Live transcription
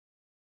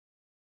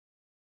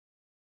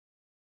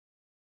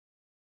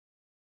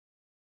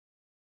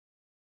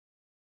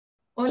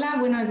Hola,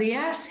 buenos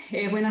días,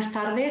 buenas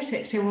tardes,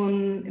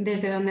 según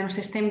desde donde nos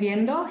estén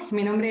viendo.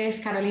 Mi nombre es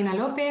Carolina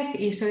López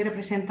y soy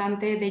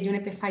representante de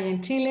UNEP FI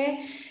en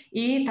Chile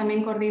y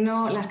también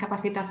coordino las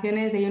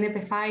capacitaciones de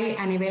UNEP FI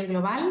a nivel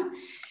global.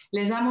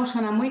 Les damos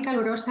una muy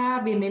calurosa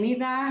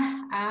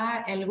bienvenida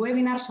al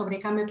webinar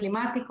sobre cambio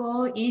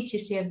climático y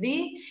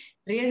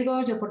TCFD,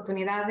 riesgos y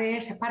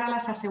oportunidades para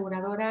las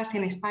aseguradoras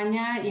en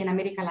España y en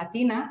América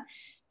Latina,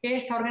 que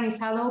está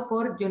organizado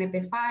por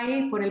UNEP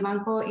FI, por el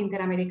Banco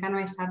Interamericano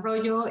de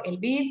Desarrollo, el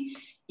BID,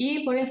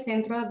 y por el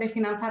Centro de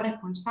Finanzas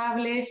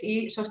Responsables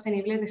y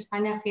Sostenibles de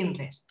España,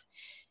 FINRESP.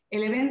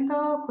 El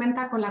evento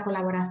cuenta con la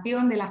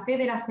colaboración de la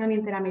Federación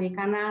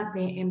Interamericana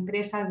de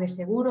Empresas de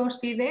Seguros,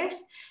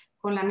 FIDES,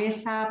 con la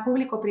Mesa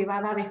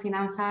Público-Privada de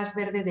Finanzas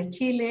Verdes de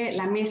Chile,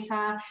 la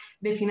Mesa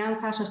de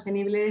Finanzas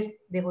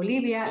Sostenibles de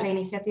Bolivia, la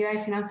Iniciativa de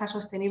Finanzas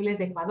Sostenibles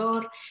de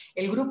Ecuador,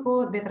 el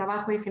Grupo de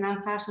Trabajo y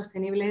Finanzas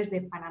Sostenibles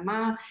de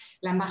Panamá,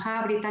 la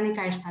Embajada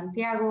Británica de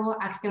Santiago,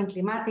 Acción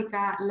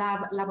Climática,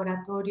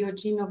 Laboratorio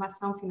de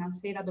Innovación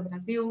Financiera de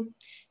Brasil,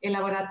 el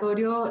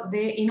Laboratorio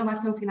de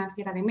Innovación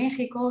Financiera de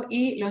México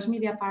y los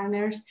Media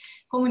Partners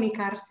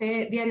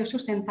ComunicarSe, Diario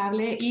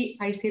Sustentable y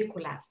País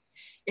Circular.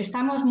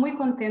 Estamos muy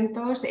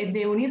contentos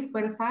de unir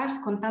fuerzas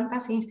con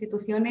tantas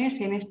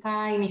instituciones en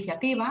esta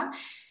iniciativa.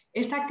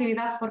 Esta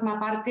actividad forma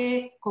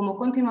parte como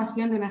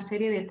continuación de una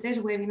serie de 3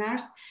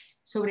 webinars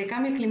sobre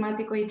cambio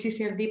climático y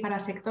TCFD para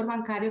el sector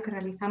bancario que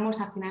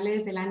realizamos a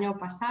finales del año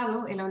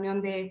pasado en la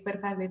unión de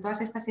fuerzas de todas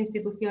estas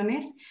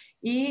instituciones,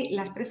 y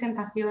las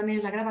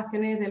presentaciones, las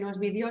grabaciones de los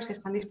vídeos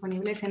están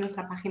disponibles en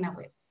nuestra página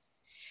web.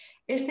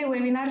 Este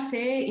webinar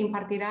se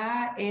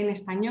impartirá en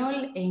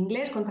español e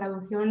inglés con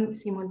traducción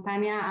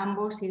simultánea a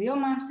ambos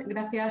idiomas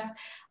gracias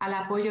al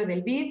apoyo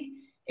del BID.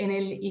 En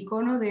el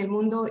icono del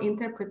mundo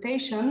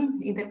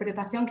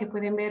interpretación que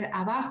pueden ver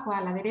abajo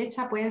a la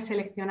derecha, pueden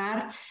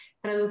seleccionar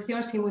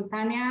traducción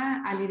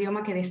simultánea al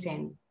idioma que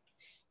deseen.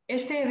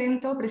 Este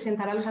evento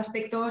presentará los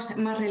aspectos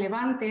más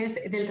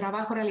relevantes del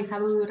trabajo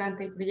realizado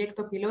durante el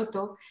proyecto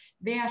piloto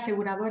de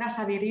aseguradoras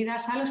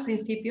adheridas a los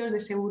principios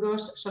de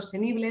seguros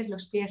sostenibles,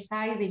 los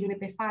PSI de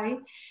UNEP FI,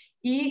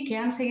 y que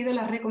han seguido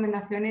las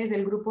recomendaciones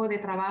del grupo de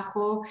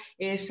trabajo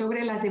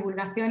sobre las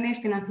divulgaciones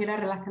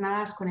financieras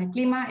relacionadas con el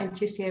clima, el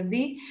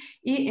TCFD,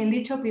 y en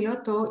dicho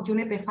piloto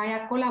UNEP FI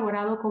ha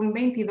colaborado con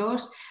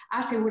 22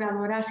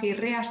 aseguradoras y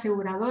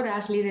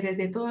reaseguradoras líderes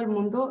de todo el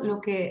mundo,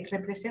 lo que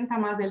representa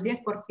más del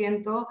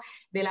 10%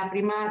 de la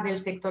prima del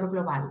sector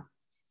global.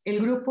 El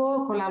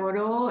grupo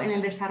colaboró en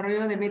el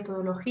desarrollo de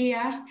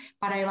metodologías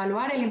para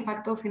evaluar el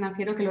impacto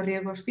financiero que los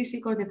riesgos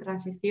físicos de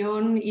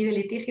transición y de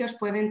litigios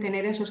pueden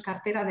tener en sus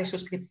carteras de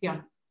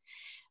suscripción.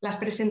 Las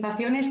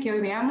presentaciones que hoy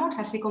veamos,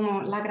 así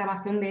como la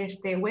grabación de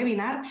este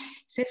webinar,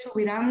 se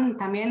subirán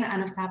también a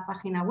nuestra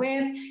página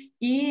web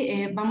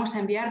y vamos a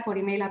enviar por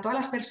email a todas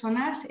las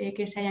personas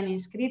que se hayan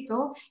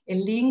inscrito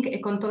el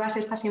link con todas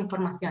estas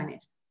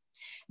informaciones.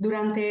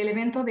 Durante el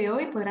evento de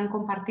hoy podrán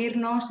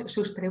compartirnos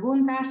sus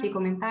preguntas y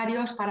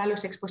comentarios para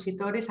los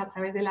expositores a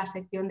través de la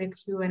sección de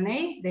Q&A,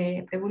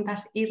 de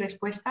preguntas y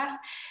respuestas,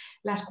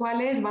 las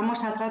cuales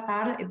vamos a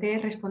tratar de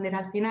responder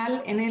al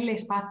final en el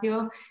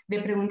espacio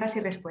de preguntas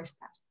y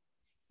respuestas.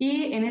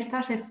 Y en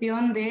esta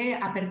sección de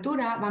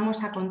apertura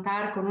vamos a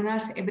contar con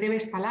unas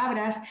breves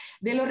palabras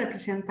de los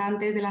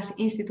representantes de las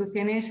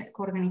instituciones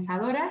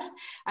coorganizadoras,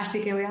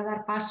 así que voy a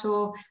dar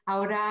paso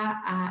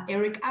ahora a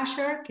Eric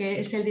Asher,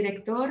 que es el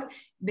director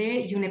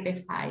de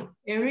UNEP FI.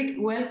 Eric,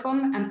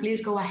 welcome and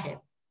please go ahead.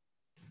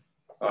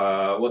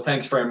 Well,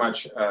 thanks very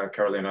much,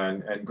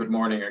 Carolina, and good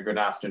morning and good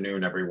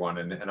afternoon, everyone,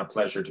 and a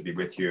pleasure to be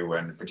with you,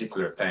 and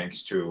particular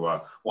thanks to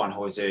Juan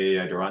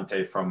Jose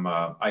Durante from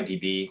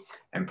IDB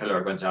and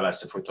Pilar Gonzalez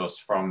de Frutos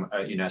from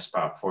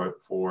UNESPA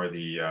for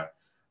the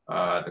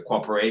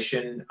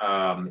cooperation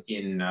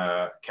in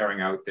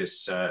carrying out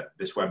this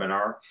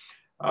webinar.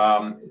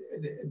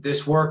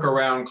 This work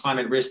around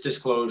climate risk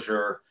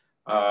disclosure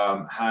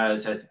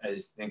has, I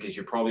think, as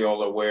you're probably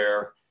all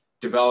aware,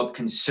 developed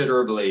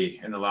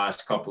considerably in the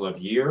last couple of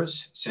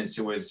years since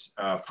it was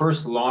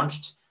first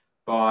launched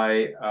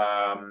by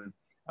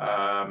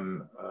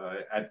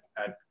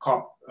at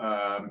COP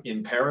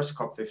in Paris,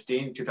 COP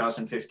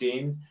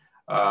 2015,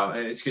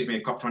 excuse me,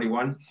 COP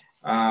 21,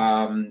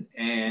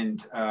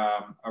 and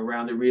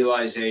around the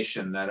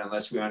realization that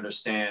unless we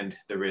understand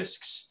the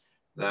risks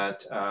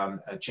that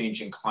a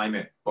changing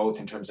climate,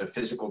 both in terms of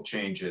physical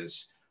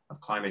changes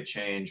of climate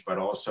change, but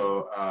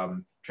also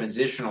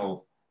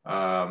transitional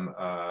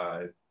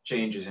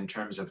changes in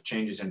terms of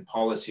changes in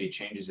policy,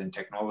 changes in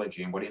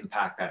technology, and what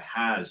impact that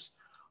has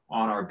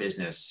on our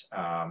business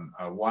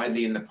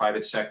widely in the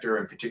private sector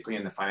and particularly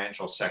in the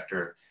financial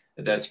sector.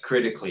 It's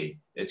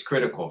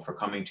critical for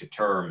coming to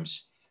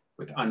terms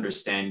with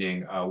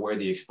understanding where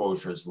the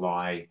exposures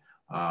lie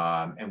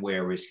and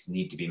where risks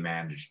need to be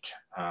managed.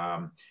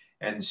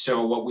 And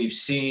so what we've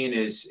seen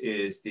is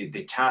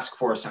the task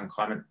force on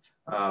climate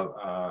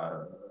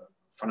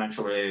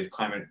financial related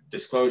climate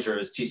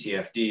disclosures,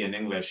 TCFD in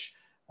English,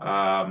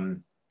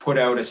 put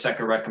out a set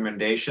of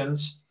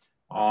recommendations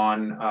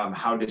on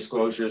how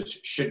disclosures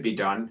should be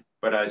done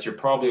but as you're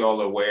probably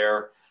all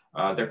aware,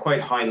 they're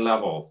quite high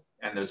level,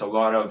 and there's a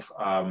lot of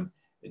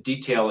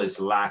detail is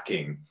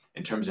lacking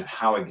in terms of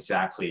how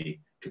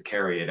exactly to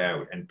carry it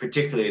out. And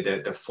particularly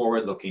the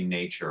forward-looking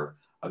nature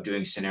of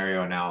doing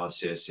scenario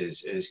analysis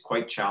is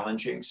quite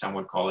challenging. Some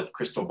would call it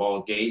crystal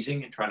ball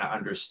gazing, and trying to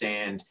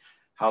understand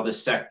how the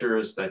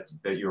sectors that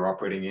you're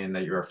operating in,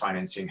 that you're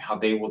financing, how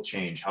they will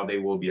change, how they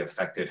will be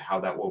affected, how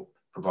that will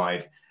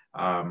provide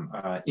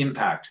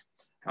impact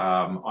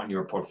on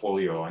your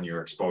portfolio, on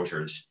your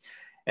exposures.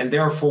 And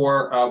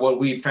therefore, what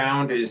we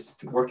found is,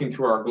 working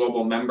through our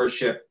global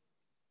membership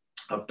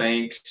of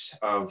banks,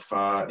 of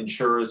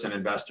insurers and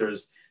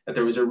investors, that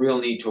there was a real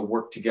need to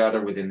work together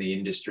within the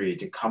industry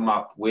to come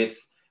up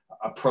with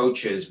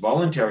approaches,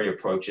 voluntary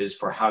approaches,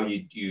 for how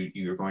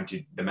you're going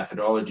to, the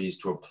methodologies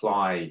to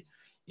apply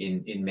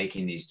in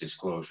making these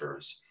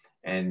disclosures.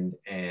 And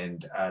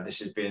this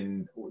has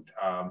been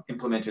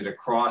implemented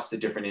across the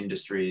different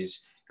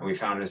industries, and we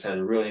found this had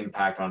a real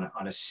impact on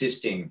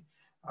assisting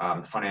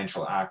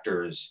financial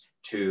actors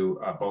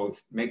to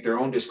both make their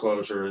own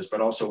disclosures,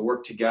 but also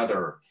work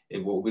together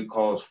in what we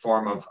call a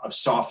form of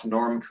soft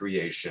norm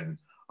creation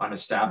on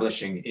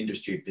establishing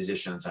industry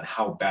positions on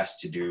how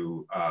best to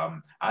do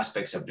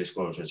aspects of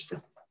disclosures, for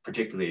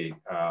particularly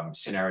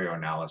scenario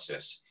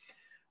analysis.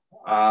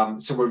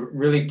 So we're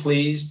really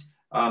pleased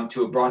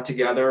to have brought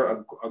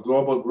together a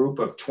global group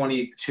of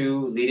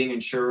 22 leading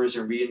insurers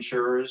and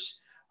reinsurers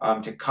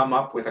to come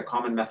up with a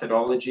common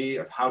methodology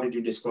of how to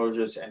do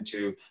disclosures, and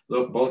to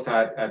look both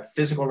at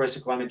physical risk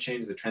of climate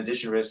change, the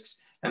transition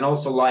risks, and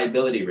also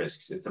liability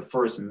risks. It's the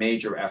first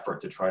major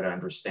effort to try to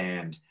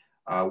understand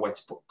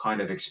what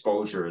kind of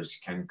exposures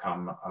can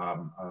come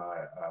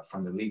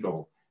from the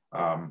legal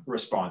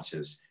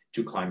responses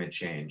to climate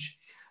change.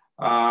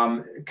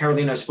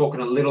 Carolina has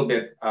spoken a little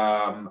bit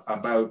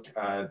about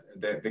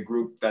the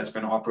group that's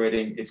been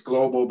operating. It's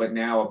global, but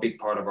now a big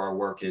part of our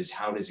work is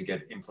how does it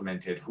get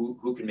implemented?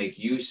 Who can make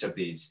use of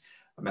these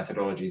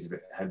methodologies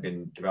that have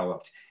been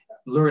developed?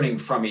 Learning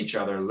from each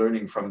other,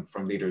 learning from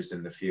leaders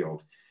in the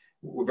field.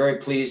 We're very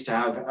pleased to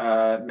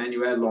have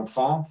Manuel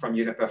L'Enfant from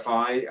UNEP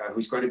FI,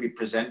 who's going to be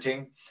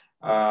presenting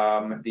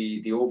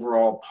the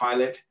overall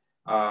pilot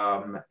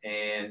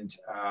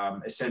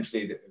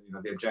essentially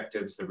the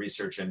objectives, the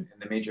research, and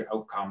the major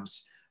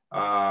outcomes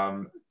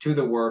to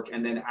the work.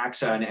 And then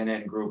ACCION and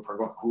NN Group,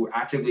 who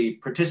actively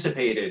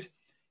participated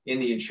in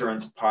the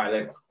insurance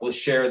pilot, will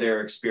share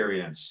their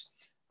experience.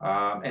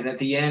 And at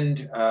the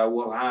end,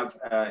 we'll have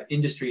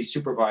industry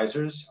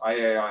supervisors,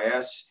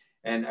 IAIS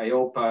and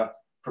IOPA,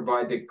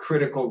 provide the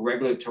critical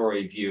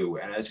regulatory view.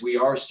 And as we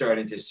are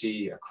starting to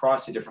see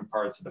across the different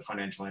parts of the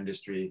financial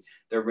industry,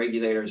 the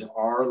regulators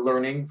are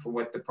learning from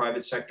what the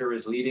private sector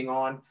is leading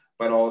on,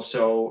 but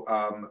also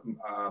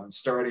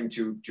starting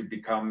to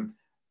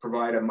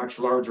provide a much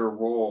larger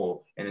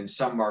role. And in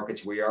some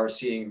markets, we are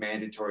seeing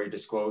mandatory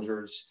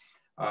disclosures,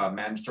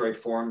 mandatory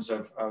forms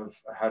of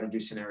how to do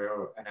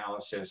scenario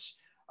analysis.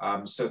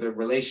 So the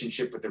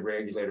relationship with the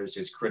regulators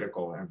is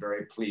critical, and I'm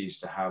very pleased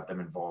to have them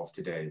involved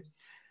today.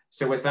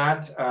 So with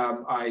that,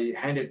 I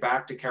hand it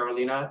back to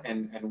Carolina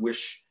and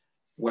wish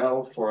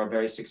well for a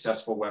very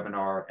successful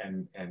webinar,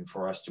 and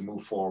for us to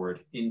move forward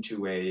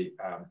into a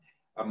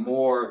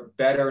more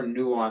better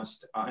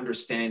nuanced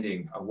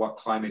understanding of what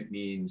climate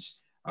means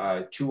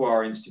to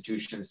our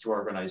institutions, to our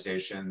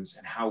organizations,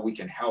 and how we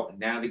can help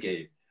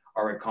navigate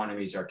our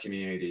economies, our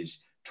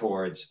communities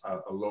towards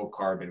a low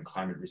carbon,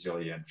 climate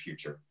resilient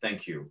future.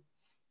 Thank you.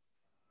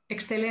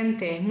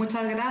 Excelente,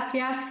 muchas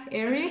gracias,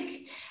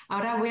 Eric.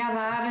 Ahora voy a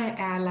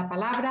dar la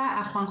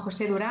palabra a Juan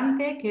José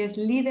Durante, que es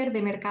líder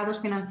de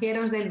mercados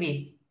financieros del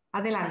BID.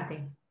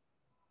 Adelante.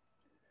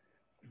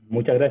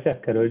 Muchas gracias,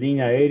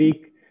 Carolina,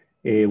 Eric.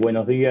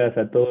 Buenos días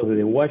a todos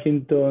desde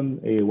Washington.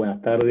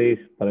 Buenas tardes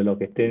para los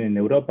que estén en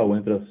Europa o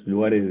en otros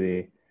lugares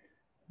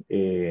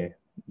de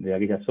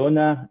aquella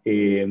zona.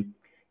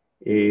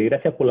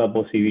 Gracias por la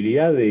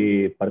posibilidad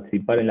de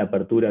participar en la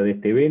apertura de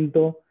este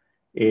evento.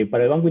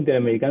 Para el Banco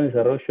Interamericano de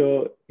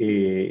Desarrollo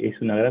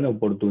es una gran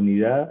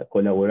oportunidad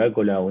colaborar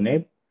con la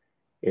UNEP,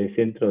 el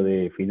Centro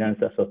de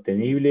Finanzas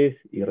Sostenibles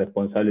y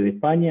Responsables de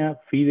España,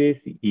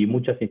 FIDES y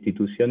muchas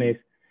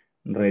instituciones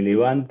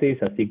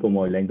relevantes, así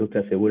como la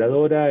industria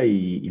aseguradora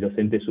y los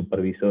entes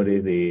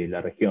supervisores de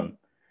la región.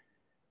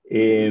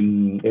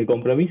 El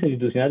compromiso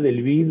institucional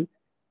del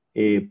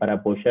BID para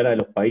apoyar a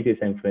los países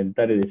a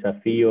enfrentar el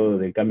desafío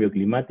del cambio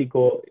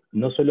climático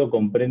no solo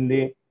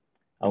comprende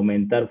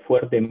aumentar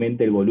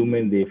fuertemente el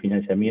volumen de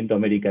financiamiento a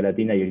América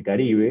Latina y el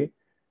Caribe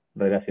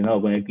relacionado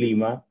con el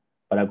clima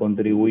para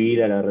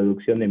contribuir a la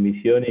reducción de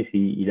emisiones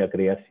y la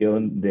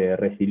creación de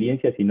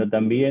resiliencia, sino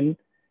también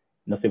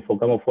nos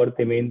enfocamos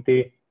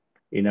fuertemente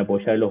en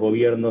apoyar a los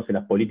gobiernos en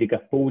las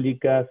políticas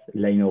públicas,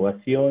 la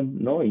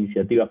innovación, ¿no?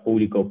 Iniciativas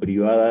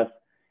público-privadas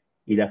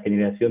y la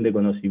generación de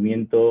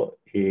conocimiento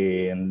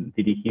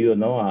dirigido,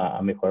 ¿no?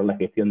 a mejorar la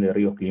gestión de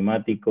riesgos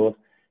climáticos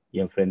y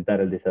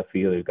enfrentar el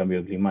desafío del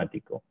cambio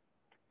climático.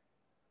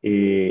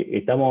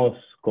 Estamos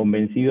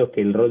convencidos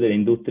que el rol de la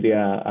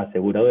industria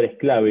aseguradora es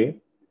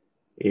clave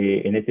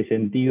En este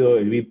sentido,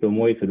 el BID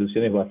promueve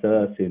soluciones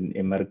basadas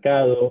en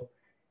mercado,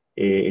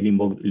 el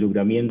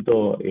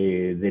involucramiento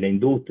de la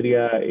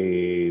industria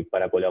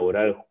para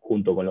colaborar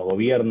junto con los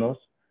gobiernos,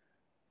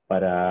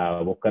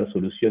 para buscar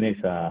soluciones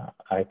a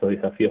estos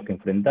desafíos que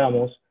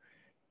enfrentamos.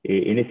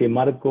 En ese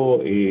marco,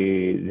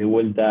 de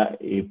vuelta,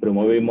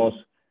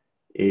 promovemos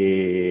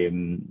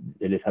el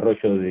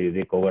desarrollo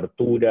de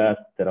coberturas,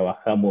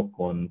 trabajamos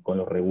con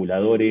los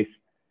reguladores,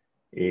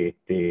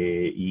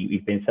 y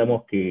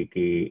pensamos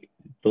que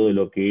todo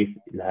lo que es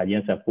las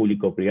alianzas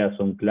público-privadas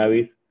son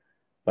claves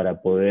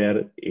para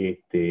poder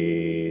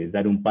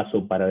dar un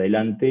paso para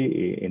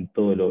adelante en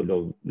todo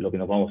lo que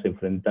nos vamos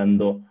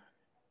enfrentando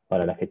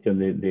para la gestión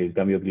del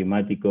cambio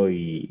climático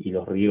y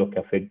los riesgos que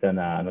afectan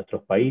a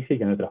nuestros países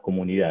y a nuestras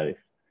comunidades.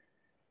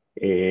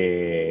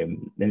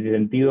 En ese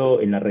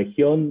sentido, en la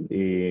región,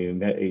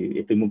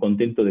 estoy muy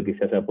contento de que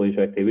se haya podido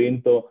llevar este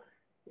evento,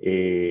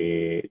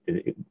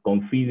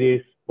 con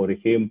FIDES, por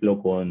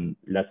ejemplo, con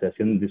la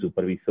Asociación de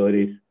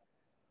Supervisores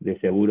de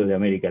Seguros de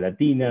América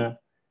Latina,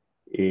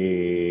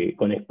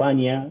 con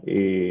España,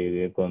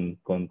 con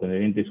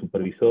el ente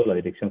supervisor, la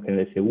Dirección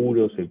General de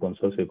Seguros, el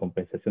Consorcio de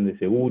Compensación de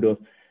Seguros.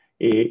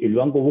 El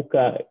banco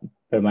busca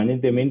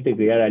permanentemente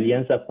crear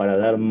alianzas para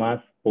dar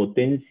más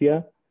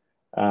potencia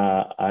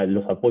a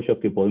los apoyos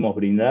que podemos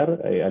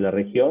brindar a la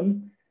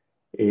región.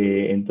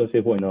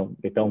 Entonces, bueno,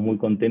 estamos muy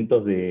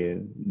contentos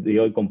de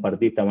hoy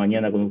compartir esta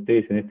mañana con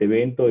ustedes en este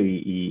evento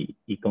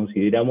y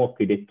consideramos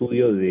que el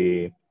estudio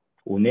de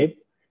UNEP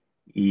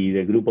y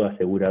del grupo de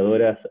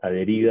aseguradoras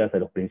adheridas a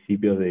los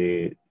principios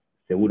de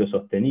seguros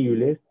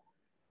sostenibles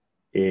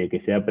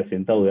que se ha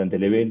presentado durante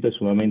el evento es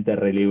sumamente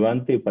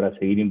relevante para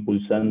seguir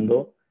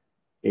impulsando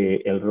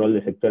el rol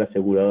del sector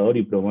asegurador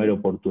y promover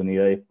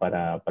oportunidades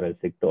para el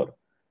sector.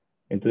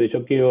 Entonces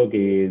yo quiero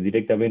que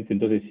directamente,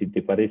 entonces, si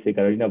te parece,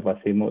 Carolina,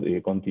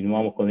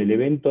 continuamos con el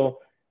evento.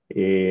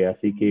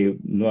 Así que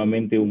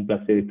nuevamente un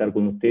placer estar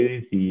con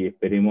ustedes y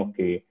esperemos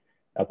que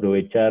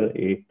aprovechar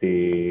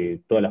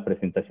todas las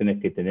presentaciones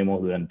que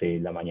tenemos durante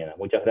la mañana.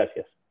 Muchas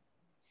gracias.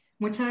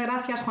 Muchas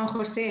gracias, Juan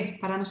José.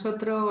 Para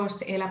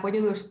nosotros el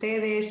apoyo de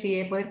ustedes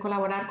y poder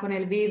colaborar con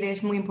el BID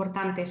es muy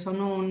importante. Son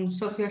un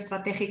socio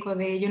estratégico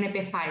de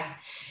UNEP FI.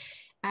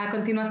 A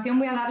continuación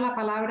voy a dar la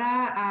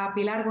palabra a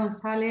Pilar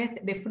González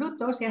de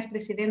Frutos, ella es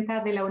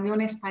presidenta de la Unión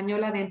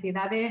Española de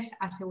Entidades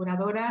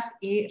Aseguradoras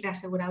y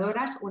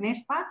Reaseguradoras,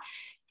 UNESPA,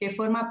 que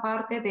forma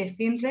parte de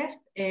FINRESP,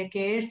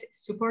 que es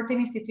Supporting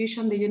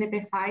Institution de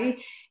UNEP FI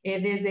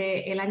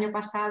desde el año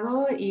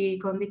pasado, y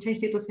con dicha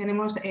institución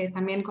hemos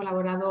también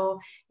colaborado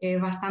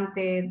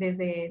bastante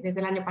desde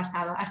el año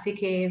pasado. Así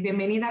que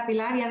bienvenida,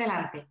 Pilar, y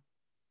adelante.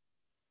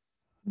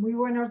 Muy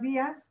buenos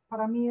días.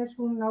 Para mí es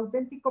un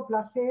auténtico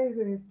placer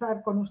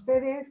estar con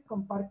ustedes,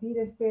 compartir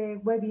este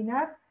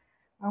webinar,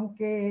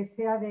 aunque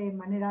sea de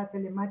manera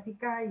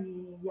telemática,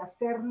 y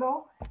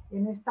hacerlo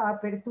en esta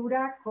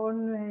apertura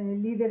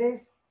con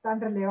líderes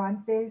tan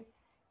relevantes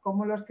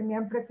como los que me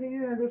han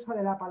precedido en el uso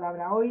de la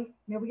palabra. Hoy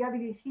me voy a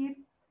dirigir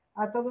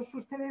a todos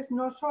ustedes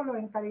no solo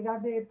en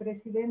calidad de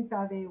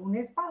presidenta de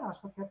UNESPA, la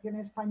Asociación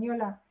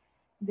Española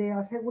de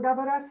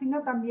Aseguradoras,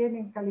 sino también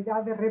en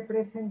calidad de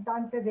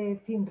representante de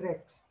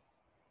FINRESP.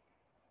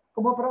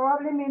 Como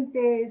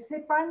probablemente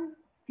sepan,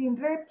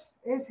 FINRESP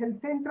es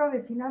el Centro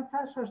de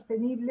Finanzas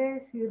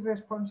Sostenibles y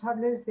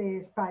Responsables de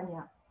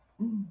España.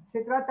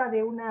 Se trata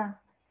de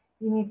una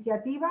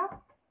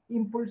iniciativa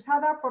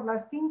impulsada por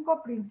las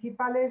 5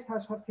 principales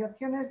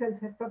asociaciones del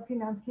sector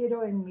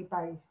financiero en mi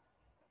país.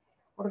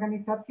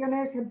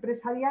 Organizaciones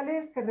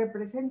empresariales que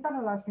representan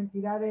a las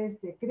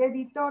entidades de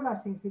crédito,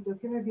 las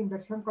instituciones de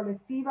inversión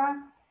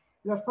colectiva,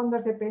 los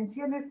fondos de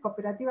pensiones,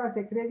 cooperativas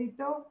de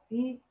crédito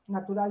y,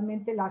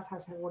 naturalmente, las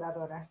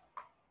aseguradoras.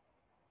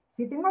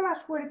 Si tengo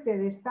la suerte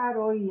de estar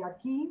hoy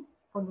aquí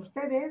con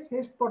ustedes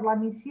es por la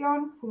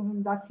misión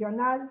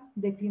fundacional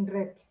de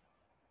FINRESP.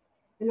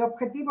 El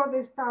objetivo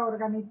de esta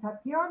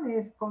organización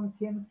es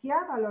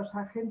concienciar a los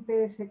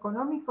agentes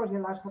económicos y a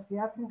la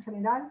sociedad en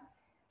general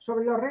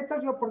sobre los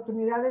retos y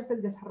oportunidades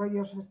del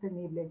desarrollo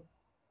sostenible,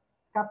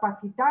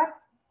 capacitar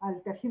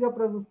al tejido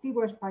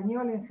productivo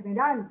español en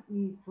general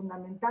y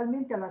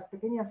fundamentalmente a las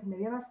pequeñas y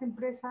medianas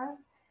empresas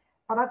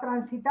para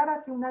transitar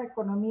hacia una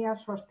economía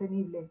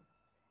sostenible,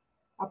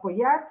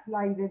 apoyar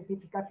la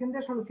identificación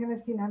de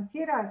soluciones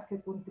financieras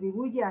que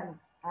contribuyan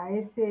a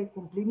ese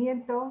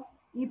cumplimiento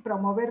y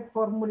promover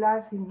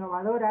fórmulas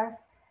innovadoras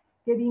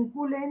que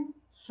vinculen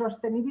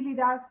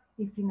sostenibilidad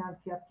y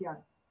financiación.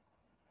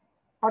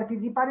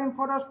 Participar en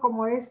foros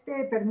como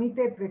este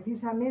permite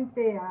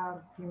precisamente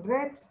a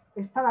FINRESP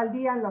estar al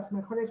día en las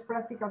mejores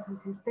prácticas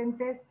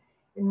existentes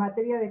en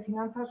materia de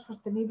finanzas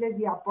sostenibles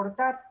y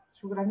aportar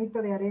su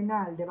granito de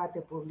arena al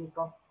debate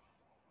público.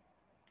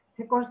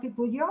 Se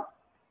constituyó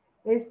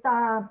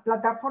esta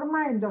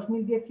plataforma en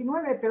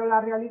 2019, pero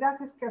la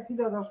realidad es que ha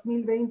sido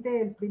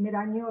 2020 el primer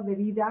año de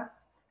vida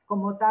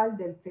como tal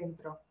del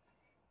centro.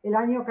 El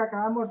año que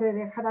acabamos de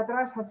dejar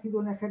atrás ha sido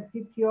un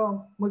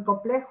ejercicio muy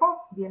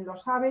complejo, bien lo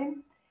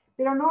saben,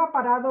 pero no ha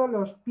parado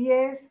los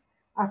pies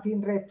a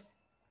FINRESP.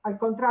 Al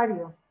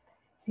contrario,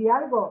 Si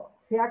algo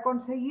se ha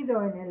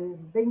conseguido en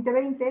el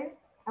 2020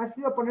 ha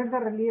sido poner de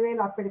relieve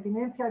la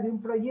pertinencia de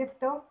un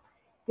proyecto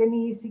que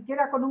ni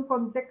siquiera con un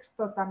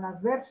contexto tan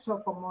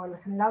adverso como el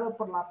generado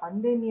por la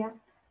pandemia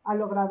ha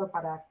logrado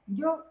parar.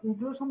 Yo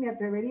incluso me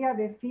atrevería a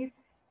decir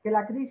que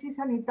la crisis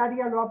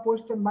sanitaria lo ha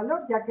puesto en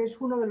valor, ya que es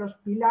uno de los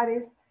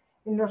pilares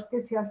en los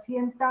que se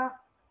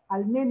asienta,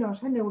 al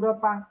menos en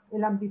Europa,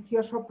 el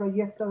ambicioso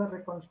proyecto de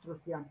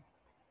reconstrucción.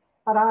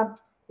 Para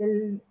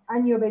el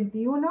año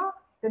 21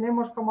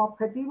 tenemos como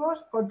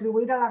objetivos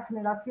contribuir a la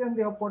generación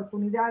de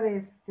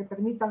oportunidades que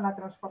permitan la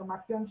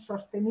transformación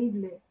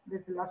sostenible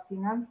desde las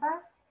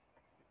finanzas,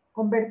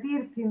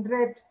 convertir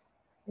FINRESP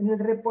en el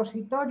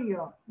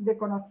repositorio de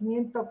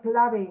conocimiento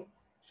clave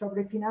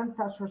sobre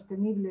finanzas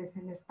sostenibles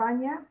en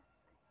España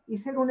y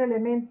ser un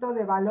elemento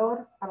de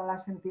valor para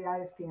las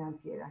entidades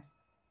financieras.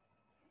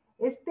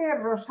 Este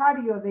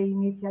rosario de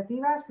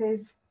iniciativas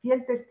es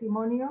fiel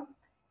testimonio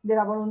de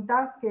la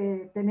voluntad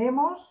que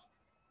tenemos,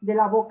 de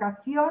la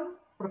vocación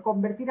por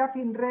convertir a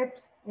FINRESP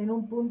en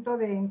un punto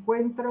de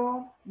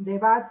encuentro,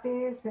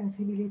 debate,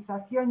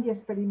 sensibilización y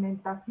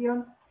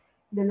experimentación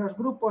de los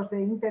grupos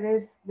de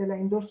interés de la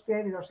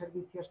industria y de los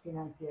servicios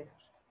financieros.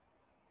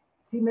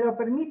 Si me lo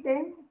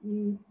permiten,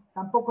 y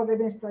tampoco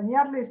debe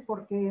extrañarles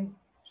porque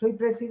soy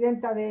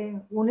presidenta de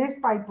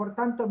UNEP FI y por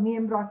tanto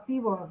miembro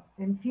activo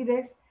en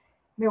FIDES,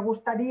 me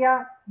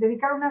gustaría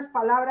dedicar unas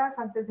palabras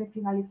antes de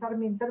finalizar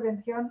mi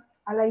intervención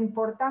a la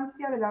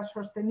importancia de la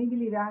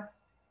sostenibilidad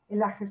en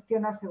la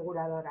gestión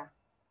aseguradora.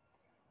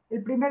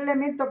 El primer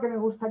elemento que me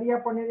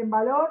gustaría poner en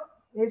valor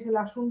es el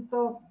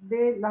asunto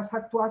de las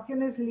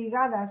actuaciones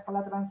ligadas a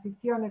la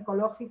transición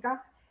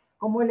ecológica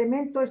como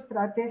elemento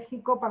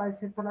estratégico para el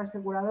sector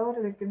asegurador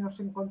en el que nos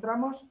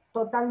encontramos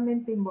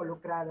totalmente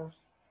involucrados.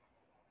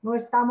 No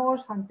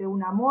estamos ante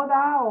una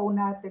moda o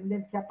una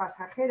tendencia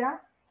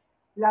pasajera.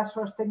 La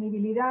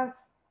sostenibilidad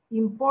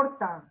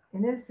importa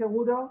en el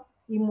seguro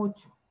y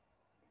mucho.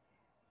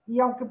 Y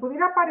aunque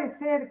pudiera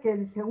parecer que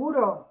el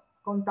seguro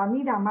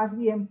contamina más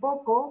bien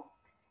poco,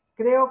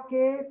 creo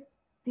que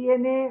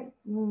tiene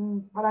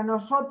para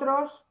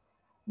nosotros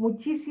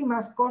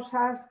muchísimas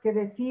cosas que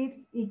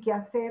decir y que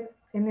hacer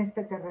en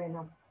este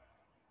terreno.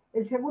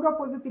 El seguro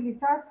puede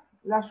utilizar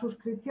la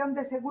suscripción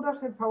de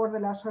seguros en favor de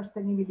la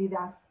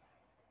sostenibilidad.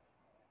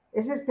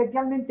 Es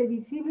especialmente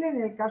visible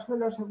en el caso de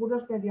los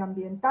seguros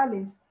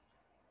medioambientales.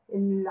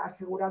 El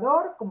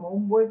asegurador, como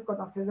un buen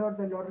conocedor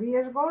de los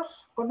riesgos,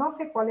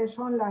 conoce cuáles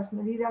son las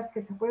medidas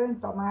que se pueden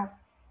tomar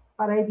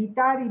para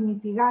evitar y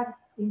mitigar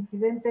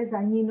incidentes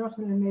dañinos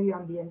en el medio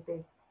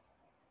ambiente.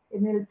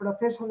 En el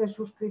proceso de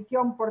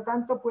suscripción, por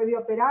tanto, puede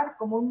operar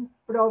como un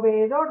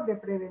proveedor de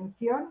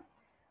prevención,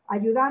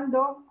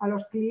 ayudando a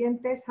los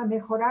clientes a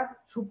mejorar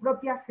su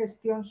propia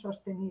gestión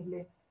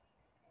sostenible.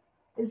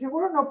 El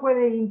seguro no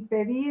puede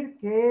impedir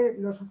que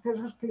los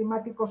sucesos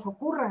climáticos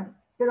ocurran,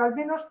 pero al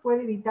menos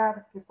puede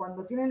evitar que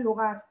cuando tienen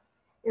lugar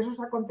esos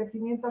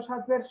acontecimientos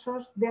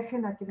adversos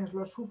dejen a quienes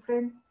los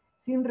sufren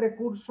sin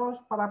recursos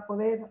para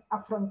poder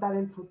afrontar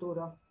el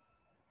futuro.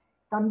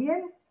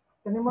 También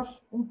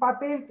tenemos un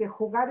papel que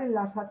jugar en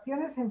las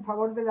acciones en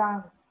favor de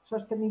la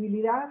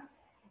sostenibilidad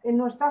en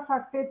nuestra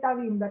faceta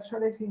de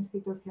inversores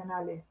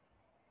institucionales.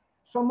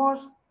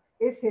 Somos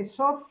ese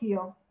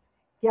socio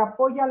que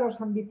apoya los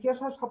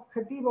ambiciosos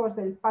objetivos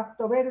del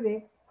Pacto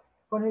Verde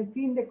con el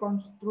fin de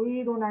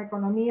construir una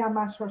economía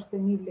más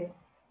sostenible,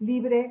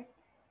 libre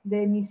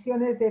de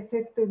emisiones de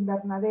efecto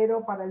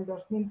invernadero para el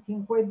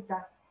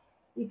 2050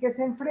 y que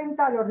se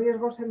enfrenta a los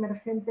riesgos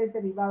emergentes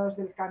derivados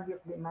del cambio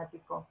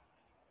climático.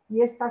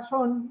 Y estas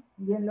son,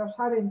 bien lo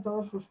saben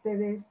todos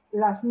ustedes,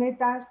 las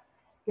metas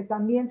que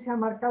también se ha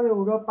marcado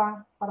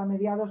Europa para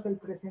mediados del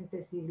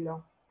presente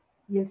siglo.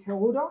 Y el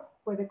seguro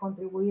puede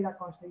contribuir a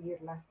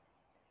conseguirlas.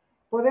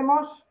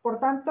 Podemos, por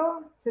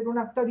tanto, ser un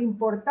actor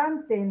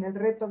importante en el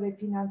reto de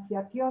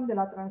financiación de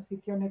la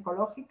transición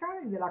ecológica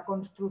y de la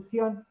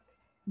construcción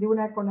de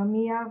una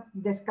economía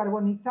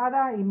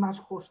descarbonizada y más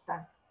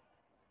justa.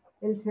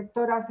 El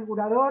sector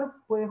asegurador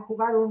puede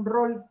jugar un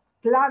rol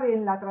clave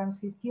en la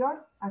transición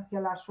hacia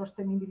la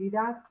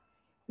sostenibilidad,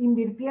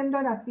 invirtiendo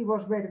en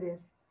activos verdes.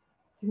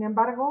 Sin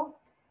embargo,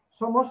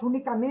 somos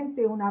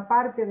únicamente una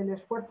parte del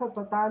esfuerzo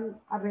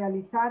total a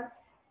realizar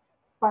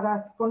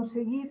para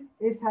conseguir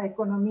esa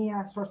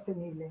economía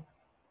sostenible.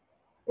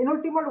 En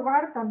último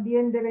lugar,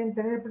 también deben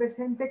tener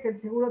presente que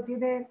el seguro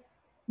tiene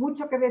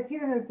mucho que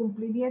decir en el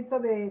cumplimiento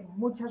de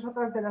muchas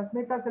otras de las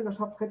metas de los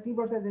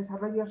Objetivos de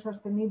Desarrollo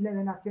Sostenible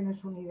de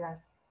Naciones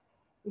Unidas.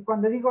 Y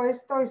cuando digo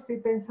esto, estoy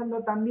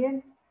pensando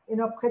también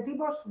en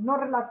objetivos no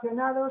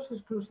relacionados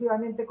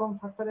exclusivamente con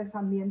factores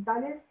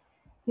ambientales,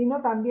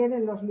 sino también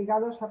en los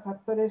ligados a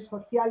factores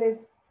sociales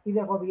y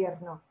de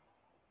gobierno.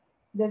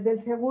 Desde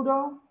el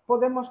seguro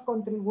podemos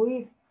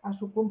contribuir a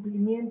su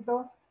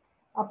cumplimiento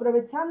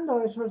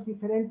aprovechando esos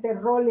diferentes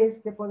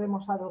roles que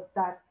podemos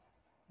adoptar,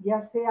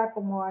 ya sea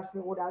como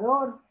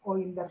asegurador o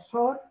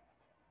inversor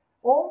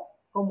o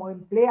como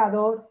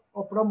empleador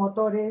o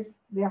promotores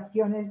de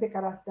acciones de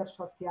carácter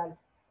social.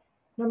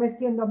 No me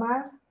extiendo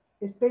más,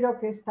 Espero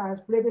que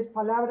estas breves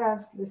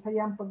palabras les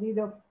hayan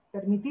podido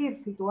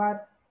permitir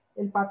situar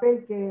el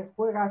papel que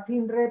juega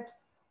FINRESP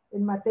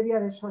en materia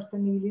de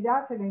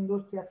sostenibilidad en la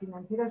industria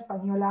financiera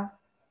española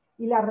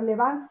y la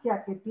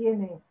relevancia que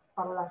tiene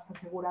para las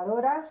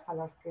aseguradoras, a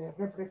las que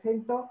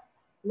represento,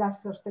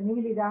 la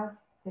sostenibilidad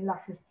en la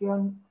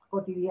gestión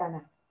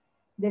cotidiana.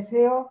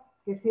 Deseo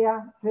que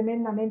sea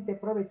tremendamente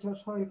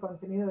provechoso el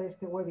contenido de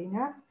este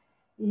webinar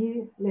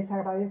y les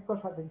agradezco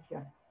su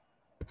atención.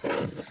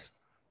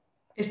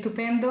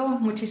 Estupendo,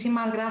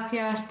 muchísimas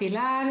gracias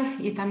Pilar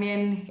y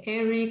también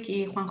Eric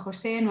y Juan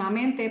José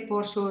nuevamente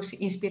por sus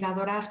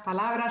inspiradoras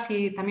palabras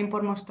y también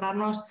por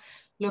mostrarnos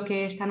lo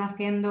que están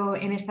haciendo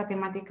en esta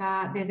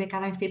temática desde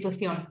cada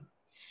institución.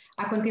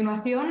 A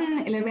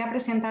continuación les voy a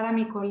presentar a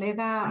mi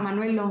colega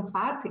Manuel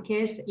Lonfat,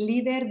 que es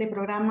líder de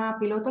programa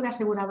piloto de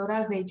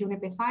aseguradoras de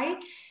UNEP FI,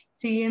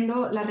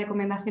 siguiendo las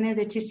recomendaciones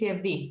de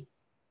TCFD.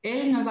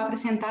 Él nos va a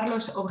presentar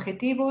los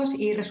objetivos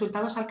y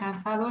resultados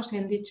alcanzados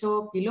en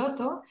dicho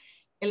piloto.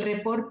 El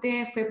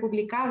reporte fue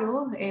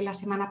publicado la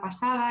semana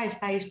pasada,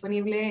 está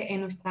disponible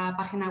en nuestra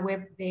página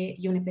web de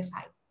UNEP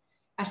FI.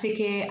 Así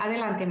que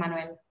adelante,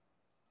 Manuel.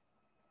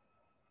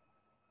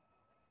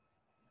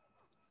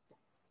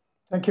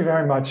 Thank you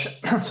very much.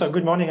 So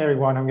good morning,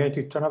 everyone. I'm going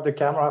to turn off the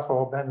camera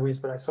for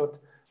bandwidth, but I thought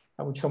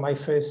I would show my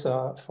face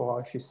for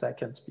a few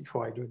seconds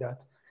before I do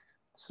that.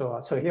 So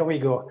here we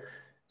go.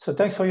 So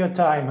thanks for your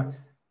time.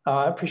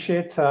 I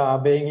appreciate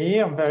being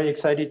here. I'm very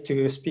excited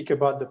to speak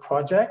about the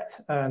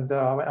project. And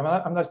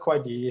I'm not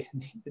quite the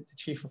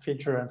chief of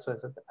insurance. I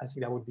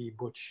think that would be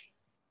Butch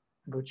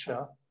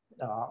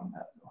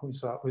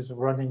who's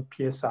running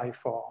PSI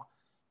for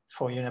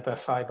UNEP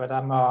FI. But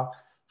I'm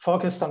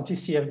focused on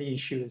TCFD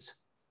issues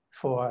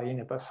for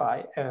UNEP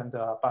FI and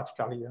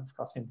particularly, of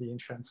course, in the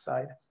insurance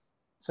side.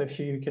 So if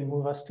you can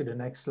move us to the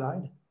next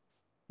slide.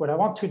 What I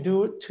want to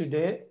do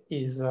today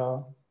is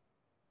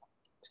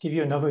give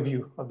you an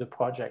overview of the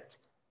project.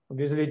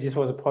 Obviously, this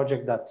was a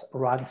project that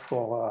ran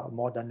for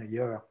more than a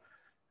year.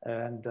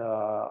 And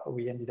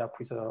we ended up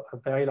with a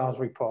very large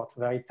report,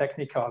 very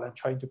technical, and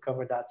trying to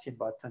cover that in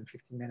about 10,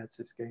 15 minutes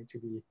is going to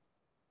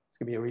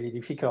be really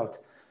difficult.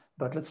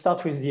 But let's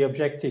start with the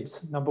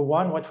objectives. Number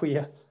one, what we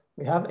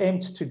have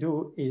aimed to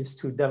do is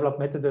to develop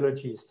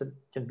methodologies that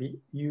can be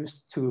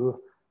used to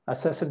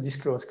assess and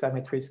disclose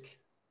climate risk,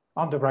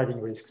 underwriting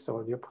risk.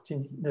 So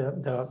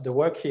the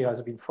work here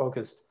has been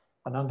focused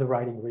on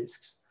underwriting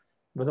risks,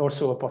 but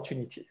also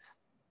opportunities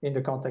in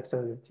the context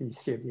of the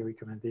TCFD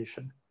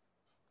recommendation.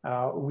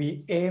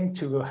 We aim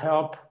to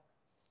help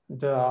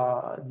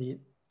the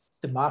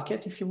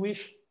market, if you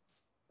wish,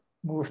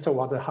 move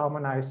towards a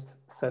harmonized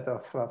set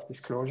of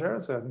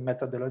disclosures and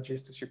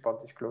methodologies to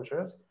support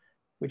disclosures,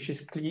 which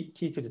is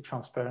key to the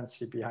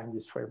transparency behind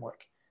this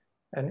framework.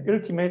 And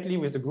ultimately,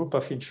 with the group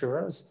of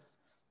insurers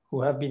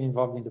who have been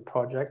involved in the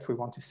project, we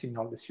want to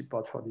signal the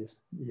support for this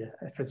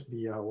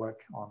FSB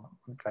work on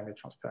climate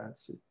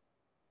transparency.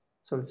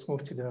 So let's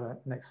move to the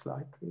next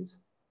slide, please.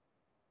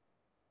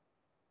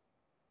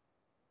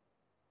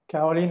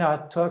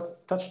 Carolina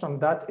touched on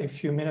that a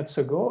few minutes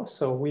ago.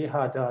 So we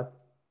had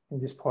in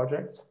this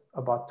project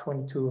about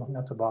 22,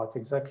 not about,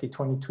 exactly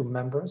 22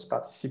 members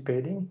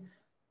participating.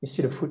 You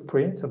see the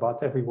footprint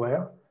about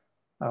everywhere.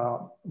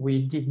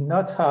 We did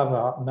not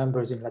have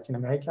members in Latin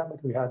America,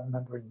 but we had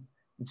members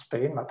in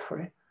Spain,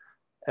 MAPFRE.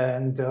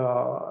 And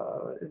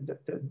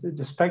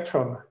the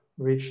spectrum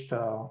reached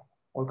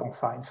all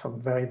confines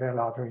from very, very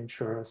large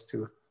insurers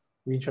to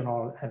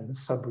regional and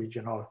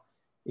sub-regional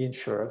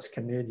insurers,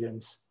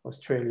 Canadians,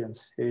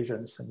 Australians,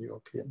 Asians, and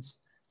Europeans.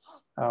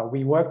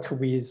 We worked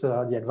with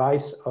the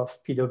advice of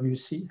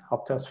PwC,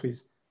 helped us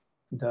with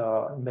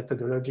the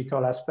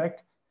methodological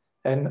aspect.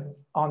 And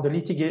on the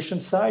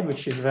litigation side,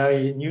 which is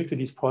very new to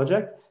this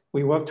project,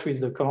 we worked with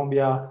the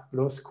Columbia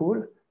Law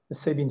School, the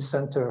Sabin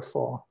Center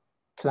for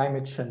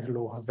Climate Change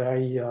Law, a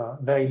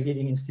very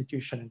leading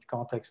institution in the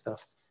context of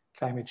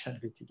climate change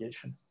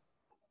litigation.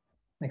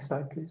 Next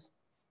slide, please.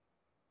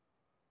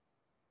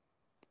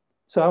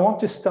 So I want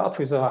to start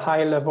with a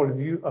high-level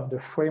view of the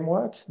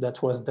framework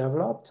that was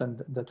developed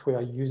and that we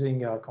are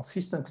using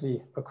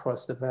consistently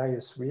across the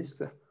various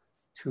risks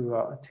to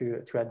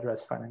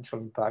address financial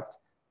impact.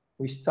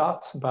 We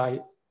start by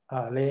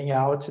laying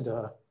out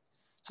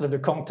the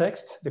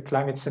context, the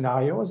climate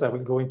scenarios. I will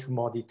go into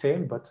more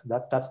detail, but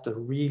that's the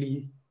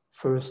really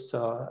first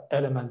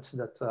element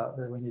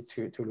that we need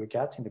to look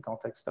at in the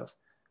context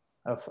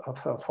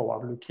of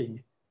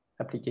forward-looking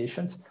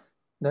applications.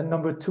 Then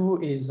number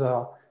two is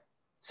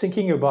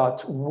thinking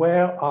about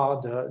where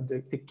are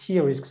the key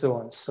risk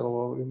zones.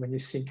 So when you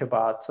think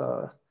about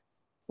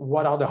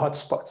what are the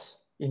hotspots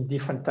in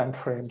different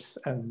timeframes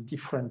and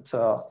different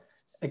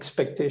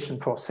expectation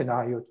for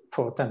scenario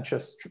for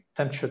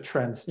temperature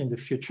trends in the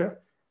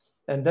future.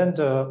 And then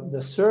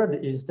the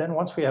third is then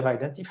once we have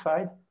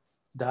identified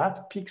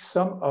that, pick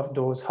some of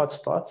those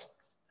hotspots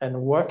and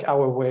work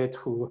our way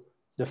through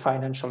the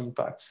financial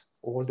impacts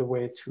all the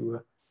way to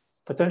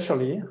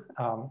potentially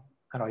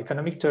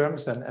economic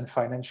terms and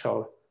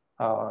financial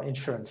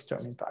insurance term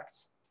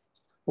impacts.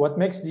 What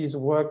makes this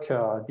work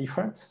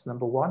different?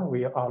 Number one,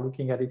 we are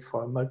looking at it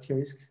from a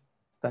multi-risk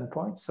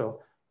standpoint. So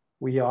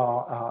we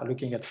are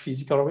looking at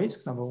physical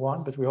risk, number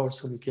one, but we're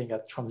also looking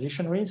at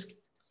transition risk.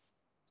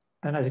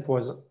 And as it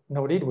was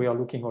noted, we are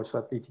looking also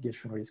at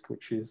litigation risk,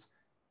 which is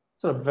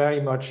sort of very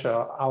much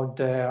out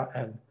there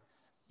and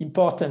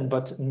important,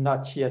 but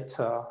not yet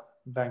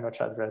very much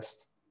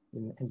addressed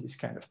in this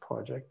kind of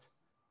project.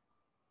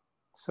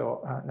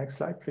 So next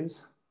slide,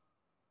 please.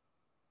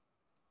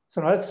 So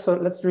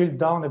let's drill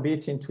down a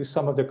bit into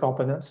some of the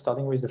components,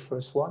 starting with the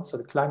first one, so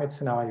the climate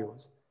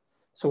scenarios.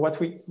 So what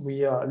we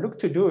look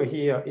to do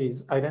here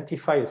is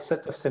identify a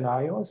set of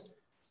scenarios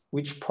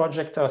which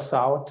project us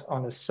out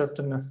on a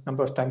certain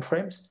number of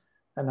timeframes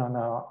and on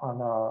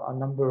a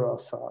number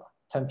of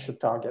potential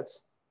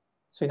targets.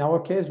 So in our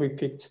case, we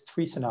picked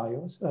three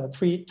scenarios,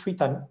 three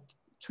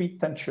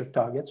potential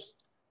targets,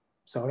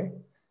 sorry.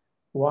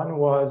 One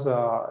was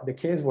the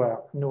case where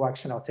no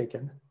action are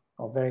taken,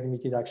 or very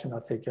limited action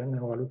are taken,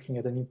 and we're looking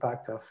at an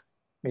impact of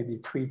maybe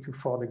 3 to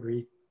 4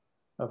 degrees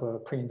of a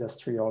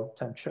pre-industrial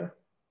temperature.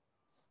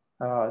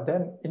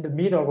 Then in the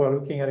middle, we're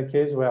looking at a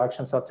case where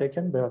actions are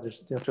taken, but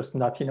they're just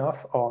not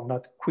enough or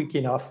not quick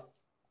enough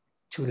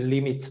to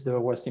limit the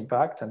worst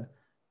impact, and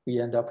we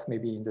end up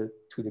maybe in the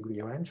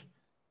 2-degree range.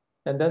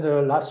 And then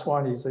the last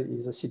one is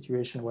a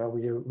situation where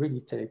we really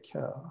take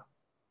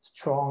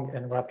strong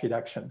and rapid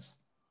actions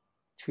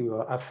to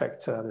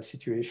affect the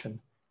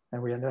situation,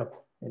 and we end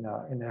up in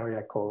an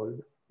area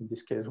called, in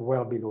this case,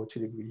 well below 2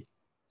 degrees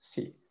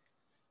C.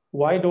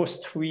 Why those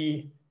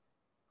three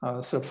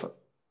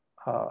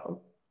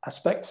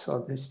aspects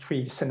of these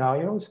three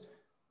scenarios?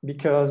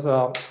 Because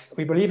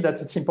we believe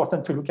that it's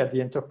important to look at the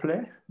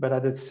interplay, but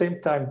at the same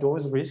time,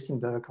 those risks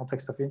in the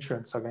context of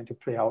insurance are going to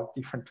play out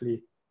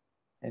differently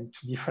and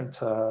to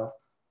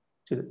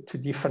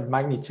different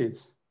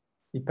magnitudes,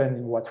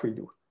 depending what we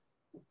do.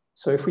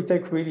 So if we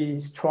take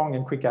really strong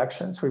and quick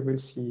actions, we will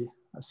see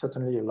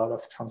certainly a lot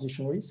of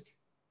transition risk.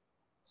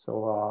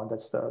 So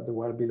that's the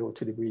well below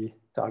 2 degree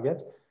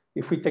target.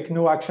 If we take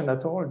no action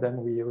at all,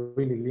 then we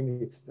really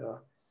limit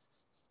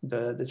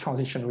the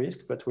transition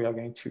risk, but we are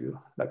going to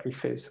likely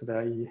face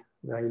very,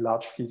 very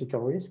large physical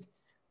risk.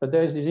 But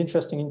there is this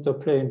interesting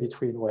interplay in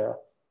between where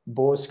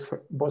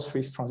both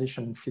risk,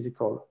 transition and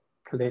physical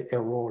play a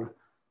role.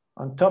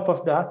 On top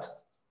of that,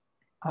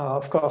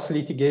 of course,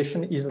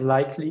 litigation is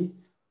likely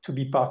to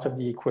be part of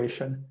the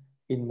equation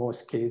in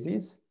most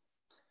cases,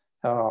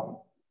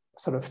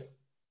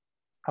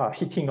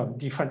 hitting on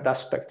different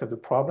aspects of the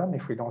problem.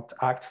 If we don't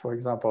act, for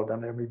example,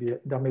 then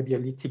there may be a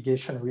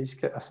litigation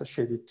risk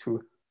associated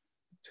to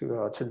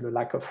the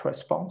lack of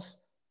response.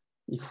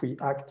 If we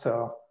act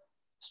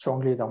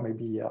strongly, there may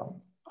be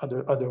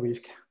other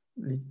risk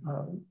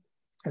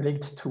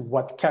linked to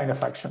what kind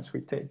of actions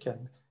we take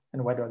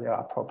and whether they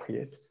are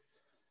appropriate.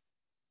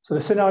 So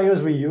the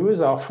scenarios we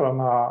use are from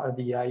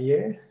the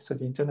IEA, so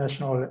the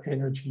International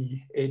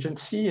Energy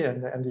Agency,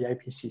 and the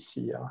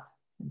IPCC.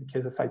 In the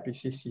case of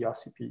IPCC,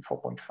 RCP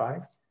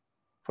 4.5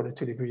 for the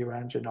 2 degree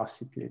range and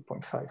RCP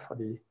 8.5 for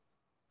the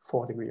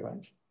 4 degree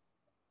range.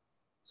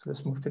 So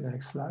let's move to the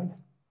next slide.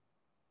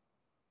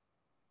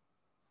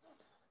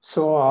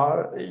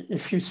 So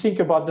if you think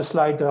about the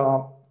slide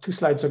 2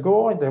 slides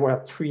ago, there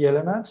were 3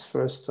 elements.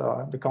 First,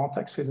 the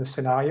context with the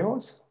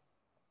scenarios.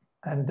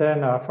 And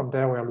then from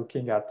there, we're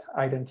looking at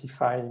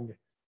identifying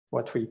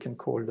what we can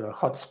call the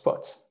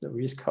hotspots, the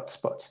risk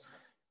hotspots.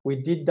 We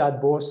did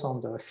that both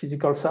on the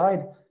physical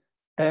side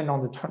and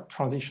on the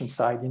transition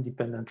side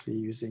independently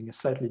using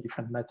slightly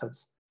different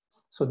methods.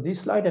 So this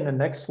slide and the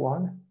next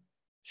one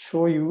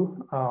show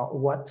you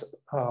what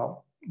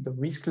the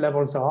risk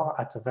levels are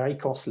at a very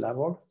coarse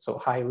level. So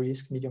high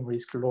risk, medium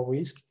risk, low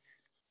risk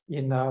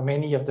in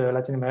many of the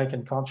Latin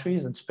American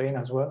countries and Spain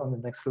as well on the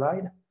next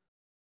slide.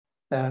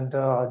 And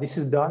this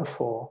is done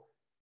for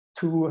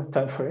 2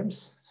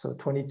 timeframes, so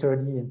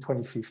 2030 and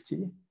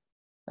 2050.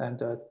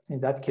 And in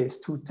that case,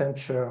 2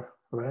 temperature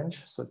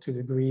range, so 2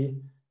 degree,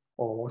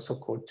 or also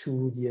called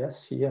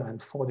 2DS here,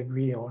 and 4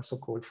 degree, also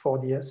called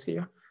 4DS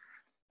here,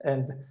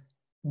 and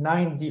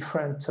 9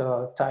 different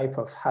type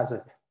of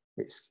hazard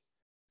risk.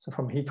 So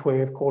from heat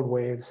wave, cold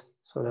waves,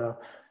 so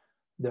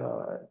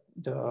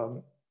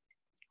the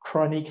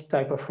chronic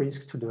type of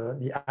risk to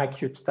the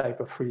acute type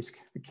of risk,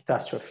 the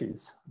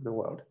catastrophes of the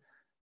world.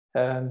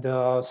 And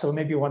so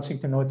maybe one thing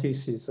to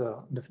notice is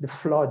the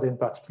flood, and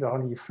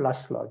particularly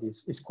flash flood,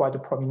 is quite a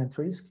prominent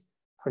risk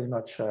pretty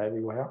much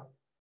everywhere.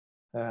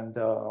 And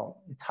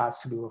it has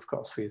to do, of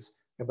course, with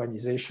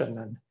urbanization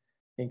and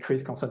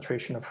increased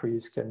concentration of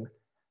risk and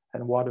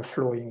water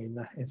flowing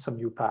in some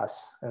new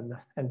paths, and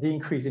the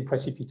increase in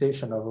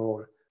precipitation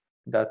overall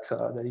that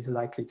is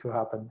likely to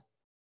happen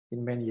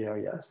in many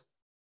areas.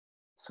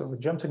 So we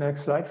jump to the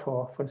next slide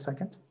for a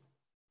second.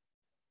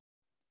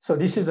 So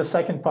this is the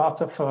second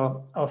part of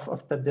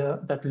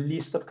that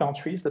list of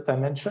countries that I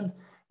mentioned.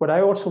 What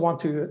I also want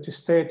to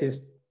state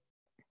is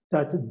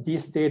that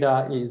this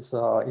data is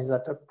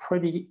at a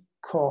pretty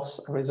coarse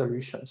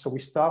resolution. So we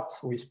start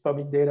with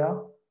public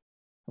data.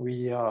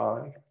 We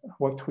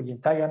work through the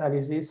entire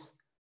analysis,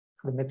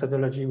 for the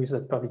methodology with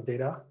the public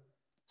data.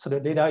 So the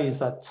data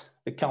is at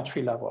the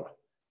country level.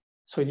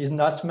 So it is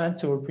not meant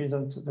to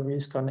represent the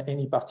risk on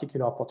any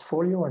particular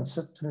portfolio, and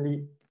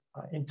certainly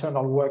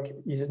internal work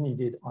is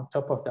needed on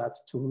top of that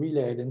to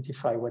really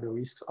identify where the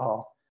risks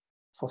are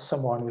for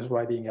someone who's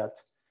writing at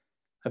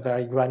a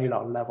very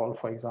granular level,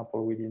 for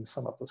example, within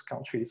some of those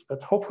countries.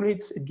 But hopefully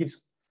it gives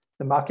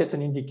the market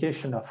an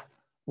indication of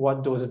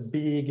what those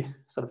big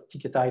sort of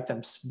ticket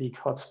items, big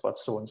hotspot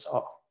zones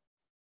are.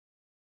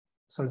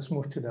 So let's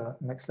move to the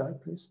next slide,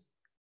 please.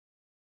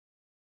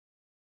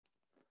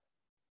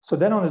 So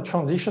then on the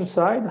transition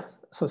side,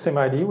 so same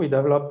idea, we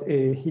developed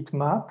a heat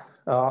map.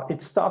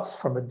 It starts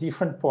from a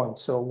different point.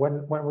 So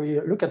when we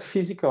look at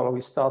physical,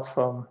 we start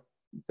from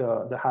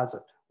the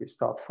hazard. We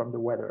start from the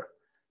weather.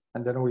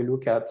 And then we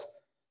look at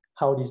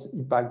how these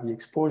impact the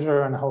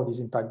exposure and how these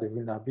impact the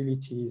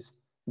vulnerabilities,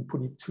 and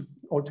put it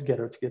all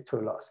together to get to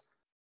a loss.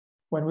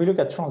 When we look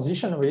at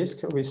transition risk,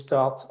 we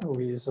start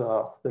with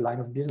the line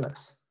of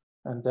business.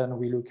 And then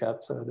we look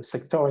at the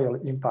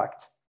sectorial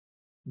impact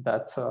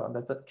that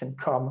can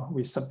come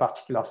with some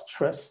particular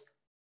stress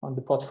on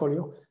the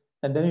portfolio.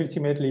 And then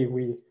ultimately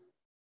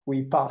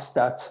we pass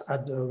that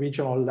at the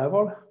regional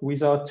level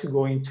without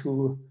going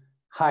to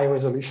high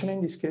resolution.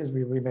 In this case,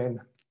 we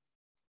remain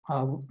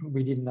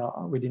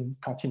within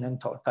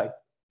continental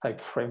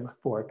type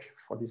framework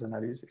for this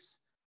analysis.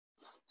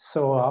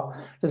 So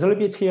there's a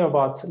little bit here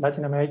about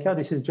Latin America.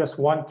 This is just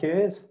one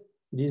case.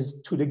 It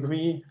is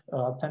 2-degree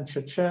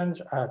temperature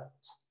change at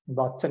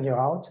about 10 years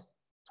out,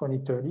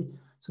 2030.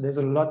 So there's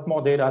a lot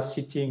more data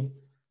sitting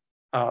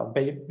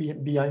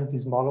behind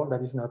this model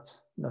that is not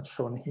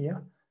shown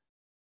here.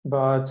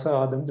 But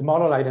the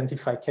model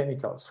identifies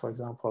chemicals, for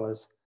example,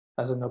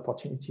 as an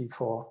opportunity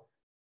for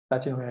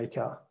Latin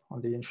America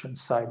on the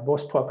insurance side,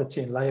 both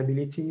property and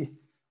liability.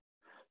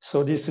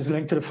 So this is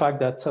linked to the fact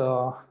that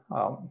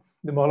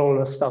the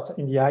model starts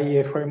in the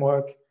IEA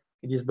framework.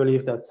 It is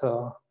believed that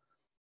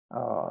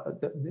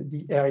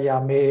the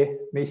area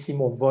may see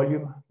more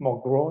volume,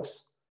 more growth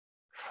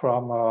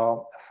from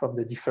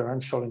the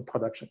differential in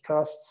production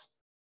costs.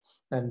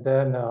 And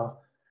then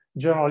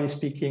generally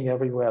speaking,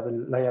 everywhere the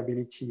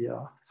liability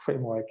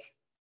framework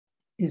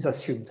is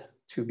assumed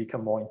to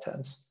become more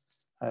intense.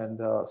 And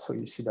so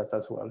you see that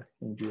as well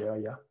in the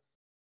area.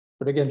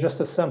 But again, just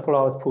a sample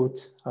output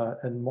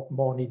and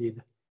more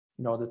needed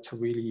in order to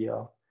really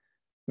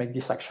make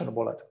this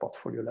actionable at the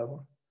portfolio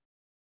level.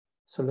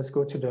 So let's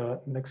go to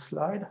the next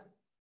slide.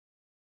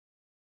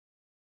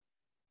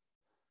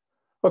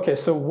 Okay,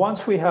 so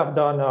once we have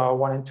done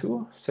 1 and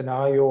 2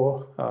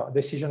 scenario,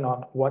 decision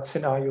on what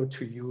scenario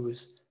to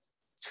use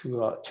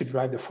to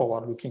drive the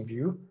forward-looking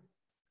view,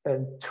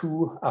 and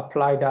to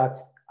apply that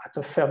at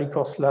a fairly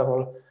cost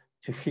level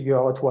to figure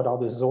out what are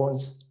the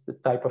zones, the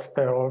type of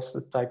perils,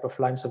 the type of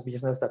lines of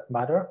business that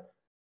matter.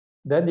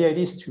 Then the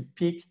idea is to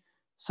pick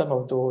some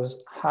of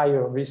those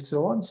higher risk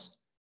zones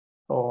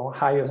or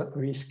higher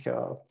risk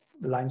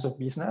lines of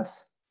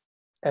business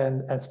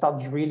and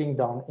start drilling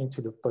down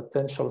into the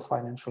potential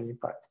financial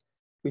impact,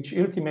 which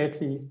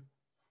ultimately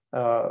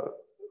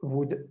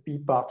would be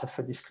part of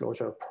a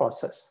disclosure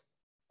process.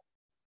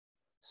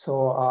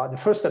 So the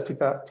first step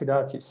to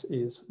that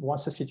is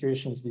once the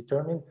situation is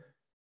determined,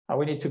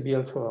 we need to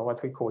build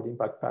what we call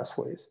impact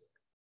pathways.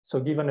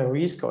 So given a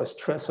risk or a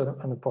stress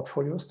on a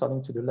portfolio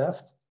starting to the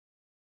left,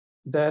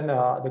 then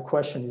the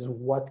question is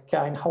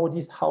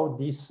how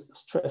this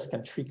stress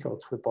can trickle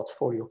to the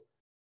portfolio.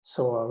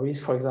 So a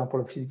risk, for example,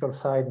 on the physical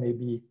side may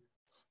be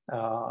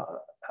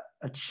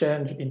a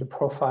change in the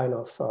profile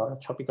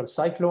of tropical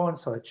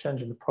cyclones, or a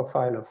change in the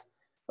profile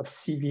of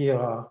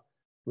severe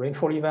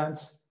rainfall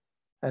events.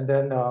 And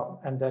then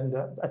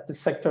at the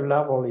sector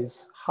level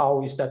is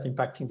how is that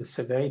impacting the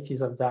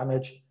severities of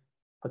damage,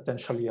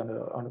 potentially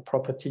on a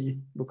property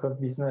book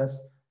of business.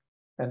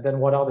 And then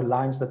what are the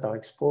lines that are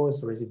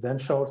exposed,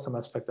 residential, some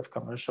aspect of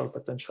commercial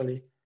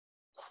potentially.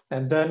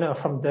 And then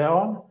from there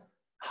on,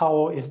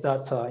 how is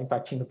that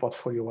impacting the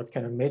portfolio? What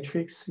kind of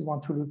metrics you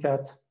want to look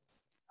at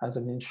as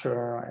an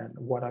insurer, and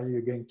what are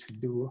you going to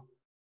do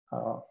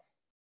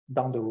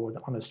down the road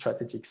on a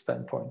strategic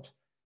standpoint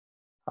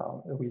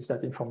with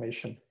that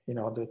information in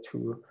order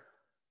to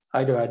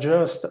either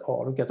adjust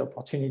or look at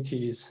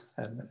opportunities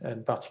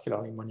and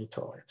particularly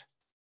monitor it.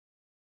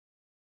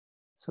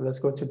 So let's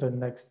go to the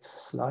next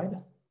slide.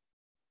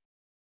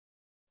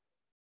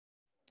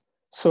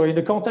 So in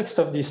the context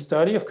of this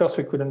study, of course,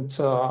 we couldn't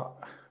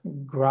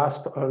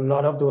grasp a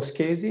lot of those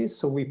cases.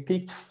 So we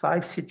picked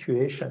 5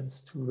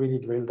 situations to really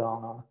drill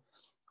down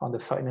on the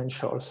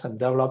financials and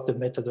develop the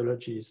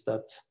methodologies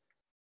that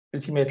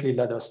ultimately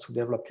led us to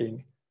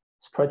developing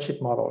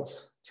spreadsheet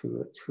models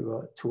to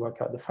work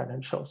out the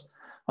financials.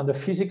 On the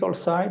physical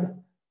side,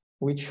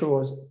 we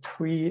chose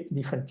 3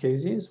 different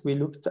cases. We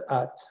looked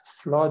at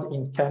flood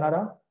in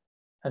Canada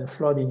and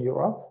flood in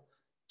Europe,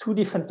 2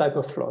 different types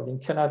of flood. In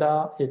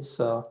Canada, it's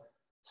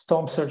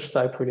storm surge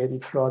type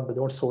related flood, but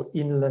also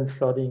inland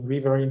flooding,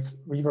 riverine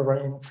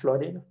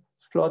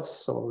floods,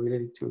 so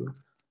related to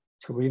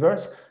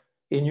rivers.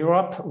 In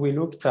Europe, we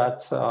looked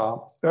at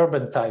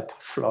urban type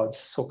floods,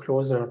 so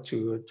closer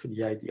to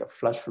the idea of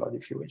flash flood,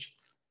 if you wish.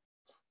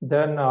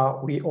 Then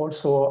we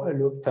also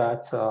looked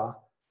at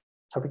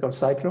tropical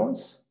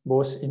cyclones,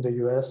 both in the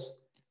US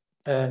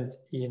and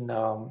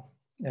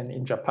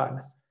in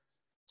Japan.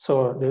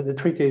 So the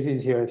three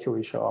cases here, if you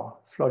wish, are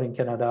flood in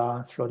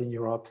Canada, flood in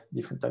Europe,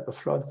 different type of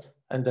flood,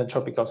 and then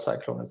tropical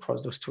cyclone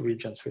across those two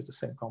regions with the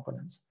same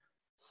components.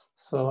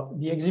 So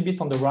the exhibit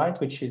on the right,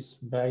 which is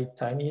very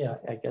tiny,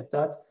 I get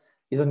that,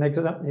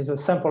 is a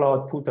sample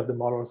output of the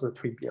models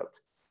that we built.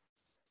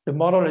 The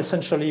model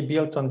essentially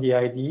built on the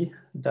idea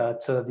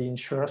that the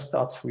insurer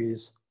starts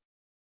with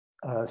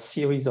a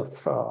series of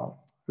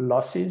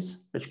losses,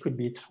 which could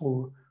be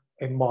through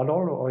a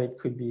model or it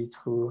could be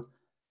through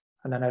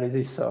an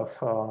analysis of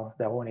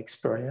their own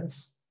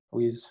experience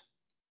with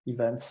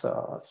events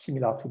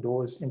similar to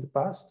those in the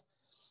past.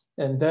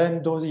 And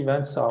then those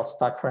events are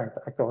stack ranked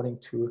according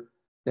to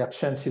their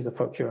chances of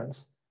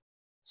occurrence.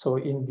 So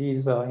in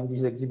these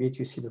exhibits,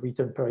 you see the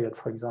return period,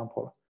 for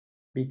example.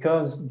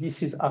 Because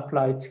this is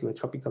applied to a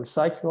tropical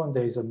cyclone,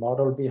 there is a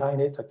model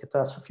behind it, a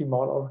catastrophe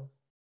model.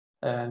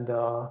 And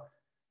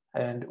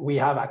we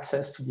have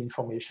access to the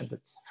information that,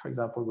 for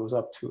example, goes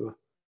up to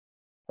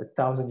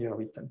 1,000-year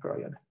return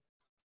period.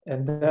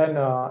 And then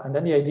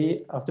the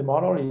idea of the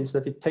model is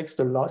that it takes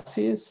the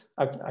losses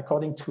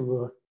according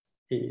to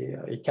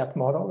a CAT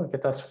model, a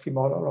catastrophe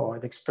model, or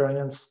an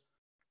experience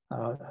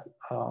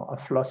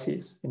of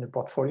losses in the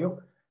portfolio,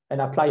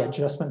 and apply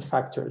adjustment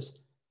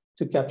factors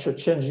to capture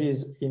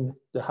changes in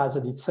the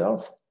hazard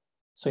itself.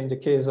 So in the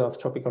case of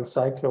tropical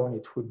cyclone,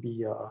 it would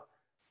be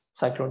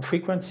cyclone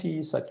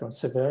frequency, cyclone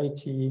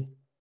severity,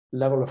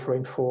 level of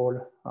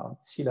rainfall,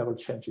 sea level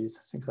changes,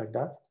 things like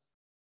that.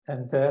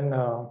 And then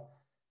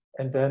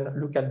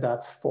look at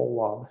that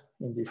forward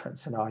in different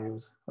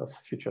scenarios of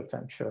future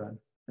temperature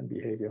and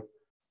behavior.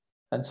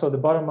 And so the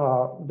bottom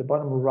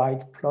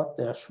right plot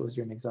there shows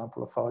you an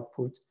example of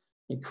output,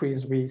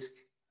 increased risk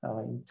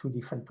in two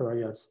different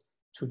periods,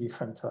 two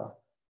different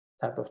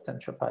type of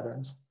temperature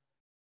patterns.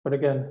 But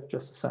again,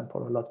 just a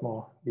sample, a lot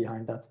more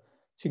behind that.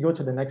 If you go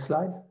to the next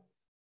slide.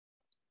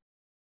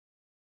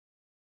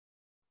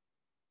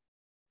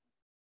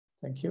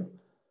 Thank you.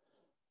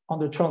 On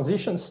the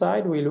transition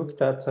side, we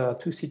looked at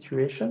two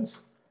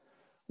situations.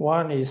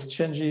 One is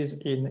changes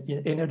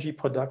in energy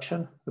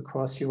production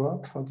across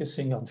Europe,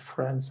 focusing on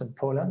France and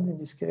Poland in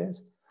this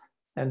case.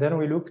 And then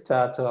we looked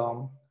at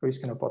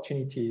risk and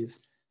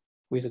opportunities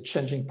with a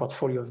changing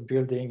portfolio of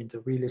building in the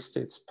real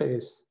estate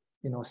space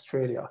in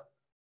Australia.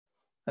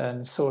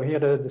 And so here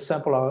the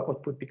sample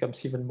output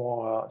becomes even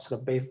more sort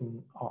of based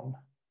on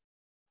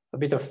a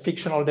bit of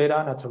fictional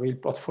data, not a real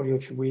portfolio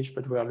if you wish,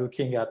 but we are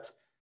looking at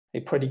a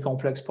pretty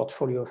complex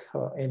portfolio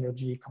of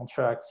energy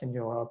contracts in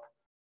Europe.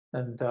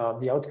 And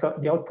the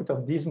output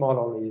of this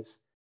model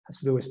has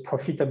to do with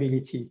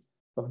profitability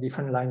of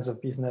different lines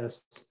of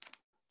business,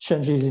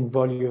 changes in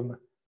volume,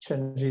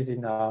 changes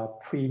in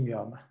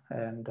premium,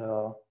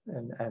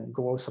 and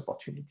growth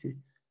opportunity.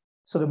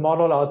 So the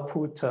model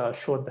output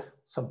showed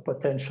some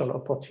potential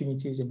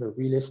opportunities in the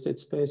real estate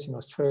space in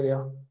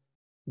Australia,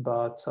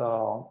 but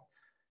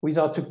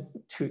without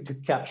to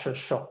capture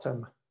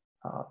short-term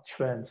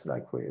trends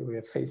like we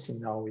are facing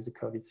now with the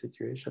COVID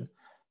situation.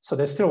 So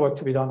there's still work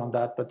to be done on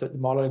that, but the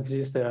model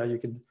exists there. You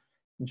can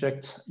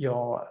inject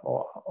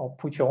or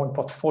put your own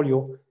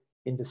portfolio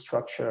in the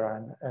structure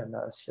and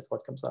see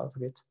what comes out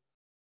of it.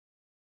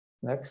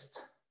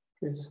 Next,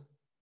 please.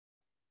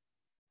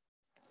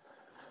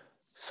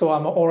 So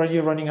I'm already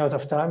running out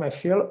of time, I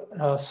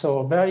feel.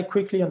 So very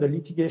quickly on the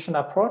litigation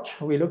approach,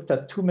 we looked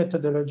at two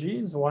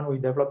methodologies. One we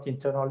developed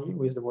internally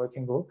with the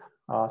working group,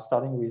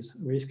 starting with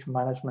risk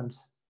management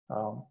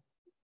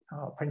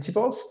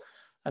principles.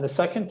 And the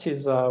second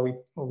is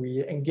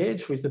we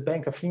engage with the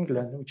Bank of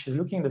England, which is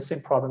looking at the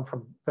same problem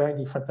from very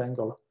different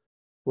angle,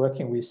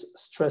 working with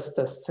stress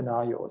test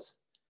scenarios.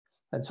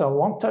 And so I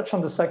won't touch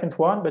on the second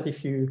one, but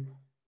if you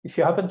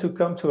happen to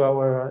come to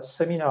our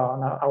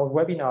seminar, our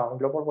webinar,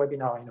 global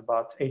webinar in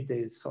about 8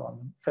 days, so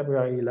on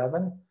February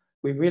 11,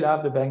 we will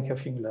have the Bank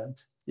of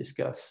England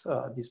discuss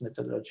this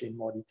methodology in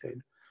more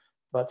detail.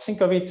 But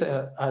think of it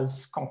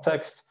as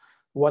context,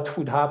 what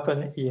would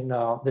happen in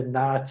the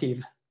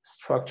narrative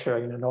structure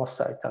in a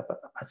Northside type of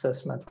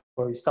assessment,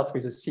 where you start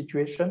with a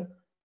situation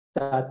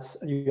that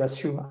you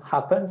assume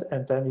happened,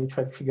 and then you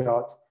try to figure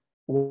out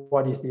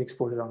what is the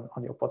exposure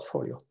on your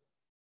portfolio.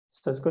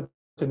 So let's go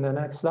to the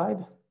next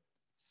slide.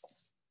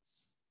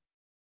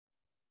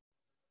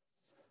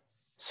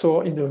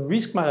 So in the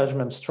risk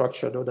management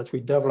structure, though, that we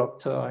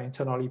developed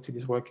internally to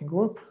this working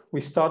group, we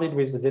started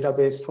with the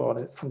database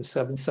from the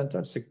Service Center.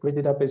 It's a great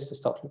database to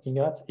start looking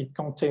at. It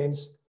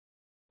contains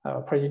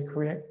pretty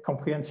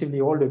comprehensively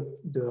all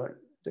the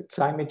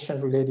climate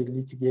change related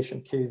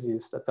litigation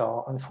cases that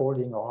are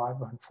unfolding or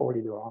have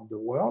unfolded around the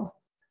world.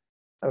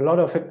 A lot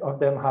of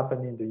them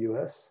happen in the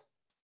US,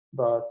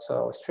 but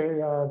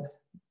Australia,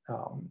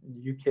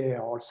 the UK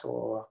are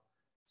also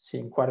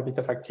seeing quite a bit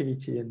of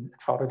activity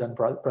farther than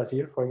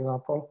Brazil, for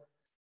example.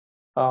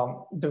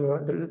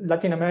 The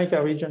Latin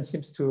America region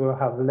seems to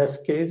have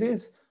less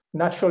cases.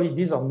 Naturally,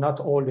 these are not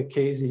all the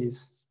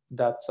cases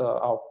that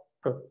are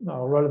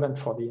relevant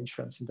for the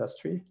insurance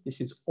industry. This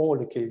is all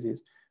the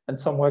cases, and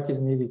some work is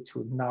needed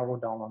to narrow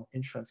down on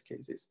insurance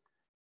cases.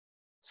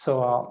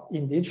 So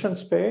in the insurance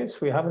space,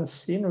 we haven't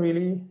seen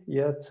really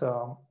yet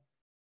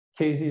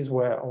cases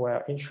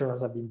where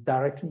insurers have been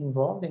directly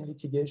involved in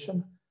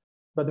litigation,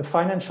 but the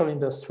financial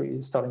industry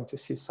is starting to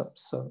see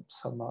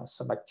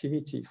some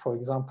activity. For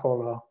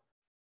example,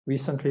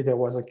 recently there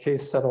was a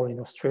case settled in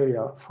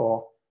Australia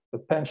for a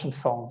pension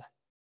fund,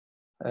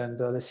 and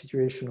the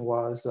situation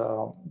was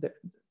the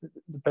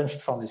pension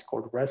fund is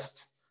called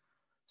REST.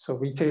 So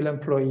retail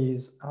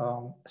employees,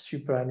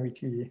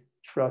 superannuity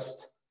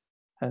trust,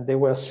 and they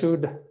were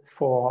sued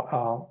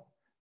for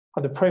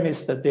on the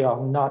premise that they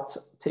are not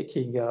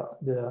taking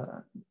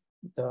the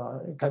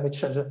climate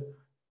change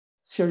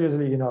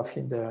seriously enough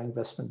in their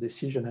investment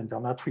decision, and they're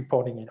not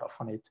reporting enough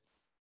on it.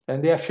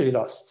 And they actually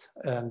lost.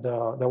 And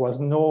there was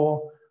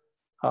no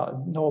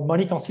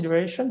money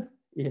consideration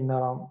in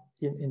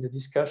the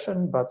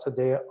discussion, but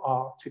they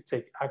are to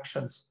take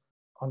actions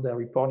on their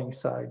reporting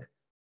side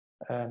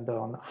and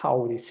on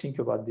how they think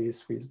about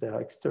this with their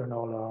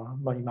external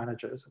money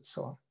managers and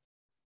so on.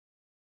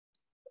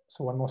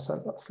 So one more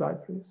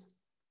slide, please.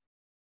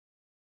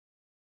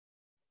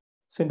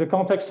 So in the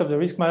context of the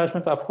risk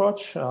management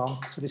approach, so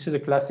this is a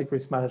classic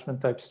risk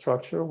management type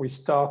structure. We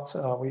start,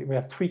 we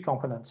have three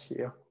components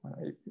here.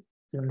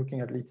 You're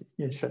looking at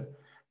litigation.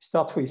 We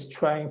start with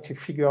trying to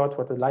figure out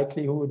what the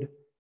likelihood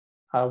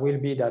will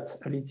be that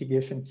a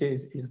litigation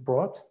case is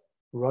brought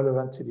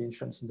relevant to the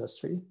insurance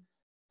industry.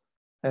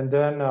 And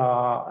then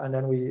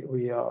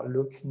we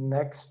look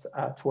next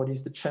at what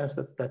is the chance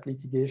that that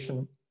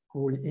litigation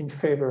will in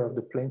favor of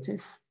the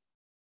plaintiff.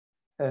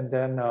 And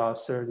then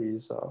third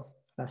is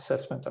an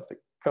assessment of the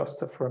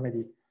cost of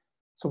remedy.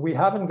 So we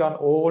haven't gone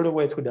all the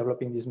way to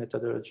developing this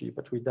methodology,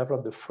 but we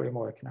developed the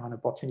framework, and an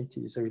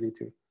opportunity is really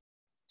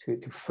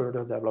to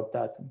further develop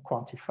that and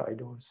quantify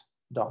those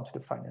down to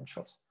the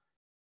financials.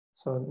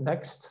 So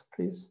next,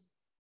 please.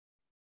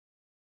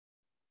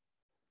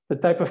 The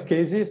type of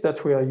cases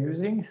that we are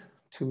using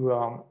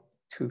to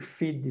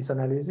feed this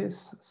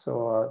analysis.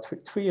 So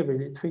three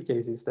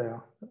cases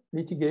there.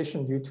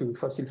 Litigation due to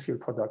fossil fuel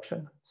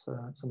production. So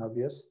it's an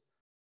obvious.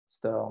 It's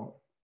the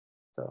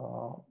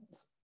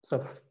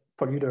sort of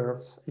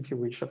polluters, if you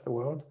wish, of the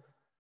world,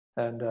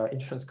 and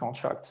insurance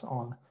contracts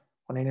on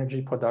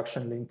energy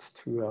production linked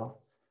to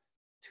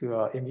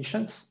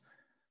emissions.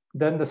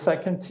 Then the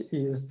second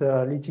is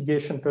the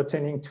litigation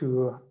pertaining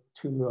to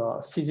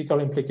physical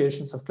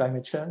implications of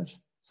climate change.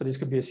 So this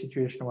could be a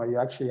situation where you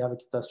actually have a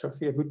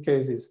catastrophe. A good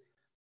case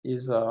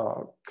is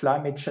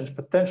climate change,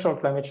 potential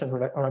climate change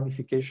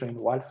ramification in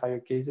wildfire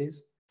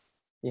cases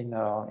in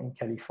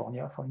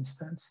California, for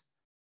instance.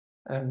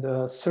 And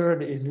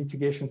third is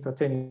litigation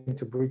pertaining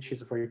to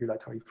breaches of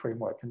regulatory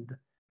framework. And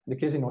the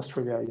case in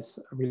Australia is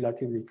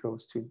relatively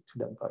close to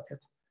that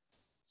bucket.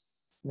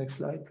 Next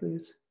slide,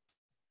 please.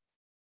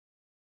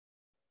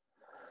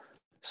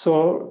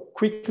 So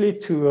quickly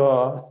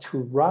to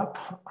wrap,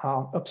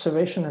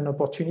 observation and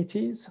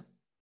opportunities.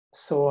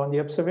 So on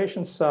the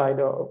observation side,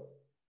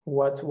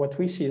 what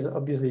we see is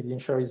obviously the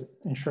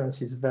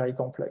insurance is very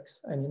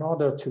complex. And in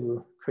order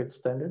to create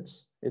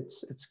standards,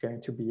 it's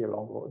going to be a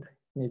long road.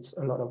 It needs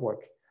a lot of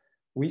work.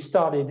 We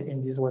started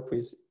in this work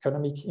with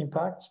economic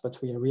impacts, but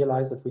we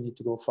realized that we need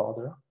to go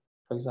further.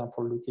 For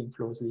example, looking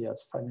closely at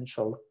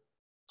financial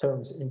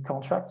terms in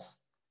contracts.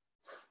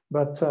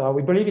 But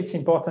we believe it's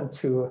important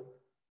to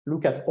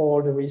look at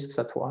all the risks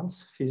at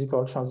once,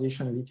 physical,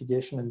 transition,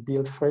 litigation, and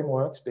build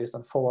frameworks based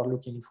on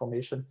forward-looking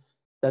information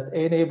that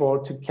enable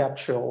to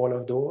capture all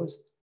of those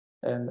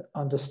and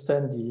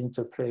understand the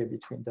interplay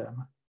between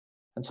them.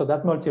 And so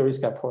that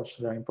multi-risk approach is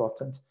very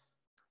important.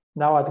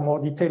 Now at a more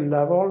detailed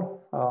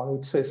level, I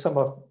would say some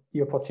of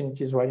the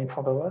opportunities right in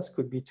front of us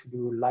could be to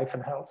do life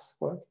and health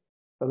work.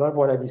 A lot of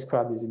what I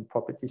described is in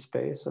property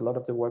space. A lot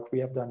of the work we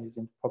have done is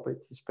in property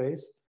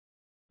space,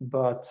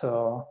 but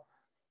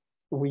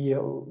we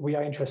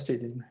are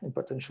interested in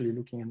potentially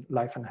looking at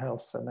life and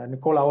health. And then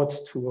call out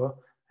to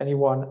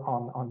anyone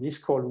on this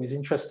call who is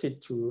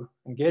interested to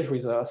engage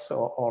with us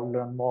or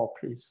learn more,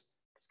 please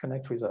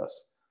connect with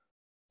us.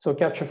 So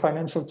capture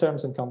financial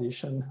terms and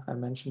conditions, I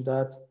mentioned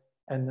that.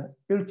 And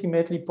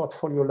ultimately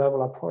portfolio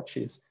level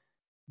approaches,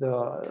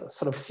 the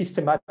sort of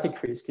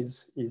systematic risk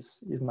is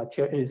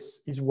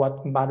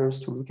what matters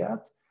to look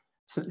at.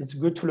 So it's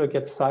good to look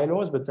at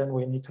silos, but then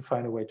we need to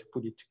find a way to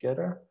put it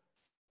together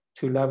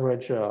to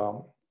leverage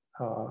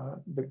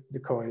the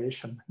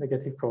correlation,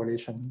 negative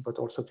correlation, but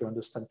also to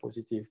understand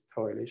positive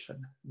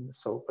correlation.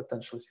 So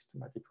potential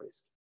systematic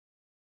risk.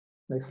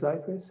 Next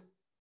slide, please.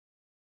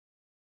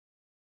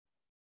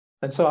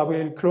 And so I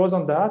will close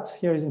on that.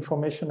 Here is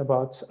information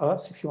about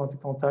us if you want to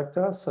contact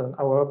us, and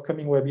our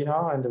upcoming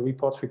webinar and the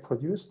reports we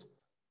produced.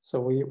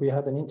 So we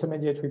had an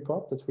intermediate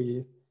report that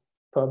we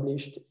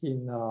published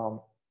in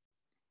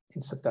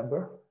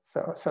September,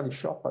 fairly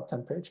short, about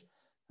 10 pages.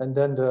 And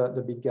then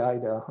the big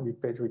guide,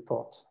 100-page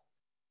report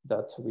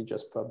that we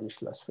just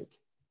published last week.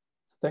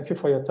 So thank you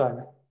for your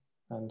time,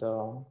 and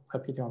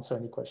happy to answer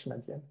any question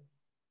at the end.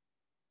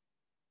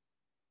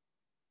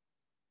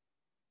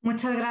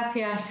 Muchas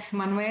gracias,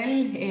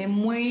 Manuel.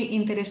 Muy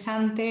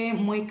interesante,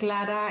 muy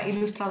clara,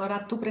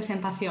 ilustradora tu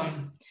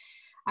presentación.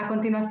 A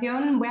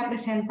continuación voy a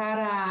presentar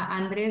a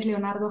Andrés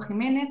Leonardo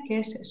Jiménez, que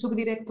es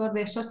subdirector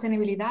de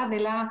sostenibilidad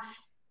de la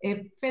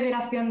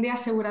Federación de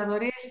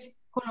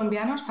Aseguradores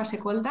Colombianos,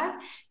 FASECOLDA,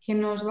 quien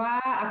nos va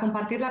a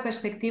compartir la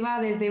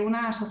perspectiva desde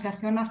una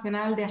Asociación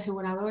Nacional de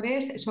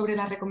Aseguradores sobre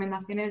las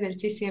recomendaciones del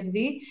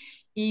TCFD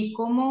y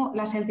cómo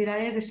las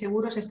entidades de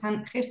seguros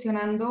están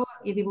gestionando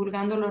y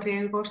divulgando los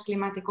riesgos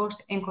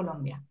climáticos en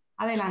Colombia.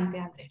 Adelante,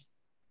 Andrés.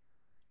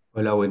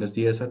 Hola, buenos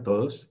días a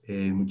todos.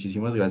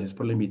 Muchísimas gracias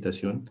por la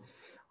invitación.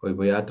 Hoy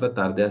voy a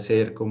tratar de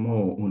hacer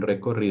como un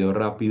recorrido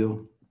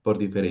rápido por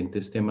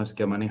diferentes temas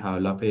que ha manejado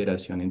la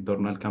Federación en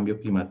torno al cambio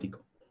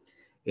climático.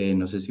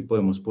 No sé si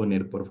podemos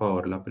poner, por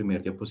favor, la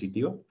primera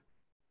diapositiva.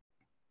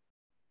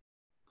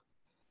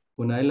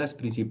 Una de las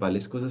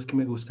principales cosas que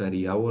me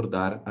gustaría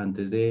abordar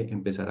antes de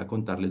empezar a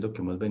contarles lo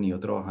que hemos venido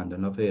trabajando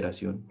en la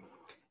Federación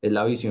es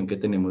la visión que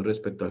tenemos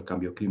respecto al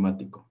cambio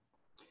climático.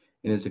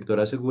 En el sector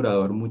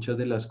asegurador, muchas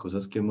de las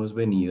cosas que hemos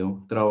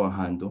venido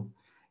trabajando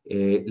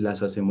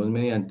las hacemos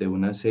mediante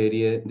una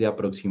serie de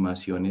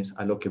aproximaciones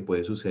a lo que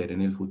puede suceder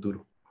en el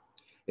futuro.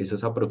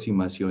 Esas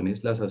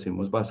aproximaciones las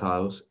hacemos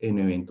basados en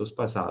eventos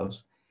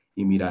pasados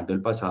y mirando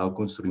el pasado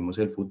construimos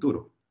el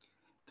futuro.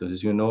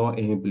 Entonces, si uno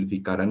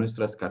ejemplificara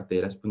nuestras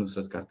carteras, pues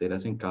nuestras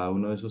carteras en cada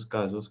uno de esos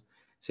casos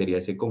sería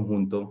ese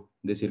conjunto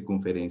de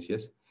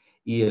circunferencias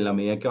y en la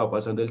medida que va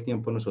pasando el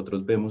tiempo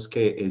nosotros vemos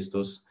que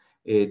estos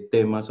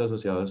temas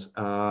asociados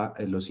a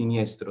los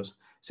siniestros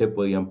se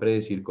podían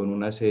predecir con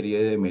una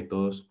serie de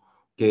métodos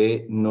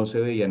que no se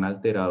veían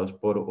alterados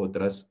por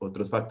otros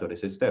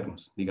factores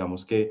externos.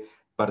 Digamos que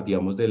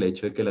partíamos del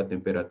hecho de que la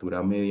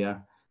temperatura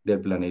media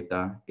del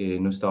planeta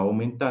no estaba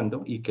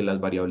aumentando y que las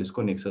variables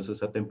conexas a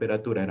esa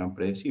temperatura eran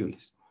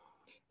predecibles.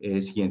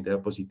 Siguiente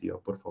diapositiva,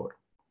 por favor.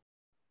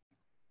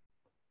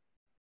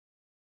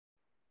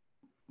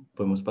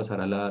 ¿Podemos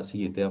pasar a la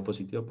siguiente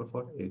diapositiva, por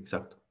favor?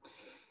 Exacto.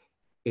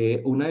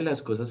 Una de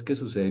las cosas que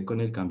sucede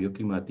con el cambio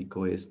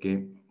climático es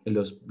que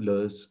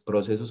los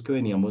procesos que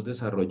veníamos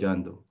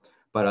desarrollando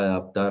para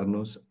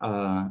adaptarnos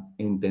a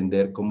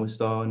entender cómo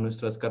estaban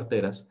nuestras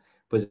carteras,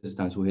 pues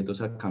están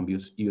sujetos a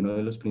cambios y uno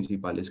de los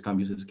principales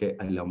cambios es que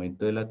el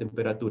aumento de la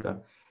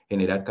temperatura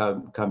genera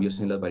cambios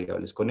en las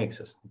variables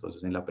conexas,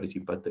 entonces en la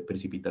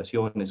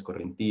precipitación,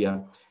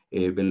 escorrentía,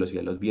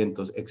 velocidad de los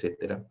vientos,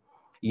 etcétera.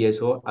 Y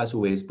eso a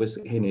su vez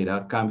pues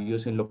genera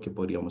cambios en lo que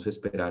podríamos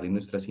esperar en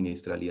nuestra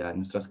siniestralidad, en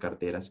nuestras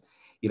carteras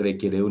y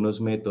requiere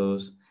unos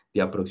métodos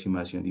de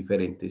aproximación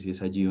diferentes y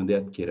es allí donde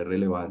adquiere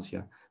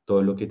relevancia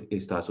todo lo que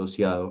está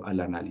asociado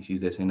al análisis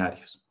de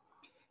escenarios.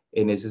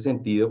 En ese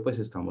sentido pues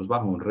estamos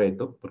bajo un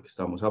reto porque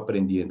estamos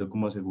aprendiendo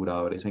como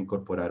aseguradores a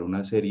incorporar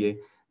una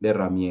serie de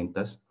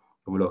herramientas,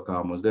 como lo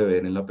acabamos de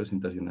ver en la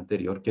presentación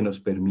anterior, que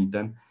nos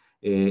permitan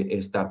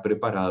estar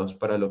preparados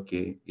para lo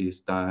que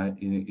está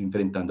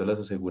enfrentando las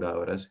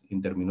aseguradoras en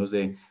términos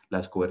de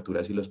las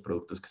coberturas y los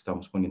productos que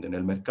estamos poniendo en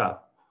el mercado.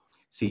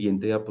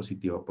 Siguiente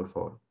diapositiva, por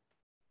favor.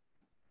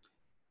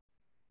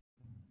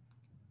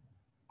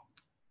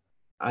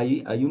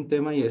 Hay un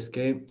tema y es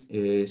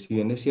que si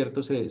bien es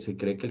cierto, se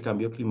cree que el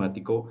cambio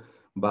climático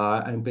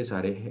va a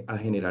empezar a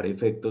generar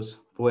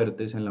efectos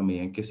fuertes en la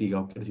medida en que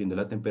siga creciendo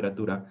la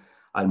temperatura,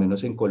 al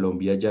menos en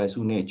Colombia ya es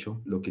un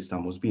hecho lo que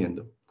estamos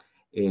viendo.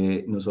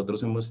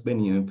 Nosotros hemos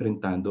venido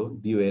enfrentando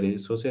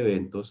diversos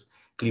eventos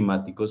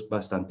climáticos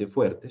bastante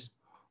fuertes.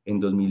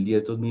 En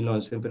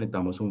 2010-2011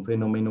 enfrentamos un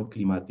fenómeno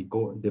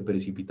climático de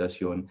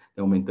precipitación,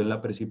 de aumento en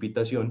la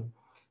precipitación,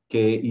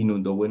 que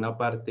inundó buena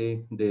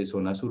parte de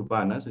zonas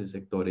urbanas, de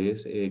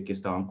sectores que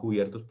estaban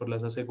cubiertos por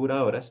las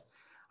aseguradoras,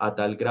 a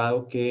tal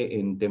grado que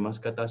en temas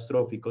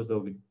catastróficos,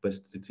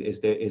 pues,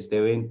 este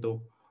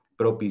evento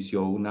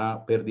propició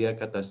una pérdida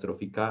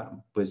catastrófica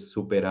pues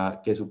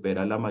que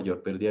supera la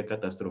mayor pérdida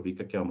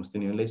catastrófica que hemos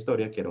tenido en la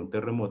historia, que era un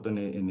terremoto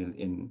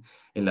en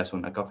la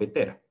zona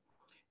cafetera.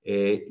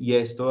 Y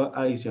esto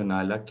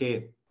adicional a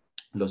que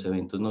los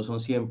eventos no son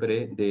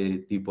siempre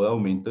de tipo de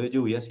aumento de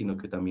lluvia, sino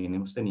que también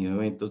hemos tenido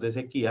eventos de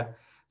sequía.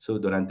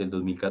 Durante el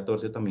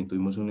 2014 también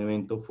tuvimos un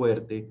evento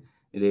fuerte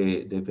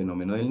de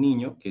fenómeno del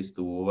Niño, que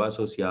estuvo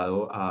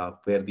asociado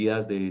a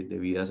pérdidas de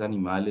vidas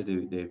animales,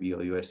 de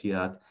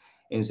biodiversidad,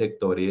 en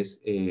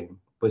sectores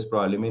pues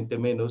probablemente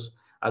menos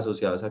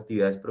asociados a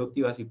actividades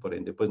productivas y por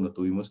ende pues no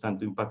tuvimos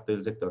tanto impacto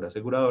del sector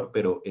asegurador,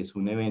 pero es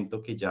un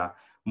evento que ya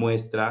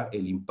muestra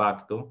el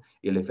impacto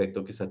y el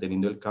efecto que está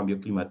teniendo el cambio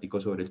climático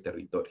sobre el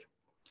territorio.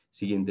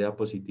 Siguiente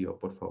diapositiva,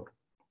 por favor.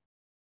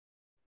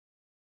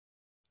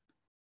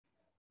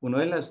 Uno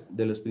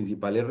de los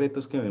principales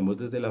retos que vemos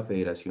desde la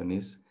federación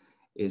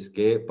es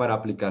que para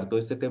aplicar todo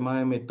este tema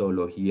de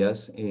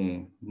metodologías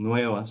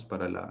nuevas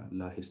para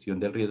la gestión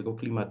del riesgo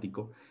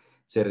climático,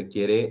 se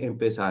requiere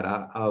empezar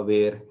a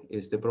ver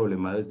este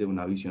problema desde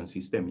una visión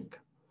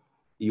sistémica.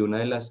 y una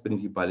de las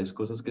principales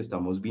cosas que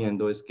estamos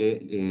viendo es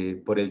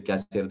que por el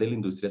quehacer de la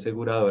industria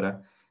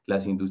aseguradora,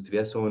 las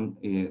industrias son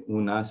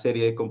una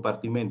serie de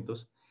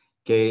compartimentos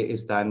que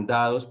están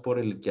dados por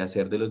el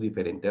quehacer de los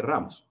diferentes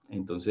ramos.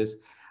 Entonces,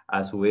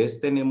 a su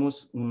vez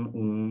tenemos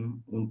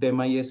un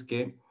tema, y es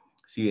que,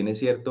 si bien es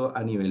cierto,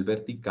 a nivel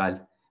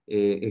vertical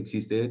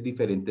existen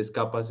diferentes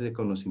capas de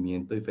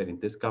conocimiento,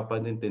 diferentes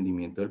capas de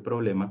entendimiento del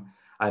problema,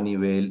 a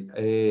nivel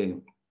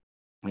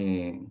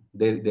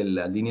de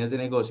las líneas de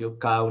negocio,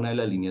 cada una de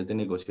las líneas de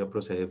negocio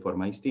procede de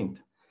forma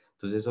distinta.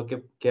 Entonces, ¿eso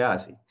qué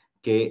hace?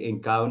 Que en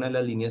cada una de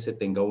las líneas se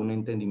tenga un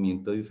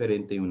entendimiento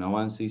diferente y un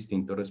avance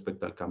distinto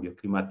respecto al cambio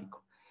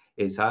climático.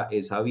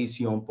 Esa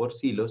visión por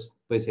silos,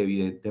 pues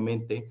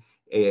evidentemente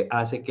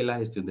hace que la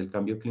gestión del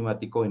cambio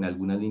climático en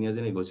algunas líneas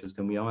de negocio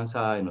esté muy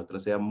avanzada, en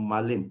otras sea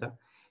más lenta,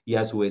 y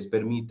a su vez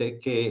permite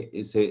que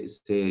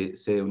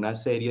se dé una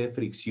serie de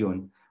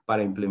fricción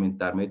para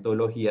implementar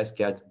metodologías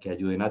que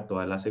ayuden a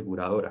toda la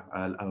aseguradora,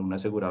 a una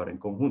aseguradora en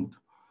conjunto.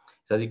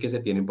 Es así que se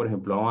tienen, por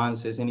ejemplo,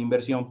 avances en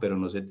inversión, pero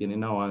no se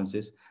tienen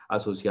avances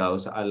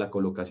asociados a la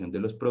colocación de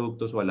los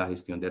productos o a la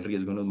gestión del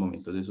riesgo en los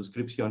momentos de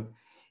suscripción.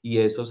 Y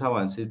esos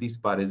avances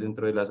dispares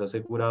dentro de las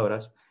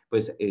aseguradoras,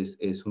 pues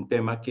es un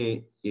tema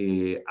que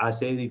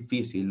hace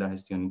difícil la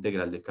gestión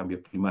integral del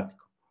cambio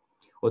climático.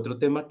 Otro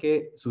tema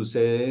que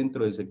sucede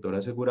dentro del sector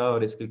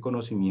asegurador es que el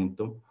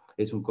conocimiento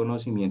es un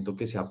conocimiento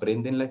que se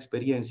aprende en la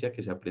experiencia,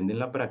 que se aprende en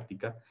la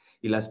práctica,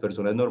 y las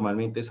personas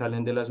normalmente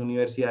salen de las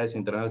universidades,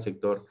 entran al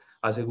sector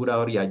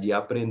asegurador y allí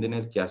aprenden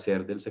el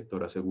quehacer del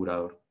sector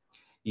asegurador.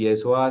 Y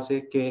eso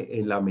hace que,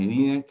 en la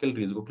medida en que el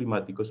riesgo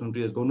climático es un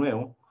riesgo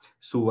nuevo,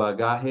 su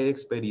bagaje de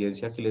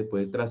experiencia que les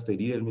puede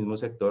transferir el mismo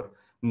sector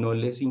no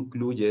les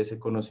incluye ese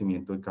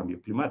conocimiento del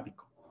cambio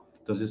climático.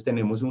 Entonces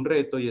tenemos un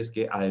reto, y es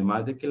que,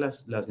 además de que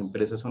las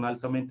empresas son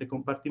altamente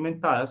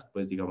compartimentadas,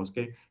 pues digamos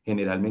que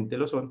generalmente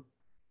lo son,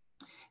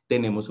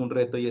 tenemos un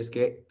reto, y es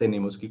que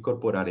tenemos que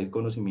incorporar el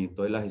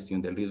conocimiento de la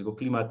gestión del riesgo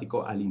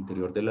climático al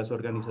interior de las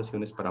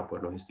organizaciones para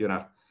poderlo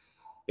gestionar.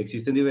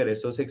 Existen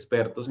diversos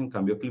expertos en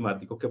cambio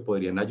climático que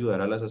podrían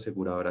ayudar a las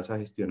aseguradoras a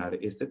gestionar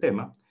este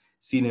tema.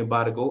 Sin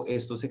embargo,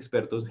 estos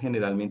expertos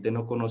generalmente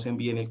no conocen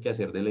bien el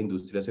quehacer de la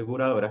industria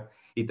aseguradora,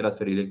 y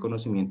transferir el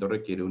conocimiento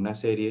requiere una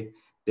serie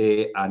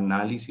de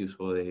análisis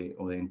o de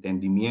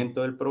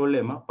entendimiento del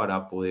problema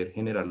para poder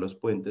generar los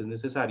puentes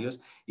necesarios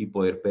y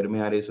poder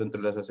permear eso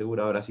entre las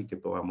aseguradoras y que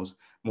podamos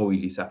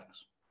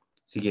movilizarnos.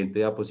 Siguiente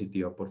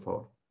diapositiva, por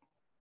favor.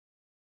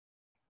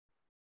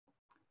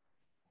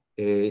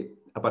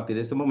 A partir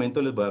de este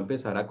momento les voy a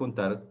empezar a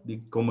contar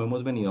cómo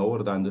hemos venido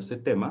abordando este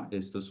tema.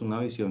 Esto es una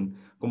visión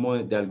como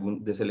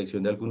de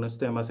selección de algunos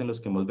temas en los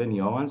que hemos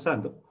venido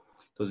avanzando.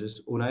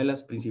 Entonces, una de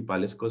las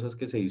principales cosas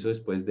que se hizo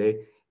después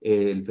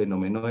del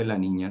fenómeno de la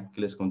niña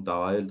que les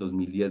contaba del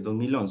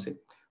 2010-2011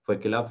 fue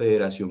que la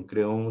federación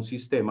creó un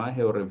sistema de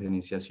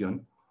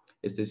georreferenciación.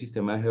 Este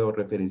sistema de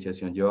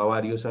georreferenciación lleva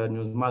varios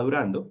años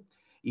madurando,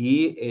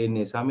 y en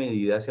esa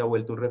medida se ha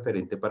vuelto un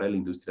referente para la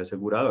industria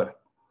aseguradora.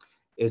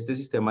 Este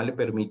sistema le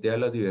permite a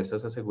las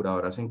diversas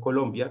aseguradoras en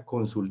Colombia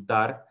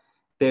consultar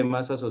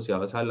temas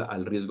asociados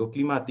al riesgo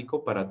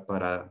climático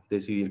para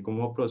decidir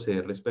cómo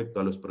proceder respecto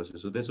a los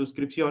procesos de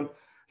suscripción,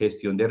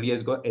 gestión de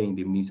riesgo e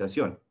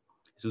indemnización.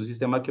 Es un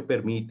sistema que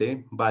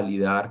permite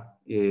validar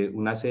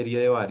una serie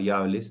de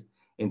variables,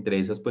 entre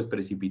esas pues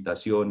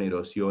precipitación,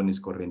 erosión,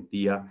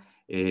 escorrentía,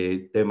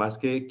 temas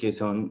que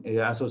son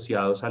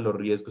asociados a los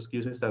riesgos que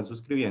ellos están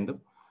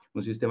suscribiendo.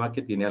 Un sistema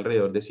que tiene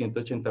alrededor de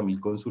 180.000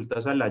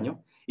 consultas al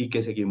año y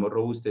que seguimos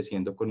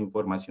robusteciendo con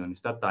información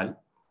estatal,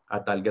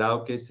 a tal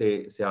grado que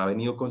se ha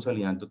venido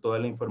consolidando toda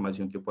la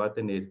información que pueda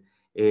tener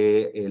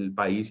el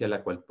país y a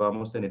la cual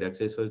podamos tener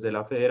acceso desde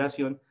la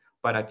federación,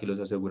 para que los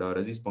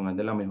aseguradores dispongan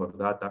de la mejor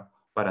data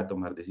para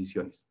tomar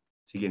decisiones.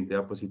 Siguiente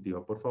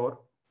diapositiva, por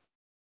favor.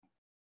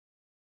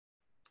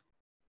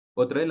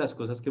 Otra de las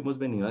cosas que hemos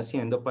venido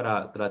haciendo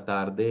para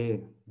tratar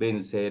de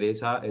vencer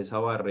esa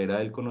barrera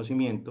del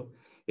conocimiento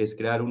es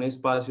crear un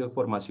espacio de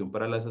formación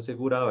para las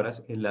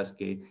aseguradoras en las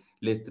que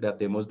les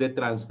tratemos de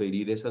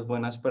transferir esas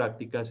buenas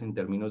prácticas en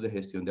términos de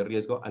gestión de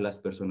riesgo a las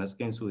personas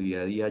que en su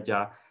día a día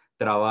ya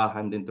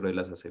trabajan dentro de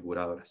las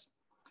aseguradoras.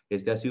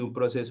 Este ha sido un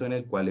proceso en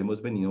el cual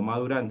hemos venido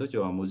madurando.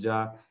 Llevamos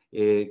ya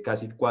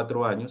casi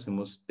 4 años,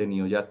 hemos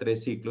tenido ya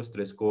 3 ciclos,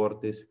 3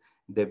 cohortes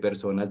de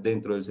personas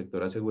dentro del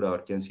sector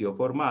asegurador que han sido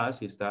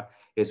formadas, y esta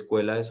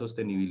escuela de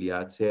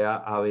sostenibilidad se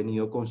ha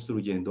venido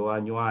construyendo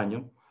año a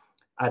año,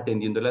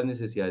 atendiendo las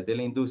necesidades de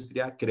la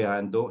industria,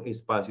 creando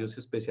espacios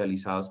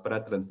especializados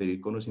para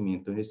transferir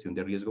conocimiento en gestión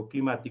de riesgo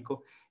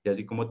climático, y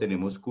así como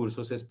tenemos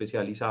cursos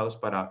especializados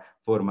para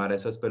formar a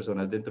esas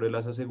personas dentro de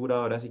las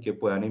aseguradoras y que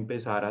puedan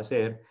empezar a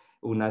hacer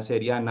una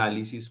serie de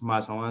análisis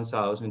más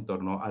avanzados en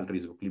torno al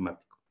riesgo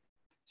climático.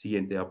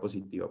 Siguiente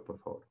diapositiva, por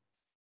favor.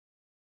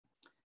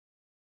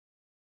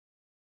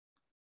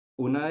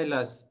 Una de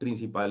las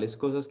principales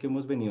cosas que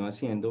hemos venido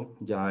haciendo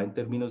ya en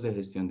términos de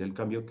gestión del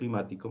cambio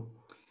climático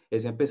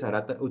es empezar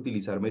a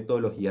utilizar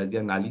metodologías de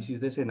análisis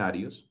de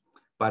escenarios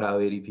para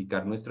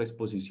verificar nuestra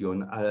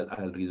exposición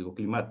al riesgo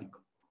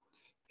climático.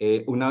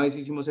 Una vez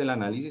hicimos el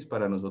análisis,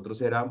 para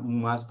nosotros era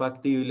más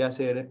factible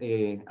hacer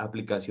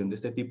aplicación de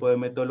este tipo de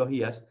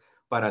metodologías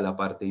para la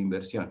parte de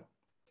inversión.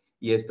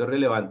 Y esto es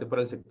relevante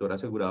para el sector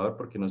asegurador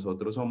porque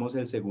nosotros somos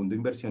el segundo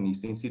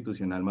inversionista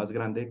institucional más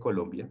grande de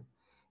Colombia,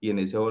 y en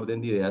ese orden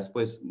de ideas,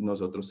 pues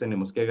nosotros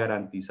tenemos que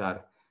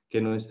garantizar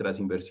que nuestras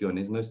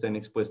inversiones no estén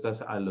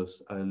expuestas a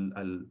los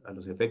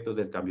efectos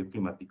del cambio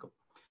climático.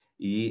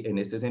 Y en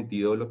este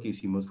sentido lo que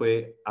hicimos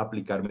fue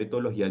aplicar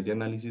metodologías de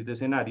análisis de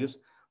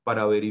escenarios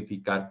para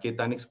verificar qué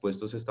tan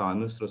expuestos estaban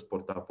nuestros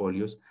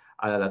portafolios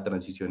a la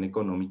transición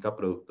económica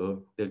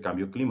producto del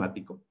cambio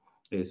climático.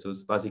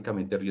 Esos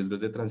básicamente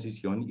riesgos de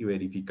transición y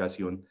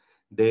verificación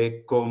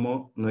de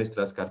cómo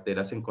nuestras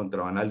carteras se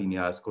encontraban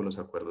alineadas con los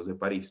acuerdos de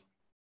París.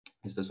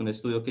 Este es un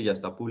estudio que ya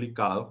está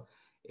publicado,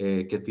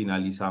 que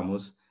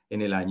finalizamos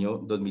en el año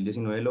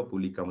 2019, lo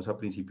publicamos a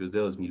principios de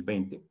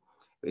 2020.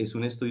 Es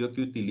un estudio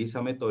que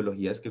utiliza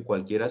metodologías que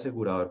cualquier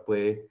asegurador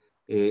puede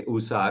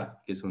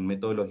usar, que son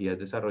metodologías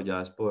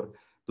desarrolladas por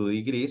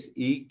Gris,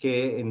 y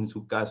que en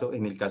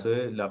el caso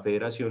de la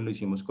federación lo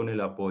hicimos con el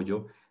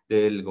apoyo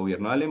del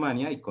gobierno de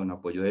Alemania y con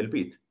apoyo del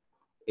BID.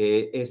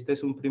 Este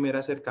es un primer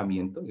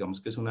acercamiento,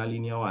 digamos que es una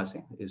línea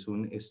base, es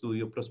un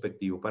estudio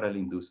prospectivo para la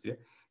industria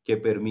que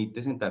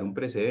permite sentar un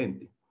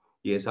precedente,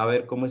 y es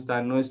saber cómo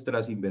están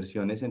nuestras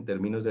inversiones en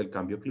términos del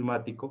cambio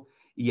climático,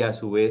 y a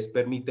su vez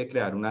permite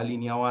crear una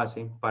línea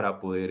base para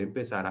poder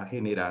empezar a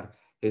generar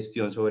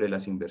gestión sobre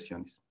las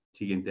inversiones.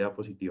 Siguiente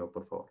diapositiva,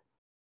 por favor.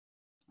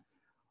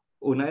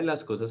 Una de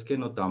las cosas que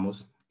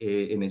notamos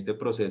en este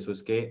proceso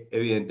es que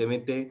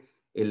evidentemente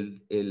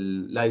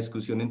la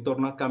discusión en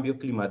torno a cambio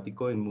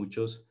climático en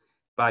muchos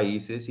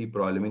países, y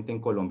probablemente en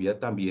Colombia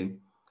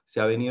también, se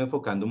ha venido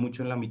enfocando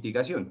mucho en la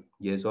mitigación,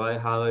 y eso ha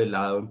dejado de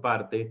lado en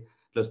parte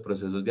los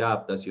procesos de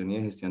adaptación y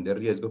de gestión de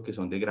riesgo, que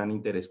son de gran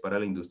interés para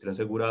la industria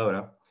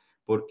aseguradora,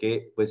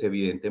 porque pues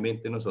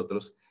evidentemente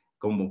nosotros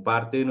como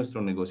parte de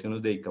nuestro negocio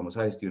nos dedicamos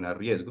a gestionar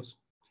riesgos,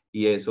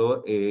 y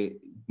eso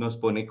nos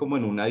pone como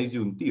en una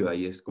disyuntiva,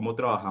 y es cómo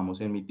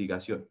trabajamos en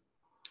mitigación.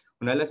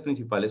 Una de las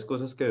principales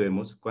cosas que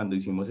vemos cuando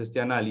hicimos este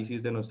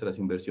análisis de nuestras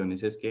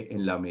inversiones es que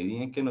en la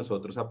medida en que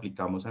nosotros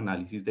aplicamos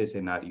análisis de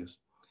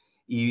escenarios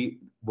y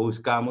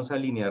buscamos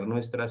alinear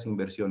nuestras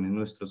inversiones,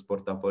 nuestros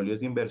portafolios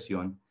de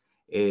inversión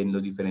en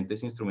los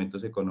diferentes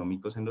instrumentos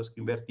económicos en los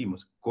que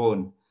invertimos,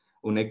 con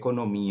una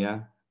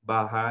economía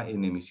baja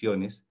en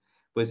emisiones,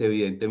 pues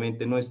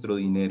evidentemente nuestro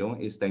dinero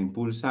está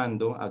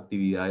impulsando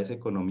actividades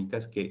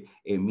económicas que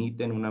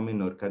emiten una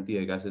menor cantidad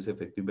de gases de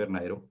efecto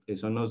invernadero.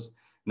 Eso nos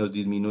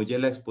disminuye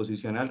la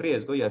exposición al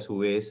riesgo, y a su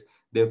vez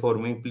de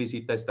forma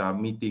implícita está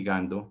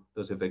mitigando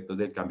los efectos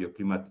del cambio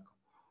climático.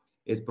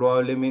 Es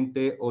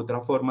probablemente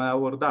otra forma de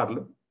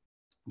abordarlo.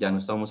 Ya no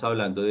estamos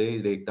hablando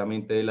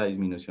directamente de la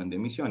disminución de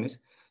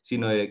emisiones,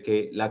 sino de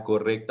que la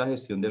correcta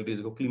gestión del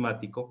riesgo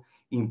climático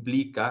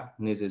implica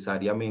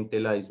necesariamente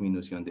la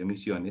disminución de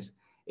emisiones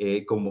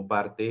como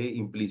parte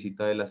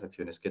implícita de las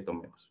acciones que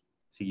tomemos.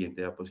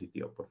 Siguiente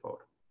diapositiva, por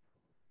favor.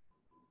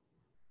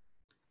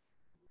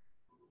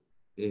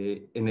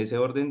 En ese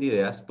orden de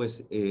ideas,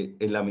 pues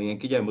en la medida en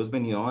que ya hemos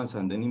venido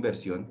avanzando en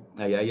inversión,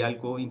 ahí hay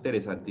algo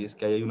interesante, y es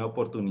que hay una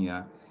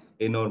oportunidad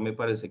enorme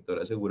para el sector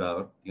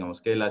asegurador.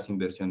 Digamos que las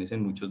inversiones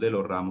en muchos de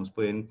los ramos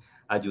pueden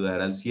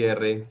ayudar al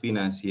cierre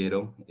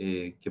financiero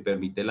que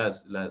permite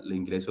el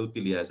ingreso de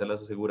utilidades a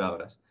las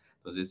aseguradoras.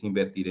 Entonces,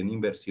 invertir en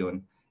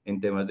inversión en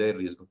temas de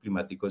riesgo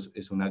climático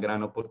es una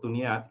gran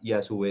oportunidad, y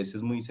a su vez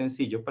es muy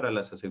sencillo para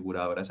las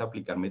aseguradoras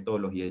aplicar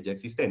metodologías ya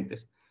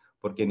existentes,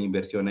 porque en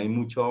inversión hay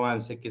mucho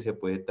avance que se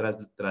puede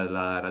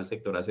trasladar al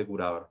sector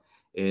asegurador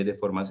de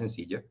forma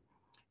sencilla.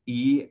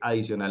 Y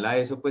adicional a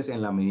eso, pues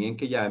en la medida en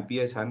que ya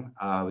empiezan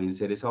a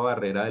vencer esa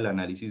barrera del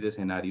análisis de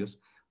escenarios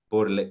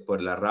por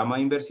la rama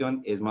de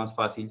inversión, es más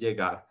fácil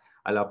llegar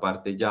a la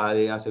parte ya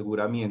de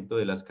aseguramiento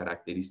de las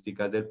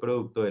características del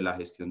producto, de la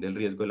gestión del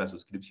riesgo de la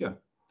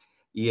suscripción.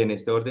 Y en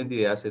este orden de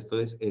ideas, esto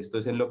es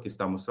en lo que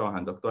estamos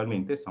trabajando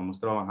actualmente.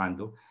 Estamos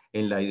trabajando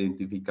en la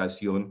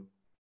identificación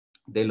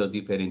de los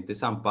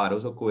diferentes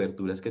amparos o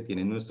coberturas que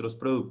tienen nuestros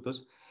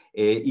productos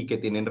y que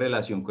tienen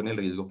relación con el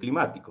riesgo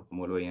climático,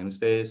 como lo veían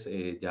ustedes,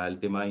 ya el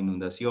tema de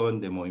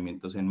inundación, de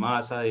movimientos en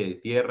masa, de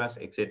tierras,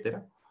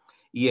 etcétera.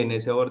 Y en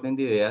ese orden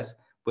de ideas,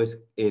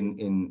 pues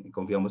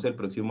confiamos el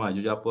próximo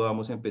año ya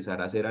podamos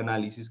empezar a hacer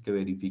análisis que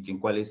verifiquen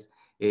cuál es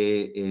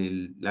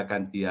la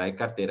cantidad de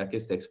cartera que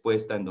está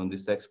expuesta, en dónde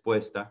está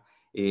expuesta,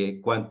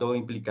 cuánto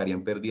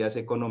implicarían pérdidas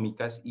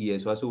económicas, y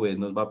eso a su vez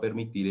nos va a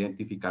permitir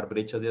identificar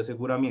brechas de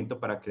aseguramiento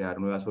para crear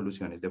nuevas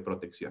soluciones de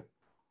protección.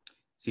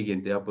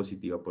 Siguiente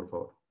diapositiva, por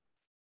favor.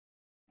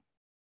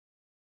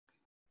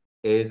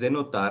 Es de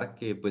notar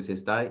que pues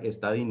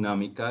esta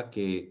dinámica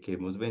que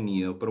hemos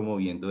venido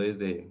promoviendo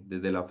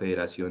desde la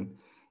federación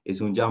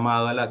es un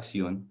llamado a la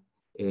acción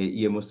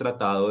y hemos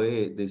tratado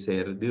de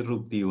ser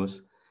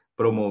disruptivos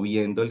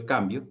promoviendo el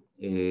cambio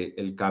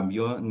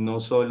no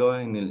solo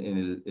en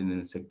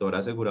el sector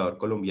asegurador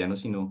colombiano,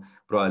 sino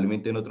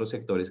probablemente en otros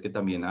sectores que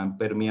también han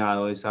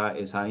permeado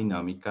esa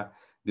dinámica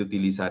de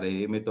utilizar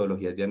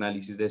metodologías de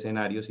análisis de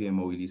escenarios y de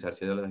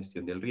movilizarse a la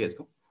gestión del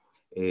riesgo.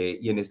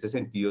 Y en este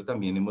sentido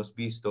también hemos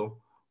visto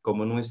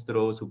cómo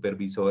nuestro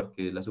supervisor,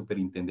 que es la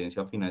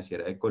Superintendencia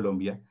Financiera de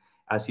Colombia,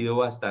 ha sido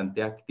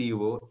bastante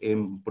activo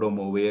en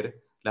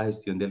promover la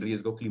gestión del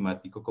riesgo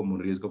climático como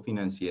un riesgo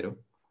financiero,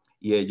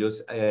 y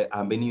ellos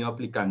han venido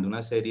aplicando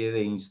una serie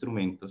de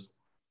instrumentos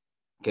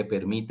que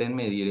permiten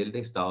medir el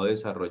estado de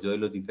desarrollo de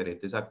los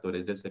diferentes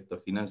actores del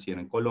sector financiero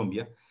en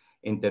Colombia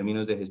en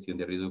términos de gestión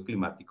de riesgo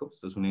climático.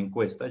 Esto es una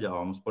encuesta, ya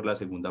vamos por la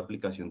segunda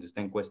aplicación de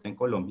esta encuesta en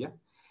Colombia,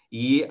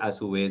 y a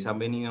su vez han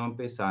venido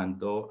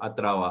empezando a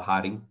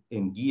trabajar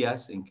en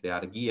guías, en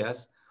crear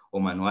guías o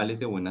manuales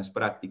de buenas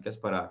prácticas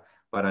para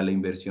la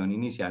inversión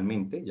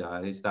inicialmente,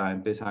 ya está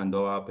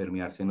empezando a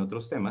permearse en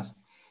otros temas,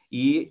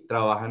 y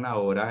trabajan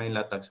ahora en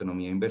la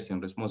taxonomía de inversión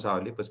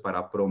responsable, pues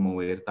para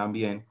promover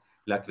también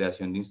la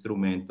creación de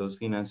instrumentos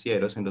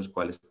financieros en los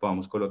cuales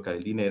podamos colocar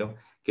el dinero,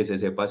 que se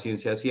sepa a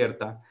ciencia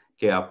cierta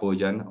que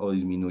apoyan o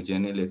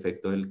disminuyen el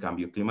efecto del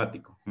cambio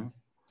climático.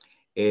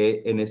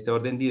 En este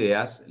orden de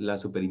ideas, la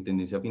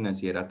Superintendencia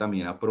Financiera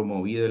también ha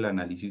promovido el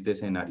análisis de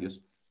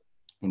escenarios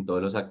en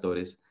todos los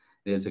actores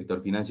del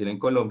sector financiero en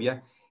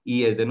Colombia,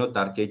 y es de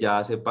notar que ya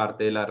hace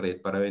parte de la red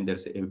para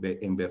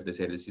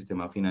enverdecer el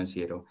sistema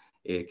financiero,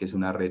 que es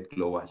una red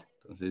global.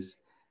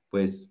 Entonces,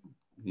 pues,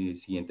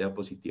 siguiente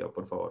diapositiva,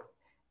 por favor.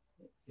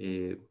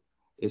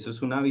 Eso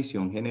es una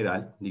visión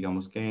general.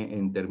 Digamos que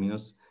en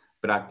términos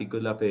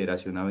prácticos la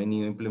Federación ha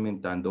venido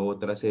implementando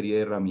otra serie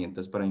de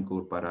herramientas para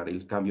incorporar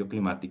el cambio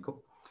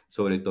climático,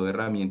 sobre todo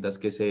herramientas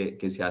que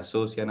se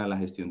asocian a la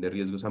gestión de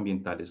riesgos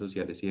ambientales,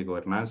 sociales y de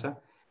gobernanza.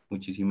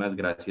 Muchísimas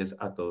gracias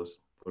a todos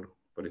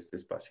por este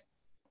espacio.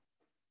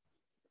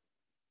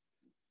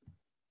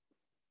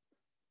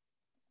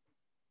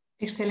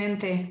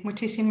 Excelente.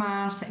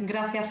 Muchísimas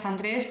gracias,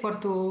 Andrés, por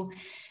tu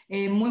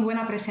muy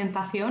buena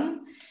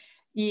presentación.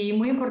 Y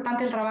muy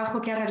importante el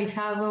trabajo que ha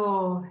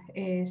realizado,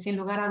 sin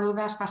lugar a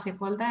dudas,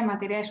 Fasecolda en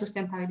materia de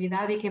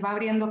sustentabilidad, y que va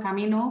abriendo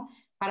camino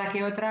para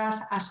que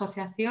otras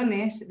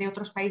asociaciones de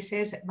otros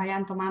países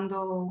vayan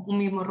tomando un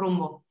mismo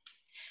rumbo.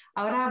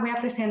 Ahora voy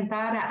a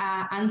presentar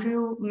a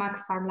Andrew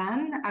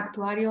McFarlane,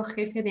 actuario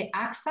jefe de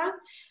AXA.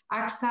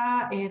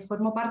 AXA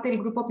formó parte del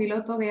grupo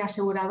piloto de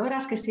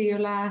aseguradoras que siguió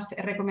las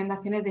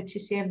recomendaciones de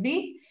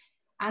TCFD.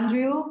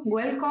 Andrew,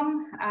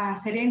 welcome.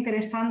 Sería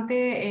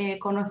interesante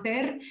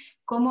conocer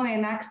cómo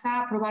en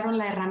AXA probaron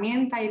la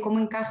herramienta y cómo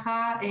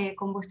encaja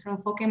con vuestro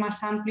enfoque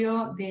más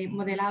amplio de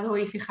modelado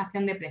y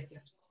fijación de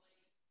precios.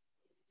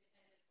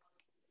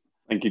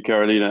 Thank you,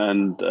 Carolina,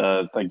 and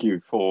thank you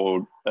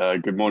for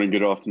good morning,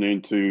 good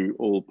afternoon to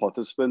all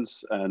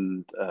participants,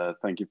 and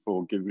thank you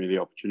for giving me the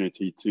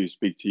opportunity to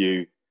speak to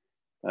you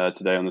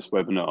today on this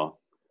webinar.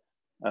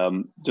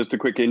 Just a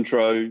quick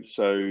intro.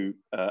 So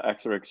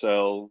AXA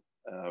XL,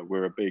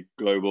 we're a big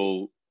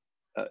global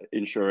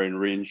insurer and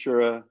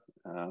reinsurer,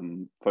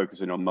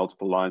 focusing on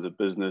multiple lines of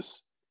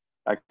business.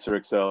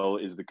 AXA XL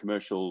is the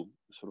commercial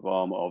sort of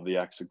arm of the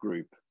AXA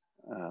Group.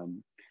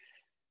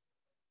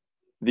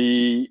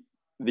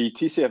 The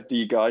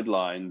TCFD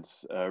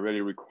guidelines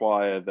really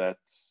require that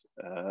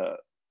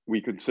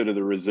we consider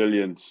the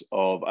resilience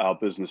of our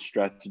business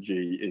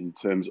strategy in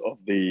terms of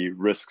the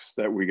risks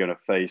that we're going to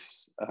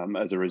face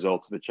as a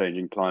result of a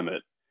changing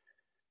climate.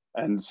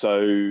 And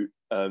so,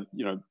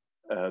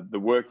 the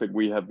work that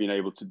we have been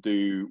able to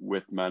do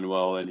with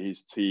Manuel and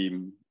his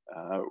team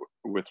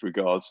with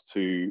regards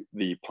to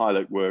the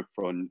pilot work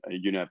from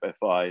UNEP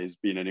FI has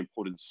been an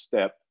important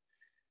step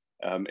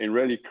in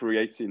really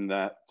creating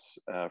that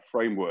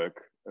framework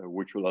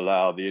which will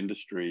allow the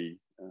industry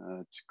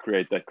to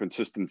create that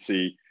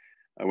consistency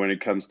when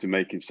it comes to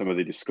making some of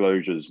the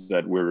disclosures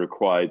that we're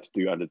required to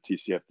do under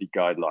TCFD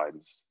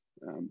guidelines.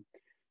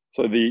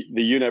 So the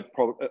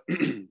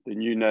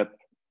UNEP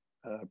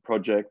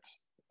project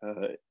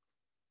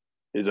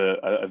is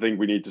I think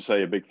we need to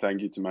say a big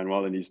thank you to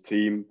Manuel and his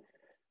team.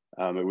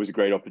 It was a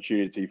great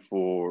opportunity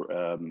for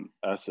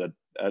us at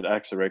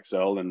AXA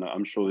XL, and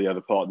I'm sure the other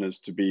partners,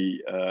 to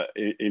be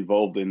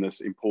involved in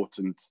this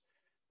important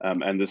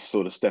and this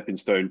sort of stepping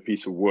stone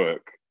piece of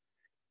work.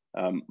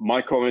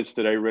 My comments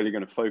today are really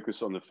going to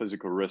focus on the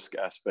physical risk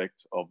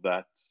aspect of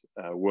that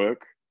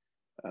work.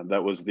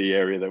 That was the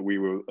area that we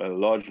were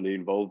largely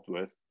involved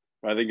with.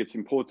 But I think it's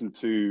important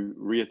to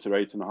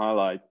reiterate and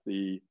highlight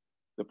the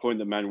point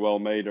that Manuel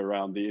made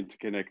around the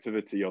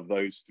interconnectivity of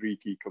those three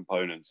key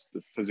components: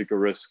 the physical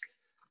risk,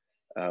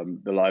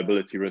 the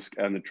liability risk,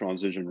 and the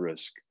transition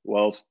risk.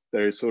 Whilst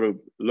they're sort of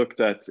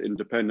looked at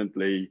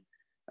independently,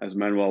 as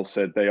Manuel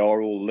said, they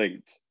are all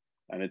linked.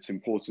 And it's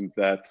important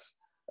that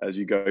as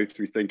you go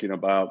through thinking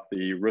about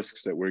the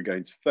risks that we're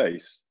going to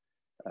face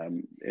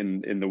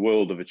in the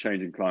world of a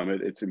changing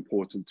climate, it's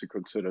important to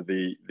consider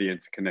the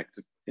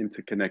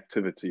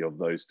interconnectivity of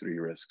those three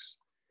risks.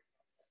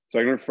 So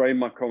I'm going to frame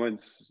my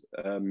comments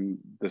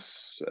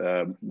this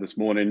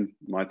morning,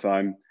 my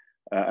time,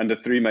 under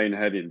three main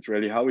headings: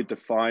 really how we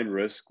define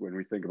risk when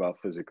we think about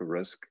physical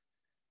risk,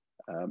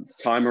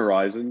 time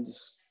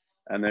horizons,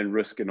 and then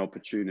risk and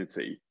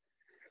opportunity.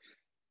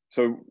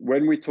 So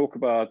when we talk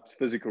about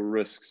physical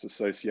risks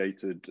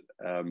associated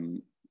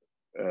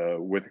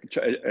with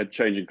a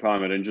changing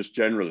climate and just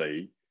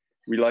generally,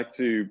 we like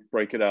to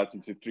break it out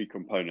into three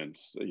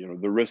components. You know,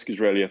 the risk is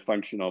really a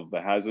function of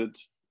the hazard.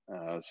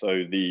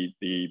 So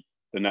the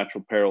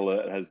natural peril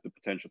that has the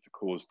potential to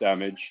cause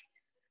damage,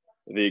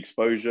 the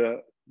exposure,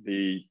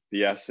 the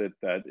asset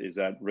that is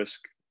at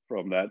risk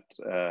from that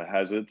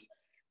hazard,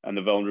 and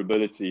the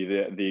vulnerability,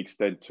 the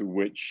extent to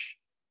which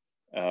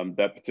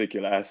that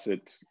particular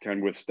asset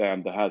can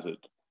withstand the hazard.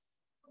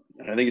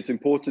 And I think it's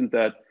important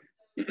that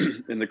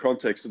in the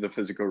context of the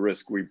physical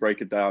risk, we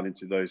break it down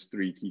into those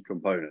three key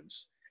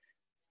components.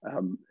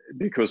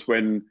 Because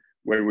when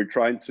we're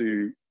trying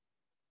to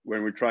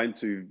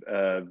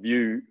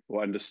view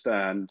or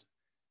understand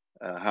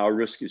how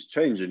risk is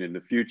changing in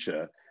the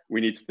future, we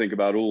need to think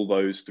about all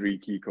those three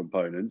key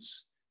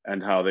components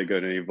and how they're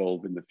going to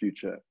evolve in the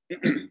future.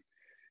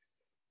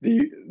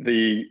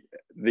 The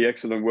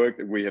excellent work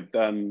that we have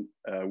done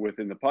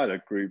within the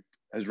pilot group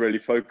has really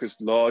focused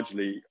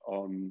largely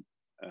on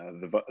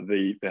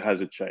the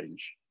hazard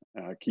change,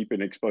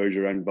 keeping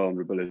exposure and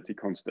vulnerability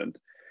constant.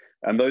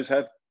 And those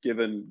have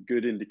given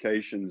good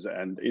indications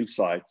and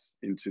insights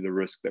into the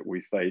risk that we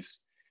face.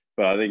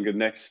 But I think the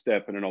next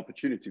step and an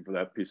opportunity for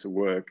that piece of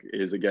work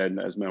is, again,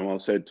 as Manuel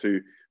said,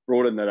 to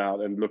broaden that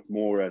out and look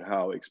more at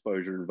how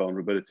exposure and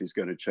vulnerability is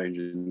going to change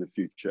in the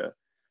future.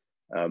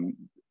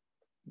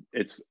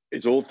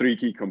 It's all three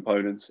key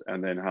components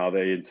and then how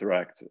they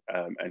interact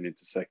and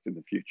intersect in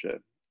the future.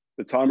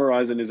 The time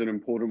horizon is an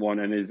important one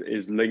and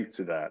is linked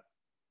to that.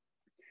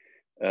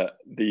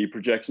 The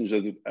projections,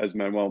 as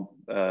Manuel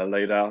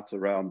laid out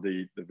around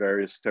the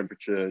various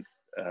temperature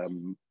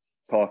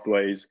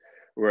pathways,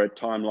 we're at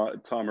time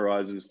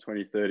horizons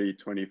 2030,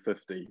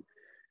 2050.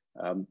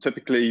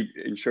 Typically,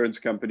 insurance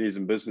companies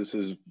and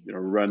businesses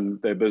run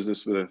their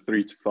business with a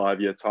 3 to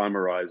 5 year time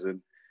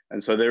horizon.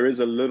 And so there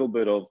is a little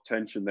bit of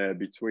tension there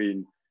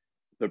between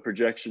the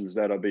projections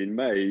that are being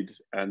made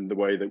and the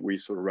way that we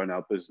sort of run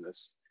our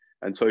business.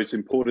 And so it's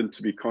important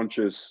to be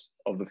conscious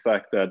of the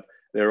fact that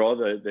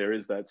there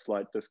is that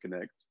slight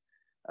disconnect.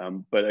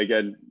 But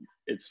again,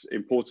 it's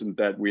important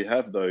that we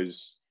have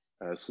those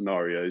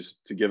scenarios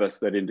to give us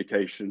that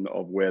indication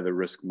of where the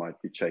risk might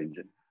be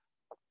changing.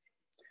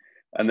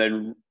 And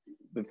then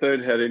the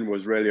third heading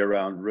was really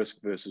around risk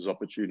versus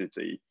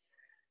opportunity.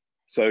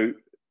 So,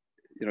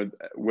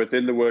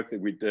 within the work that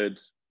we did,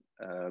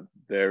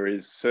 there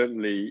is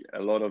certainly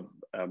a lot of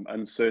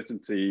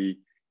uncertainty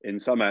in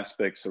some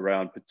aspects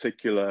around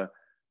particular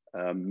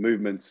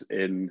movements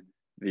in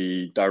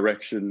the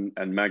direction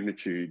and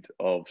magnitude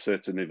of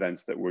certain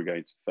events that we're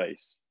going to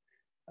face.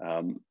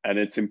 And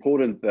it's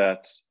important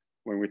that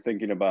when we're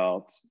thinking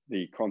about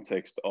the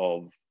context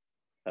of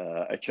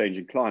a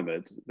changing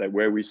climate, that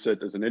where we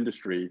sit as an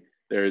industry,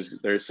 there is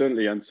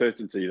certainly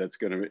uncertainty that's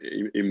going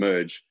to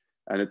emerge.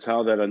 And it's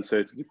how that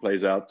uncertainty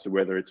plays out to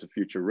whether it's a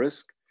future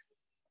risk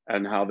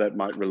and how that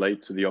might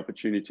relate to the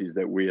opportunities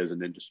that we as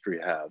an industry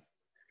have.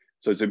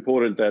 So it's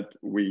important that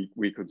we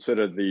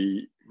consider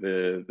the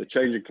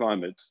changing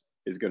climate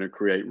is going to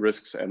create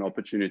risks and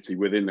opportunity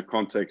within the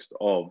context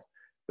of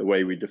the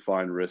way we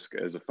define risk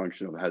as a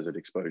function of hazard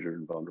exposure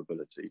and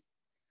vulnerability.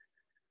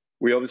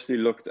 We obviously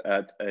looked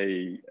at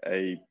a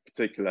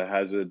particular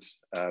hazard,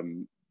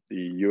 the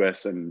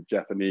US and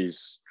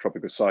Japanese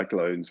tropical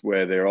cyclones,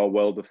 where there are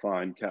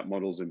well-defined CAT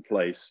models in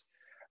place,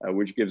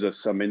 which gives us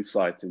some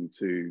insight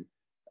into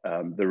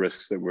the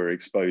risks that we're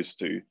exposed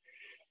to.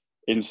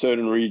 In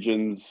certain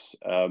regions,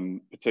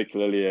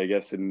 particularly, I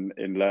guess, in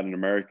Latin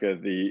America,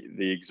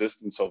 the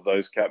existence of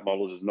those CAT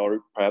models is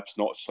perhaps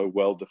not so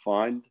well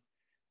defined.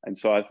 And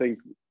so I think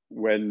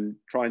when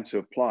trying to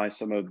apply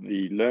some of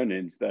the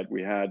learnings that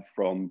we had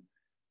from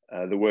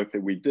the work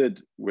that we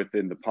did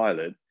within the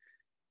pilot,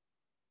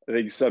 I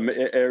think some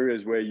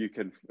areas where you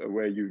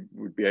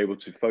would be able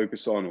to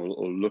focus on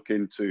or look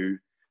into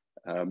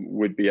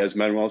would be, as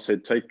Manuel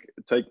said, take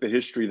the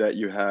history that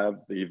you have,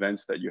 the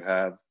events that you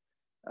have,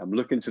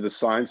 look into the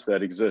science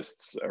that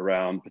exists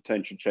around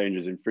potential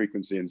changes in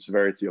frequency and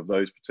severity of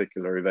those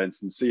particular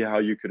events and see how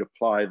you could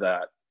apply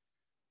that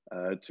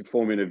to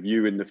forming a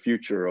view in the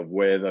future of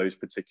where those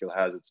particular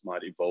hazards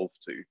might evolve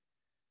to.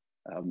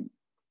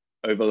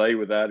 Overlay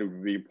with that, it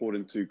would be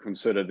important to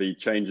consider the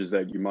changes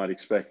that you might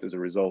expect as a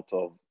result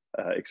of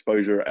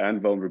exposure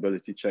and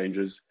vulnerability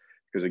changes,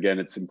 because again,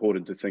 it's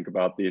important to think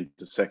about the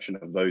intersection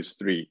of those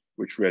three,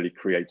 which really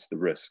creates the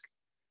risk.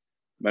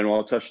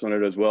 Manuel touched on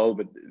it as well,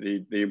 but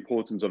the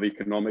importance of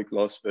economic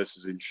loss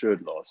versus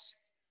insured loss.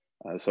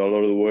 So a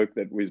lot of the work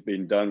that was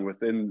being done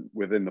within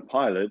the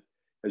pilot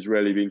has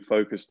really been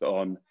focused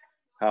on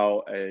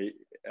how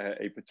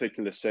a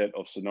particular set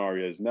of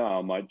scenarios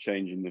now might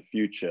change in the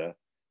future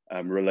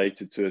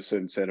related to a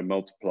certain set of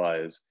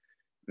multipliers.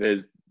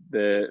 There's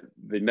the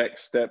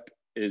next step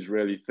is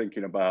really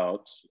thinking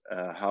about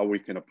how we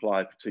can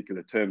apply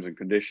particular terms and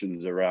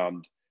conditions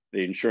around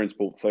the insurance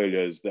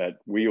portfolios that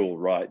we all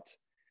write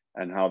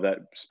and how that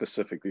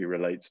specifically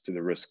relates to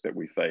the risk that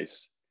we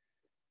face.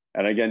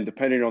 And again,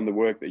 depending on the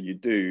work that you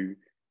do,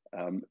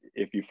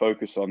 if you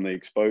focus on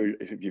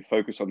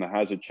the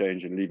hazard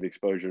change and leave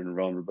exposure and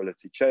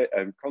vulnerability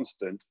and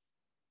constant,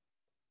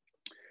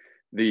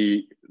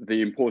 the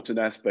important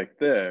aspect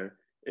there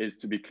is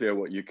to be clear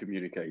what you're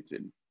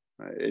communicating.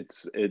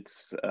 It's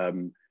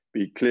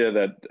be clear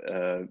that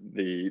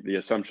the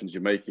assumptions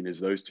you're making is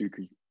those two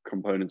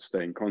components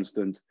staying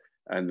constant,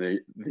 and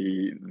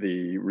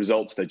the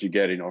results that you're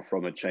getting are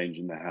from a change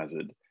in the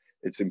hazard.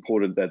 It's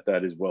important that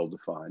that is well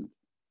defined.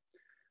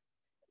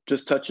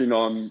 Just touching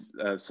on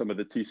some of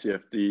the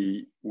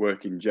TCFD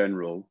work in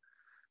general,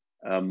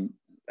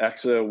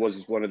 AXA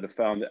was one of the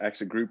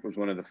AXA Group was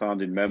one of the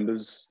founding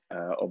members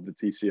of the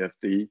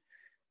TCFD,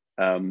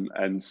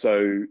 and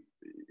so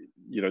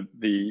you know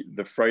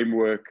the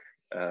framework.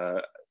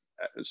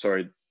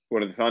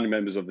 One of the founding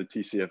members of the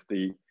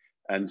TCFD,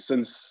 and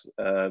since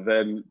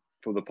then,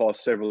 for the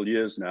past several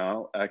years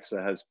now,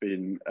 AXA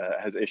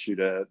has issued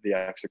the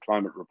AXA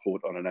Climate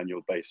Report on an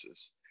annual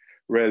basis,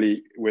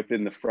 really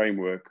within the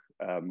framework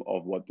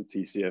of what the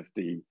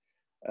TCFD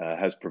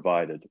has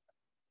provided.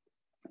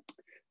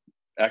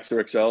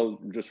 AXA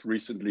XL just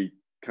recently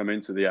come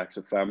into the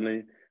AXA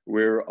family.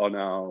 We're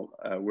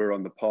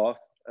on the path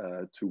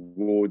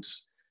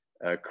towards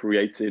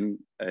creating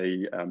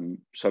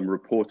some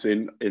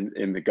reporting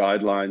in the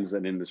guidelines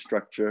and in the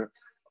structure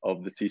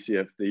of the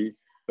TCFD.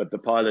 But the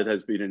pilot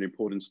has been an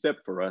important step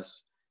for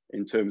us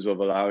in terms of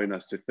allowing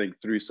us to think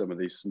through some of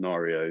these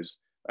scenarios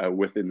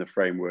within the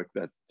framework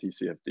that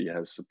TCFD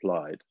has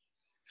supplied.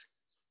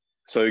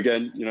 So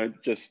again, you know,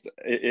 just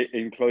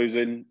in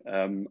closing,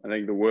 I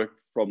think the work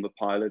from the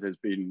pilot has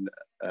been,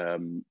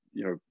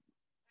 you know,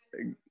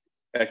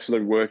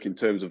 excellent work in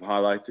terms of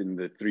highlighting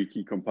the three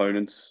key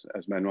components,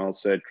 as Manuel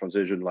said: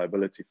 transition,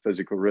 liability,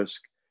 physical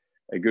risk.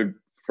 A good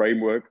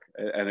framework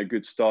and a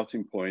good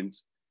starting point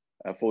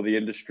for the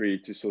industry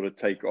to sort of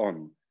take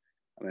on.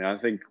 I mean, I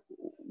think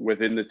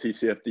within the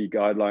TCFD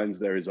guidelines,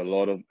 there is a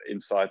lot of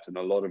insight and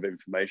a lot of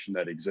information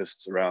that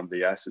exists around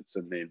the assets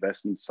and the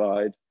investment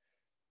side.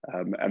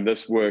 And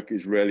this work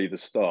is really the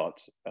start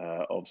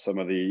of some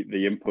of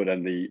the input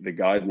and the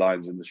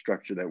guidelines and the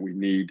structure that we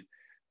need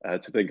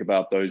to think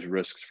about those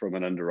risks from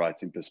an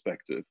underwriting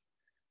perspective.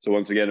 So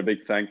once again, a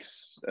big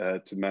thanks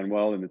to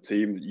Manuel and the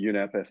team,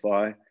 UNEP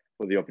FI,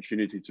 for the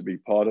opportunity to be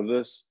part of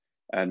this,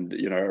 and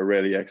you know, a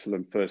really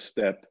excellent first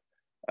step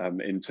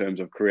in terms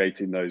of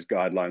creating those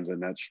guidelines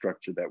and that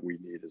structure that we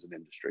need as an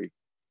industry.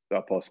 So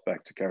I'll pass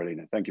back to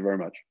Carolina. Thank you very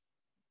much.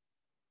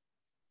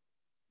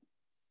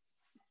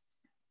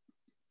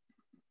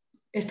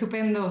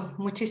 Estupendo.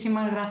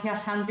 Muchísimas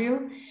gracias,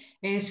 Andrew.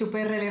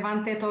 Súper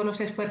relevante todos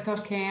los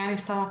esfuerzos que han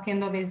estado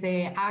haciendo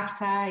desde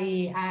AXA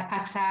y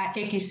AXA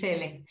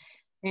XL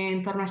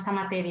en torno a esta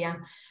materia.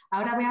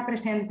 Ahora voy a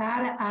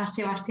presentar a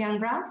Sebastián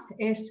Rath,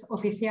 es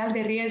oficial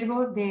de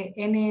riesgo de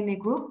NN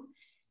Group.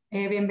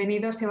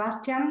 Bienvenido,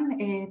 Sebastián.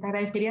 Te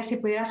agradecería si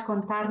pudieras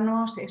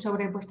contarnos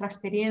sobre vuestra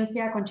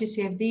experiencia con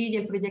TCFD y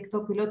el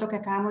proyecto piloto que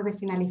acabamos de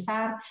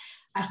finalizar,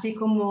 así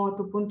como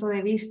tu punto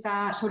de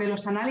vista sobre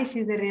los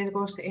análisis de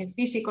riesgos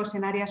físicos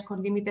en áreas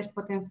con límites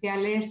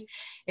potenciales,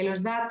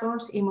 los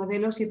datos y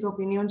modelos, y tu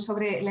opinión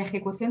sobre la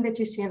ejecución de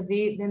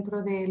TCFD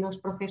dentro de los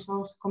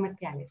procesos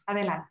comerciales.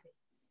 Adelante.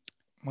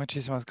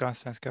 Muchísimas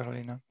gracias,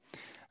 Carolina.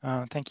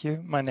 Thank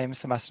you. My name is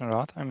Sebastian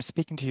Rath. I'm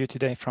speaking to you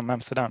today from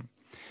Amsterdam.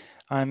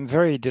 I'm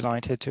very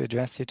delighted to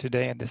address you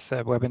today at this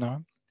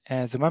webinar.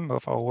 As a member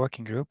of our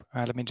working group,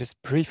 let me just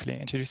briefly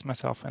introduce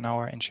myself and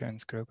our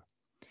insurance group.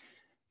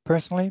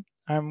 Personally,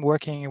 I'm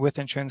working with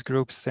insurance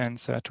groups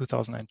since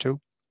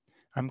 2002.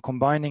 I'm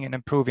combining and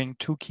improving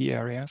two key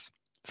areas.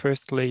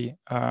 Firstly,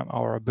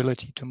 our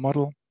ability to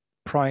model,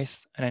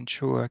 price, and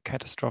insure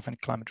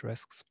catastrophic climate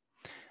risks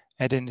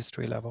at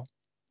industry level.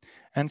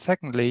 And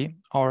secondly,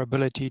 our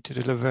ability to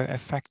deliver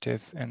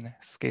effective and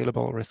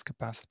scalable risk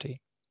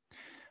capacity.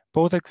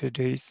 Both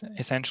activities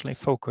essentially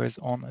focus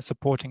on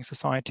supporting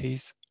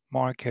societies,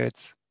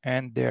 markets,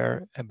 and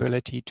their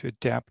ability to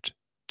adapt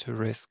to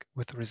risk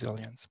with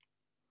resilience.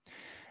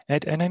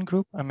 At NN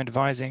Group, I'm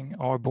advising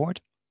our board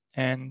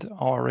and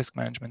our risk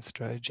management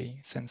strategy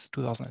since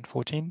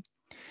 2014.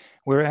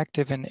 We're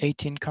active in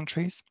 18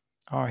 countries.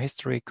 Our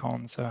history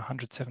counts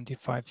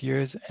 175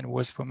 years and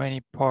was for many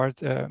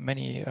parts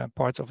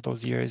of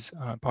those years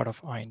part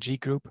of ING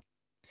Group.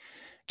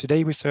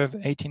 Today, we serve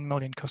 18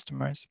 million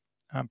customers,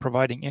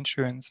 providing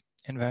insurance,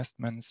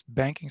 investments,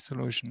 banking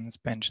solutions,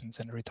 pensions,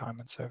 and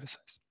retirement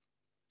services.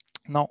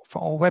 Now,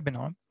 for our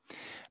webinar,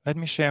 let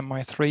me share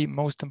my three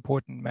most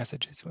important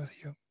messages with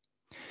you,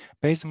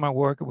 based on my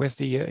work with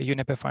the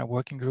UNEP FI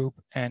working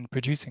group and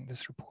producing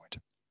this report.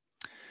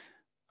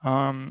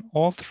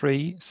 All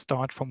three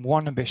start from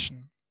one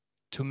ambition: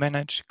 to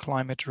manage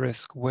climate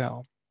risk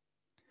well.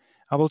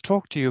 I will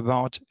talk to you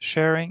about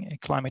sharing a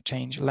climate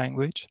change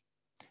language,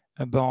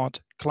 about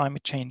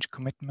climate change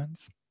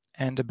commitments,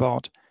 and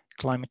about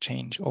climate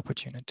change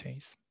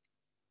opportunities.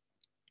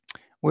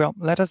 Well,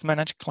 let us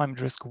manage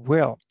climate risk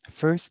well.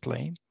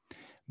 Firstly,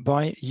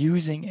 by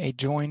using a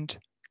joint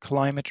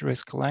climate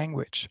risk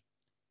language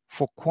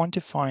for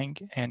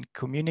quantifying and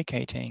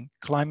communicating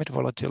climate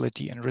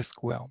volatility and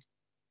risk well.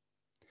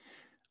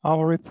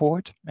 Our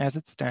report, as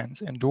it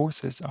stands,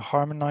 endorses a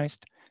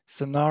harmonized,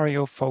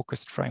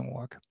 scenario-focused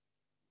framework.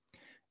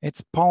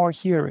 Its power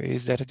here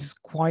is that it is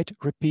quite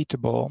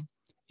repeatable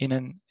in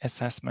an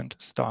assessment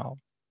style,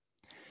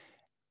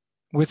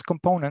 with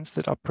components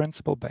that are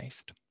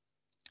principle-based.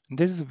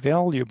 This is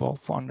valuable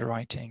for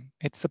underwriting.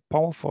 It's a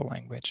powerful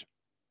language.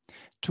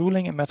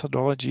 Tooling and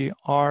methodology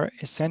are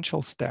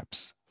essential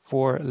steps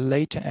for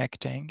later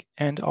acting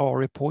and our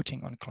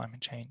reporting on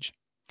climate change.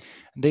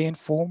 They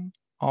inform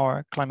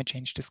our climate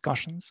change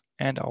discussions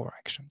and our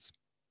actions.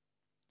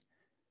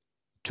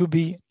 To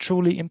be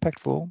truly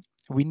impactful,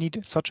 we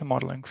need such a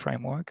modeling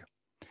framework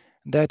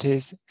that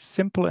is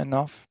simple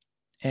enough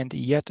and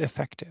yet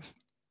effective.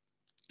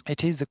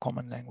 It is a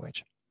common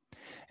language,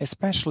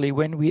 especially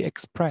when we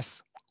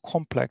express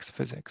complex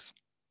physics,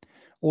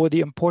 or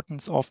the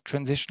importance of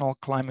transitional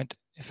climate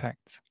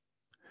effects,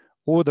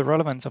 or the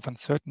relevance of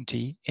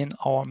uncertainty in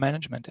our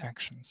management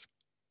actions.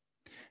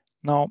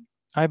 Now,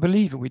 I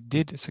believe we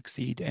did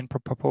succeed in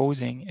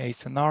proposing a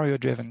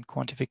scenario-driven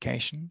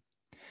quantification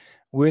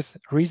with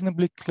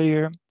reasonably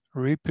clear,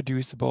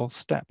 reproducible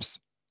steps.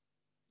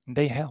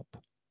 They help,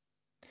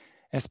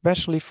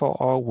 especially for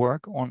our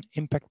work on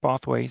impact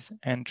pathways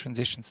and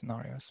transition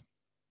scenarios.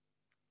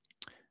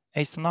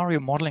 A scenario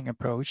modeling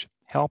approach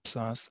helps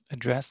us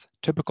address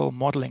typical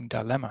modeling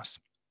dilemmas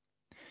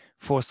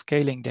for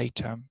scaling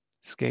data,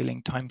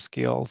 scaling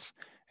timescales,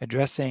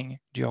 addressing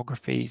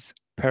geographies,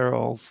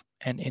 perils,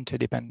 and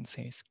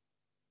interdependencies.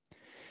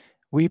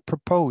 We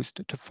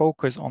proposed to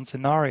focus on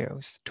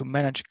scenarios to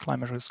manage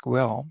climate risk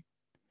well,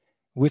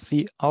 with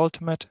the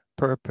ultimate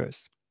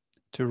purpose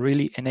to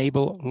really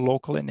enable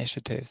local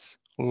initiatives,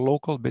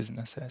 local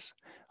businesses,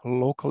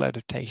 local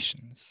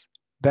adaptations,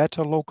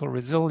 better local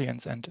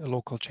resilience, and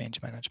local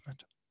change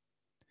management.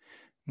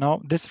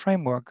 Now, this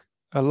framework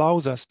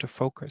allows us to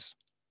focus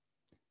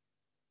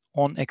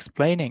on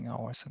explaining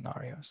our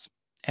scenarios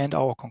and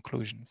our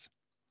conclusions,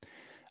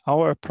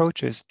 our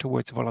approaches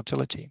towards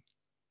volatility,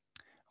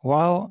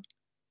 while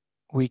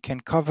we can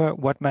cover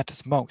what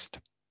matters most: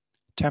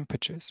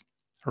 temperatures,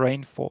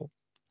 rainfall,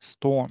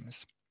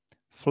 storms,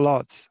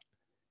 floods,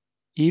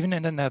 even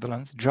in the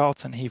Netherlands,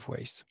 droughts and heat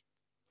waves,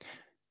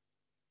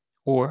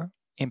 or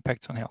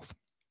impacts on health.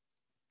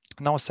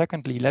 Now,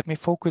 secondly, let me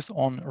focus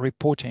on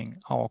reporting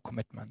our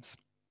commitments.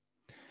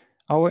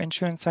 Our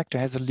insurance sector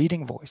has a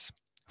leading voice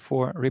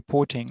for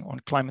reporting on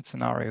climate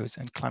scenarios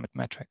and climate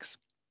metrics,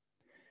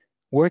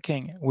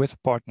 working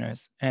with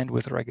partners and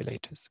with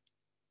regulators.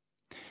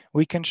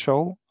 We can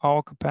show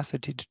our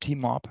capacity to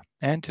team up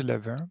and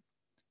deliver.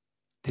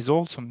 This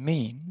also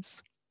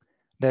means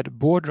that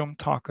boardroom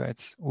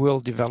targets will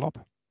develop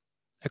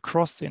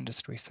across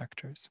industry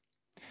sectors,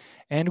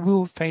 and we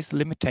will face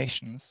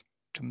limitations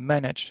to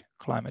manage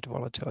climate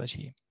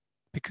volatility,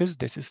 because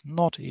this is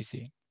not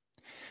easy.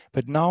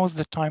 But now is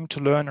the time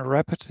to learn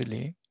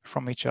rapidly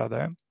from each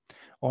other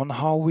on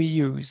how we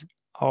use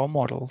our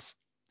models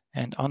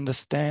and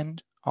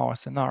understand our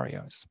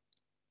scenarios.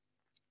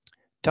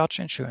 Dutch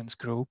insurance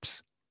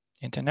groups,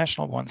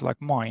 international ones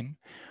like mine,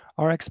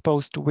 are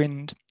exposed to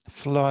wind,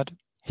 flood,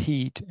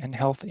 heat, and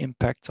health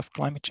impacts of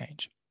climate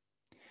change.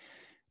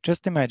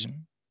 Just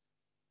imagine,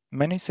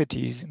 many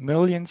cities,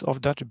 millions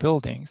of Dutch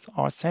buildings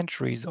are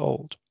centuries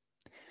old.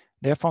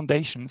 Their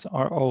foundations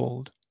are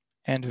old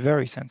and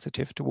very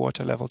sensitive to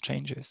water level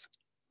changes.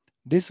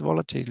 This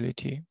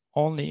volatility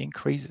only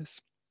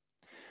increases.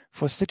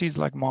 For cities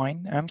like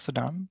mine,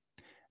 Amsterdam,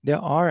 there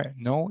are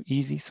no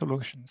easy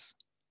solutions.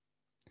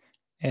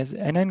 As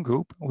NN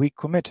Group, we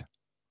commit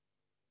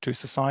to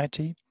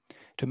society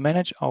to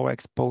manage our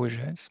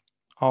exposures,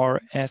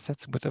 our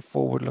assets with a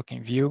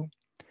forward-looking view,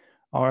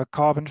 our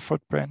carbon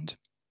footprint,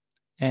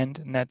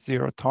 and net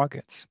zero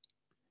targets.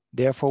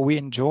 Therefore, we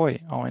enjoy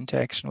our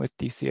interaction with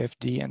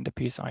TCFD and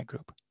the PSI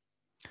Group.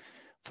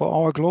 For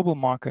our global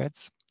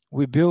markets,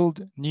 we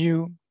build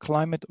new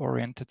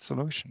climate-oriented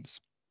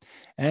solutions,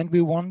 and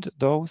we want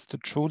those to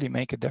truly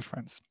make a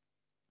difference.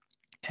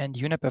 And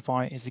UNEP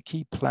FI is a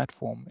key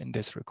platform in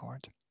this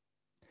regard.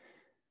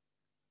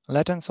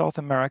 Latin South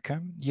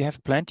America, you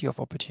have plenty of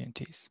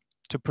opportunities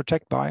to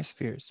protect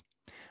biospheres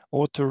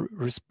or to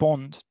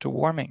respond to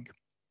warming,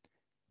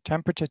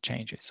 temperature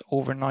changes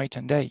overnight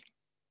and day,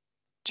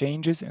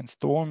 changes in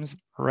storms,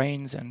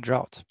 rains, and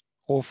drought,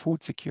 or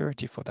food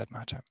security for that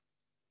matter.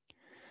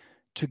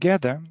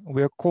 Together,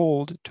 we are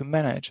called to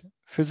manage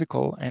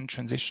physical and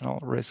transitional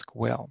risk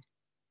well.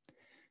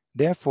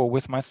 Therefore,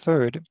 with my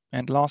third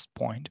and last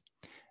point,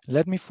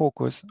 let me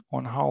focus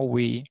on how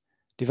we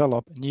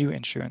develop new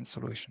insurance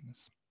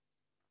solutions.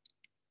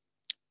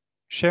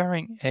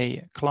 Sharing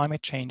a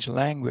climate change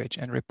language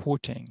and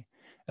reporting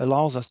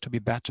allows us to be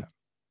better,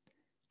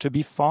 to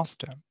be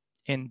faster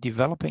in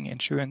developing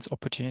insurance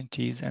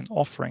opportunities and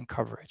offering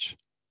coverage,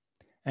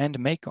 and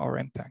make our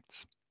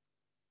impacts.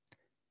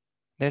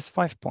 There's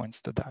 5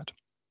 points to that.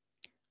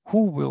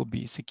 Who will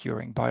be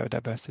securing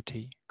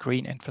biodiversity,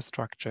 green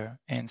infrastructure,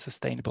 and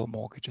sustainable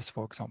mortgages,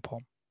 for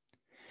example?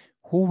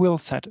 Who will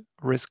set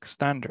risk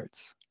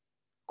standards,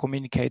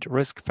 communicate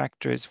risk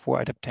factors for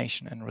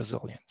adaptation and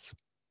resilience?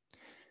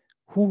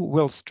 Who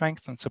will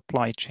strengthen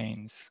supply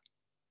chains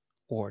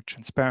or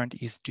transparent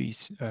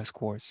ESG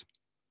scores?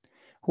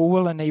 who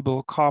will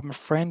enable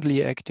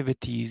carbon-friendly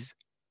activities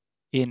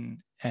in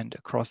and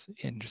across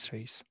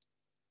industries,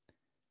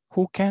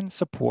 who can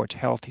support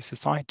healthy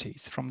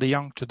societies from the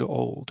young to the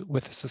old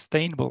with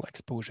sustainable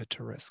exposure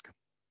to risk.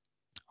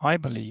 I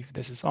believe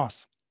this is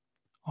us,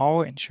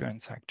 our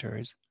insurance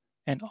sectors,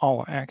 and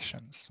our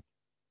actions.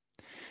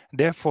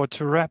 Therefore,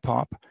 to wrap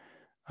up,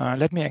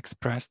 let me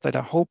express that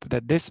I hope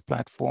that this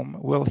platform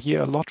will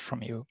hear a lot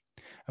from you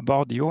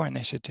about your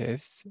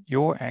initiatives,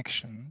 your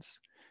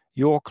actions,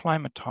 your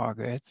climate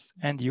targets,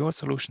 and your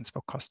solutions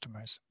for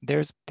customers.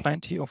 There's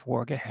plenty of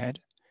work ahead,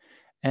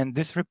 and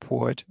this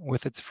report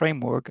with its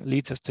framework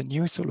leads us to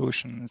new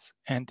solutions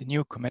and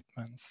new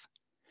commitments.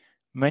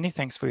 Many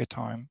thanks for your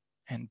time,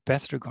 and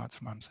best regards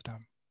from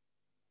Amsterdam.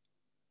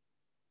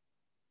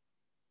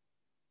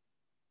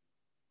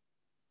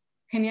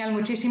 Genial,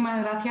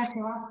 muchísimas gracias,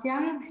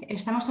 Sebastián.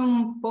 Estamos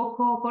un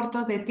poco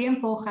cortos de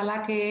tiempo.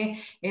 Ojalá que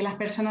las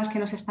personas que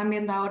nos están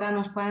viendo ahora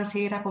nos puedan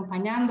seguir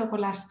acompañando con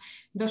las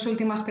dos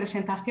últimas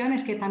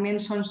presentaciones, que también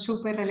son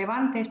súper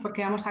relevantes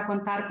porque vamos a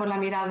contar con la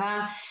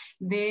mirada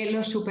de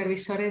los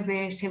supervisores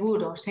de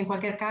seguros. En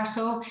cualquier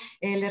caso,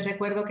 les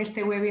recuerdo que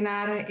este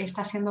webinar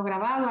está siendo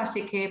grabado,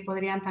 así que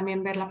podrían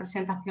también ver la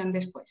presentación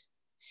después.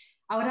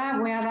 Ahora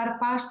voy a dar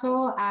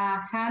paso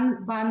a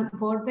Han van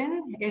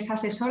Borden, es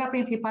asesora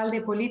principal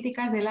de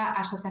políticas de la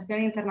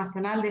Asociación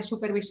Internacional de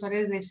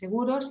Supervisores de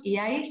Seguros,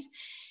 ACCIÓN.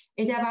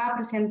 Ella va a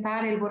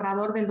presentar el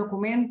borrador del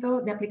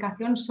documento de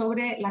aplicación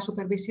sobre la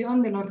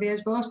supervisión de los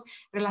riesgos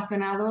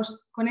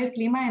relacionados con el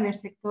clima en el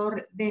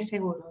sector de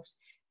seguros.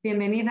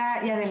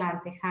 Bienvenida y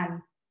adelante,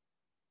 Han.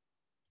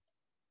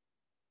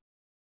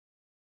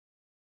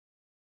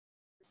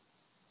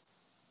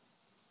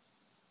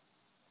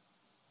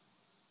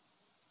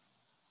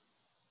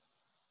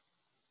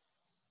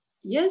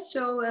 Yes,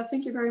 so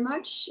thank you very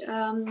much.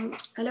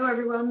 Hello,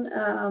 everyone.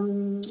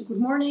 Good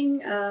morning,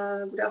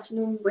 good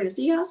afternoon, buenos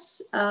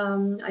dias.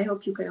 I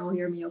hope you can all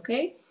hear me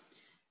okay.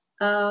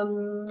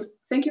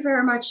 Thank you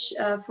very much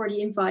for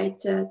the invite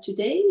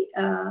today.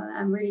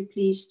 I'm really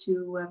pleased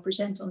to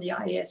present on the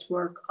IAS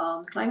work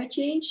on climate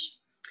change.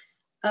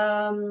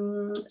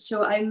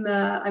 So I'm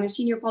a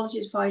senior policy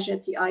advisor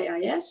at the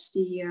IIS,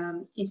 the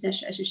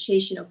International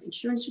Association of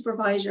Insurance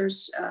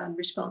Supervisors,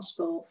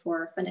 responsible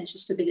for financial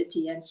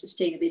stability and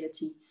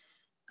sustainability.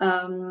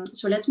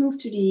 So let's move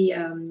to the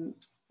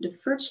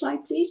third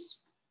slide, please.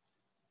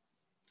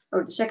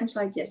 Oh, the second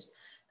slide, yes.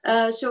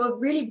 So a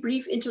really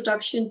brief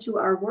introduction to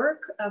our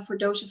work for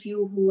those of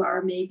you who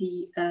are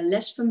maybe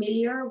less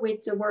familiar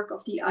with the work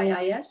of the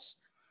IIS.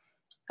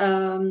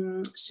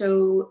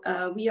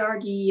 We are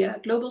the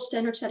global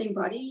standard setting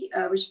body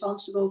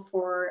responsible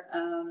for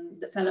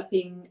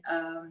developing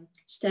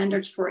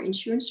standards for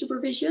insurance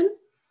supervision.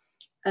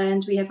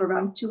 And we have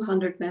around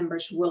 200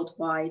 members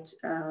worldwide,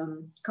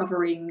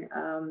 covering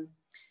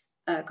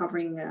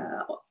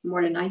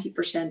more than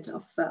 90%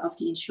 of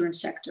the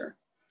insurance sector.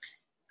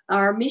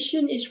 Our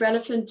mission is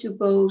relevant to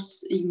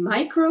both the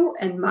micro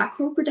and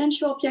macro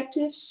prudential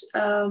objectives,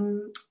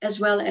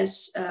 as well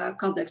as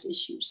conduct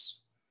issues.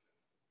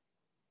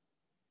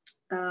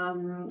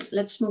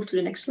 Let's move to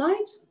the next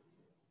slide.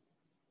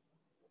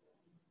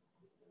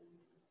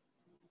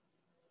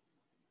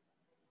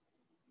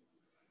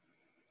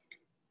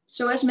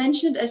 So as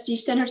mentioned, as the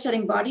standard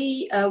setting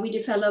body, we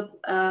develop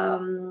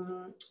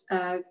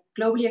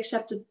globally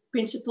accepted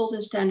principles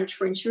and standards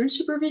for insurance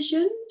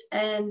supervision.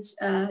 And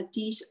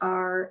these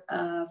are,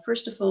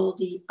 first of all,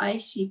 the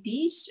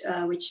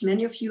ICPs, which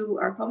many of you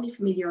are probably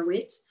familiar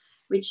with,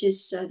 which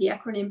is the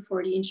acronym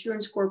for the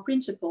Insurance Core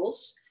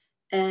Principles.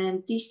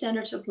 And these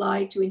standards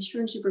apply to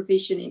insurance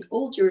supervision in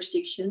all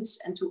jurisdictions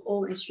and to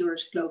all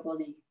insurers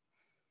globally.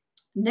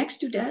 Next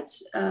to that,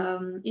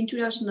 in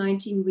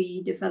 2019,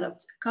 we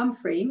developed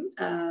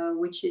COMFRAME,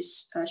 which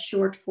is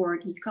short for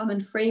the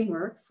Common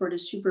Framework for the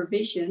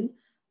Supervision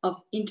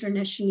of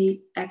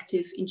Internationally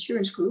Active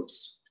Insurance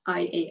Groups,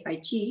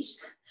 IAIGs,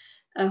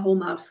 a whole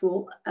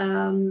mouthful.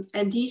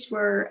 And these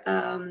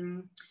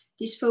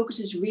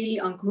focuses really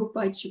on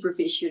group-wide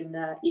supervision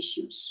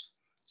issues,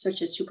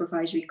 such as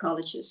supervisory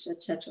colleges,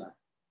 etc.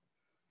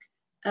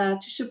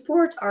 To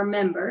support our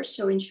members,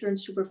 so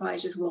insurance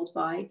supervisors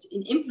worldwide,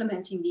 in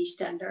implementing these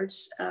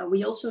standards,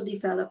 we also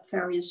develop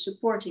various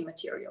supporting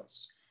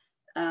materials.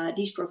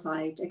 These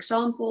provide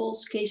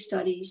examples, case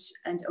studies,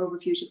 and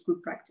overviews of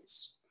good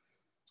practice.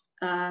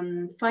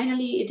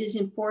 Finally, it is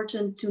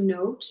important to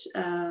note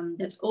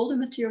that all the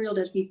material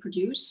that we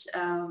produce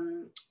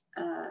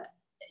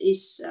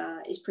is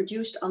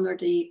produced under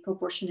the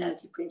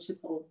proportionality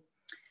principle.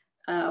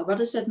 What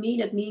does that mean?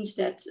 That means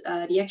that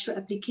the actual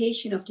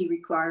application of the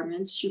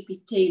requirements should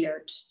be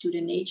tailored to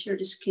the nature,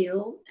 the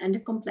scale, and the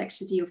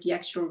complexity of the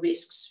actual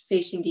risks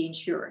facing the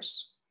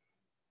insurers.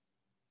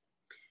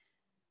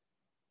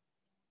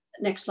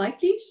 Next slide,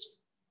 please.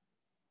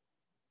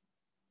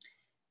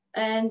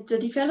 And the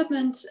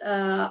development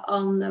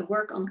on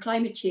work on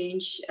climate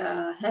change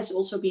has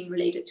also been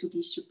related to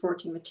these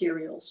supporting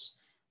materials.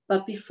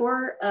 But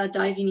before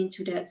diving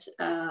into that,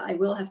 I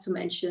will have to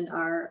mention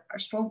our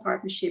strong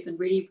partnership and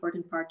really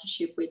important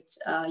partnership with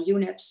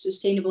UNEP's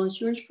Sustainable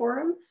Insurance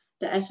Forum,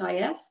 the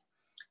SIF.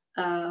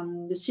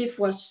 The SIF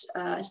was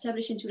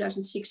established in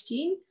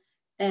 2016,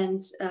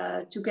 and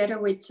together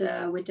with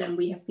them,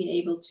 we have been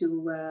able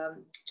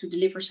to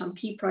deliver some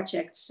key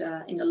projects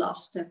in the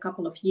last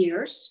couple of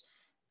years,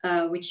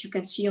 which you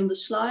can see on the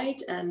slide,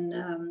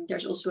 and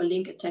there's also a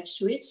link attached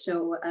to it.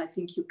 So I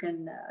think you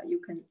can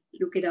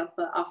look it up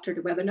after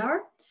the webinar.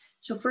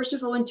 So first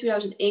of all, in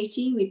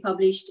 2018, we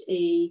published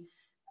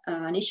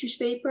an issues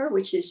paper,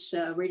 which is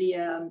really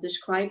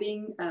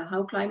describing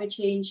how climate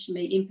change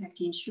may impact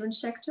the insurance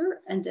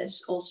sector and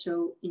thus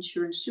also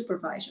insurance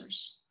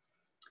supervisors.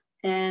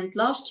 And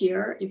last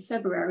year, in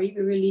February,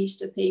 we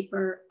released a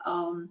paper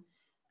on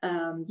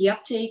the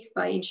uptake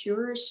by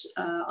insurers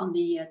on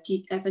the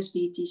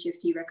FSB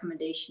TCFD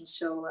recommendations.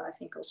 So I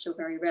think also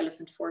very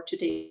relevant for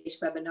today's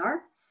webinar.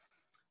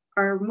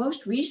 Our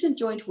most recent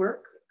joint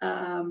work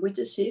with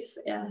the SIF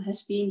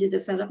has been the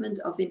development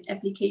of an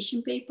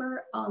application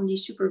paper on the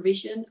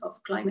supervision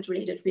of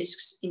climate-related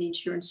risks in the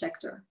insurance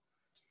sector.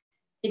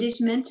 It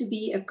is meant to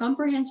be a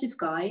comprehensive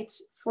guide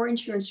for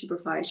insurance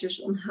supervisors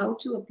on how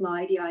to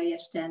apply the IAS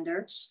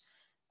standards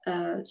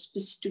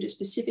to the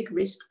specific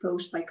risk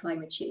posed by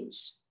climate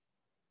change.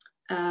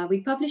 We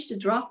published a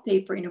draft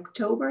paper in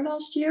October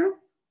last year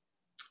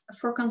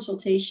for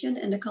consultation,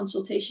 and the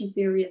consultation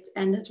period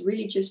ended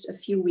really just a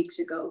few weeks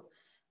ago.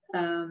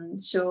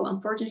 So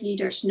unfortunately,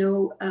 there's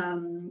no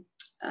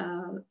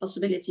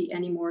possibility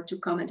anymore to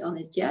comment on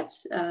it yet,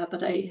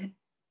 but I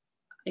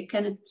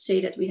can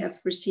say that we have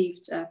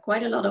received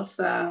quite a lot of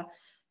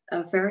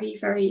very,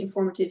 very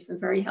informative and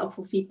very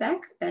helpful feedback,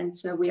 and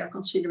we are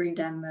considering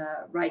them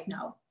right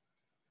now.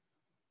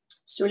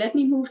 So let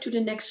me move to the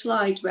next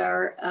slide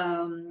where,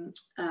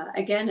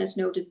 again, as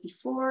noted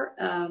before,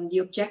 the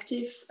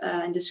objective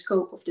and the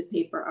scope of the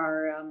paper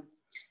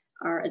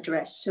are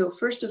addressed. So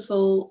first of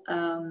all,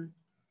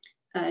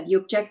 the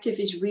objective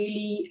is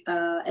really,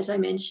 as I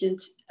mentioned,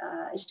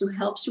 is to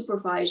help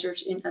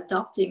supervisors in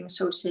adopting,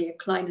 so to say,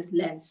 a climate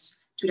lens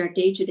to their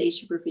day-to-day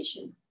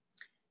supervision,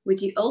 with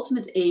the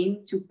ultimate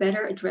aim to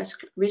better address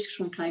risks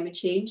from climate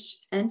change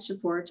and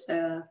support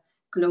a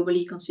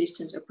globally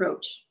consistent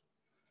approach.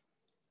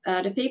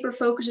 The paper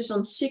focuses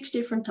on 6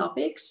 different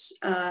topics,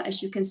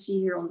 as you can see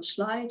here on the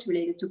slide,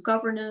 related to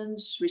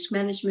governance, risk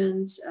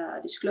management,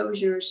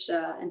 disclosures,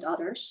 and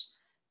others.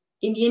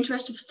 In the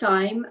interest of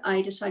time,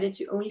 I decided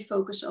to only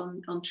focus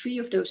on 3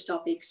 of those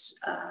topics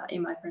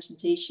in my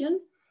presentation.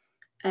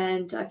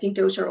 And I think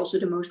those are also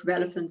the most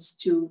relevant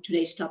to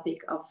today's topic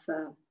of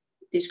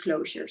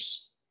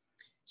disclosures.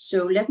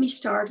 So let me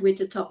start with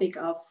the topic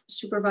of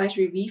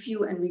supervisory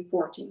review and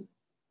reporting.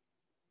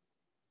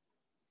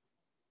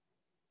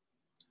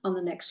 On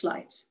the next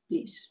slide,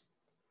 please.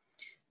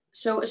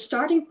 So a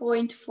starting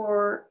point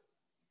for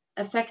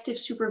effective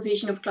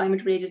supervision of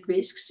climate-related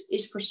risks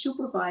is for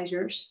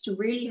supervisors to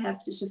really have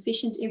the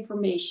sufficient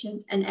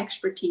information and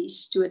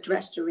expertise to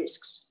address the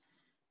risks.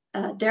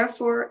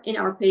 Therefore, in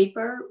our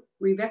paper,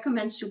 we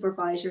recommend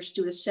supervisors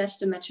to assess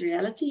the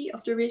materiality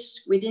of the risk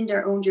within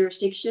their own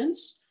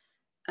jurisdictions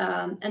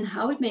and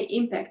how it may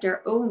impact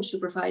their own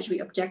supervisory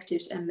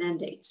objectives and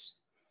mandates.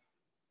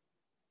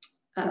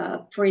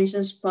 For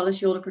instance,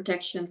 policyholder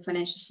protection,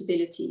 financial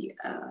stability,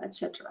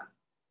 etc.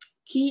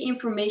 Key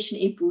information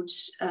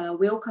inputs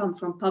will come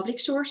from public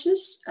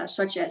sources,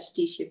 such as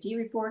TCFD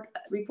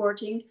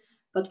reporting,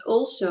 but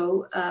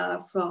also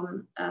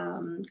from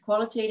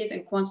qualitative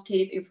and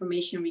quantitative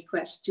information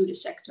requests to the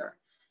sector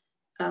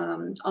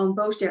on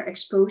both their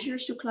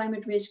exposures to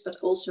climate risk, but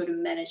also the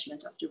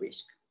management of the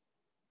risk.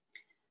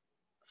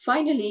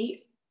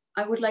 Finally,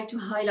 I would like to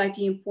highlight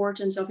the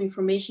importance of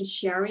information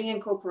sharing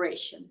and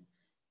cooperation,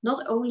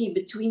 not only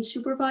between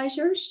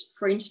supervisors,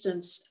 for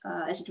instance,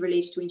 as it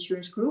relates to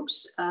insurance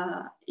groups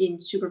in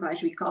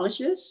supervisory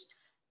colleges,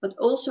 but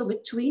also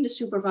between the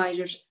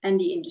supervisors and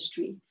the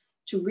industry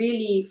to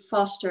really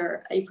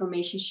foster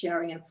information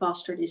sharing and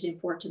foster this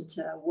important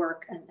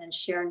work and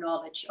share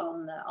knowledge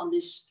on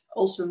this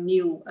also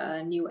new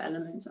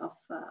element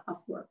of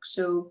work.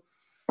 So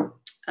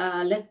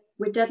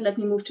with that, let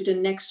me move to the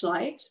next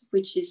slide,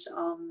 which is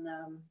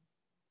on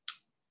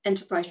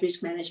enterprise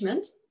risk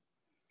management.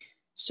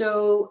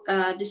 So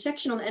the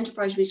section on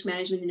enterprise risk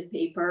management in the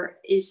paper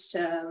is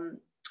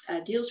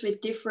deals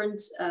with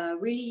different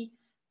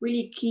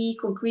really key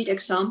concrete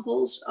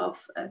examples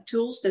of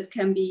tools that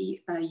can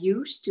be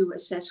used to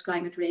assess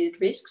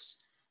climate-related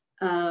risks.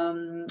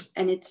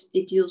 And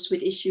it deals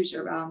with issues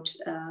around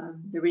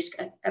the risk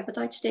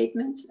appetite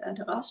statement,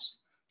 the RAS,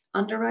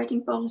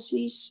 underwriting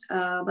policies,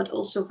 but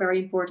also very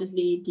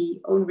importantly,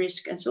 the own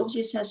risk and solvency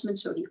assessment,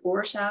 so the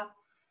ORSA,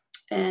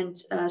 and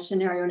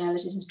scenario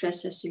analysis and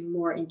stress testing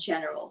more in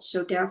general.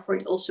 So therefore,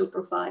 it also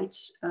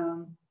provides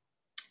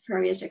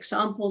various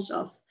examples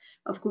of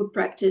good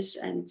practice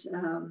and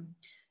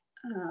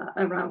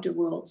around the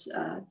world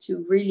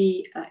to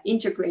really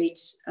integrate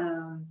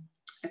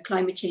a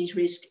climate change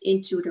risk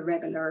into the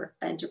regular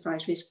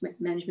enterprise risk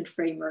management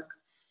framework.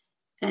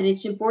 And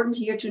it's important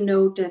here to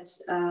note that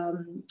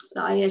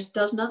the IAS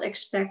does not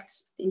expect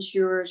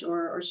insurers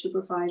or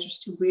supervisors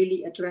to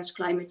really address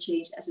climate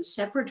change as a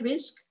separate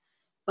risk,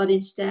 but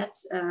instead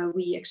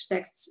we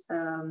expect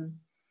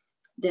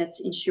that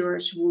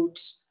insurers would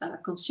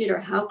consider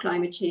how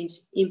climate change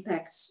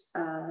impacts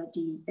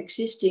the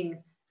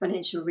existing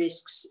financial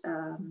risks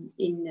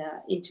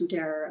into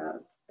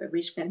their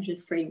risk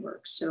management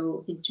framework,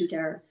 so into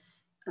their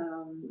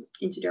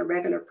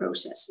regular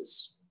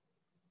processes.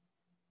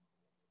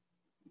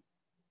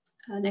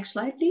 Next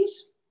slide,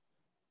 please.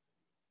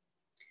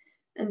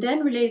 And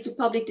then related to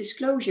public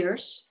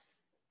disclosures,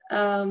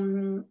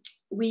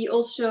 we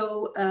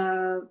also,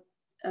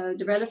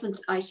 the relevant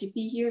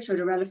ICP here, so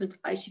the relevant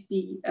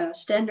ICP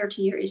standard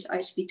here is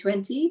ICP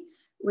 20,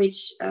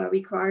 which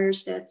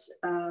requires that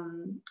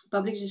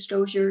public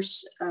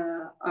disclosures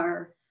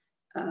are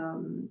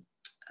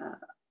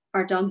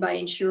done by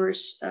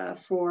insurers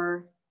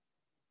for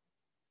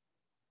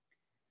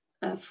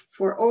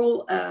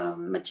all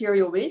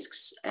material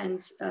risks,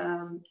 and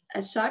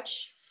as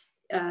such,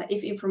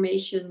 if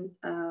information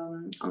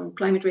on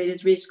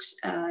climate-related risks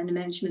and the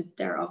management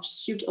thereof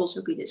should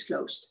also be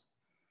disclosed.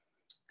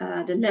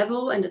 The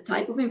level and the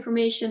type of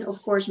information,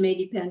 of course, may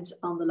depend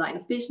on the line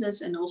of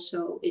business, and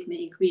also it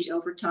may increase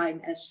over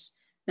time as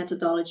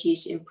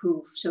methodologies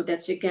improve. So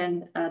that's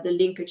again the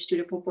linkage to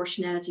the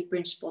proportionality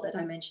principle that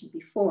I mentioned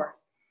before.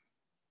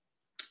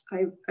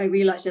 I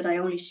realize that I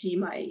only see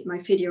my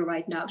video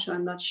right now, so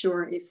I'm not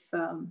sure if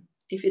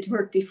it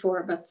worked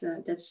before, but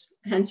that's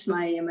hence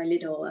my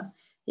little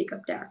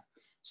hiccup there.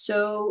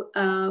 So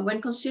when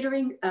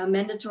considering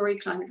mandatory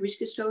climate risk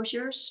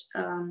disclosures,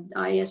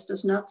 IAS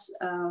does not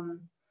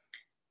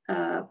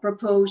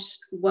propose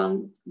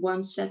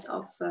one set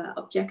of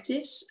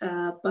objectives,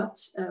 but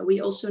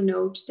we also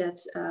note that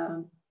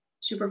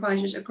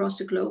supervisors across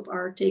the globe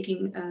are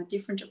taking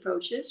different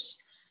approaches.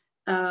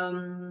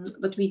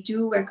 But we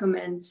do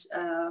recommend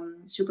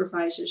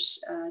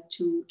supervisors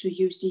to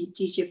use the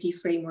TCFD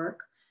framework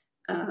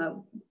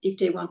if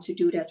they want to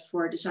do that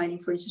for designing,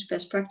 for instance,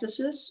 best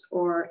practices,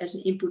 or as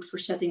an input for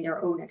setting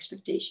their own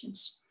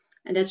expectations.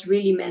 And that's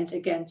really meant,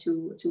 again,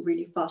 to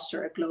really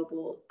foster a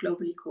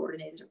globally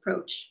coordinated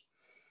approach.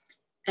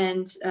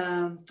 And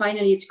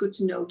finally, it's good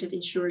to note that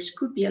insurers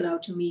could be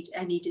allowed to meet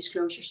any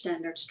disclosure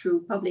standards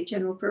through public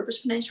general purpose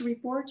financial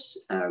reports,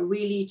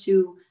 really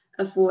to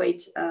avoid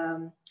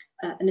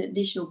an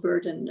additional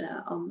burden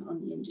on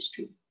the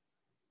industry.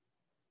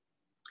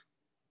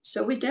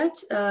 So with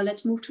that,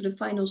 let's move to the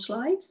final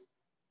slide,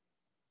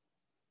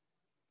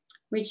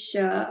 which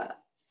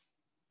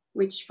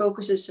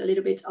focuses a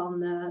little bit on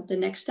the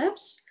next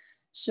steps.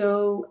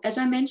 So as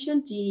I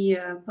mentioned, the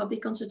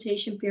public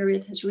consultation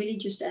period has really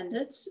just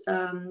ended.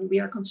 We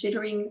are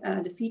considering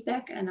the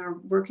feedback and are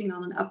working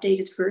on an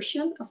updated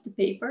version of the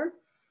paper.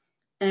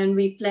 And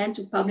we plan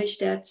to publish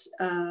that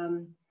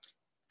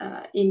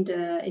in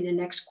the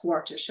next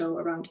quarter, so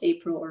around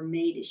April or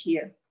May this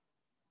year.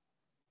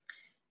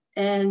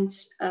 And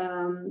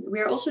we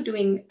are also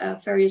doing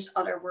various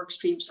other work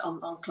streams on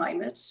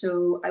climate.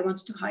 So I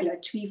wanted to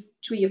highlight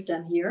three of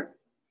them here.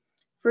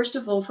 First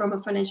of all, from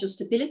a financial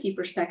stability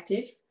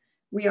perspective,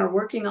 we are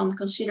working on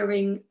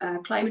considering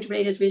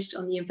climate-related risk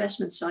on the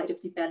investment side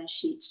of the balance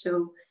sheet.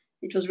 So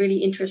it was really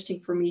interesting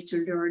for me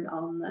to learn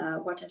on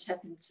what has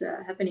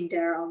happening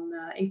there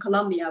in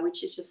Colombia,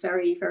 which is a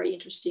very, very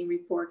interesting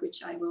report,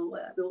 which I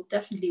will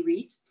definitely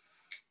read.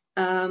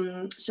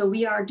 So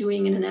we are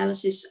doing an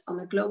analysis on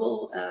a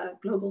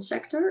global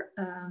sector,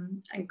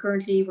 and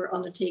currently we're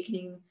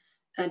undertaking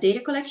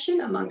data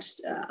collection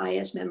amongst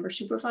IAS member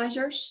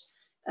supervisors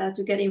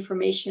to get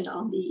information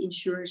on the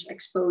insurers'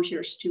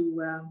 exposures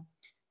to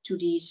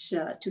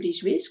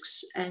these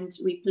risks, and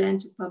we plan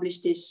to publish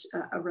this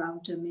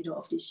around the middle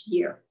of this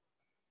year.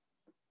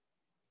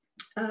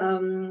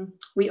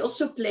 We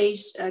also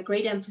place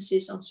great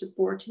emphasis on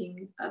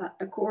supporting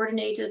a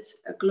coordinated,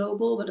 a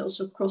global, but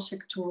also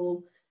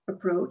cross-sectoral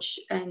approach,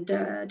 and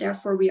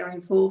therefore we are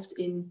involved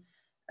in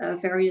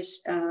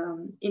various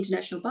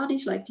international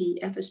bodies like the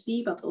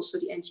FSB, but also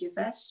the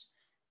NGFS.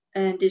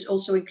 And this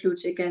also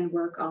includes, again,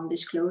 work on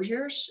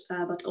disclosures,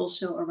 but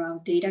also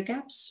around data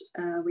gaps,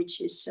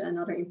 which is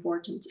another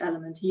important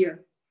element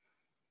here.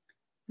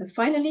 And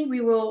finally,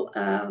 we will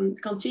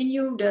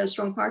continue the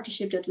strong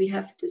partnership that we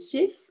have with the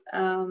CIF.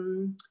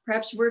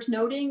 Perhaps worth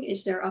noting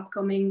is their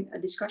upcoming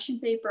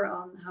discussion paper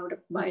on how the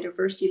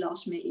biodiversity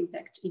loss may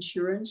impact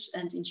insurance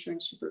and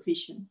insurance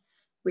supervision,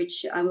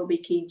 which I will be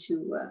keen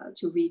to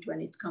read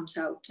when it comes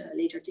out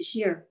later this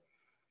year.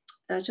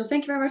 So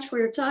thank you very much for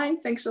your time.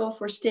 Thanks all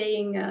for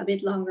staying a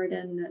bit longer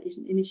than is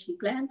initially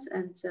planned,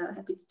 and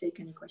happy to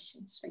take any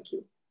questions. Thank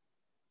you.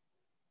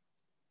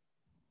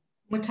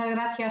 Muchas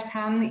gracias,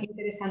 Han.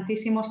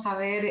 Interesantísimo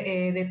saber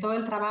de todo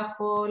el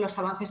trabajo, los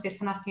avances que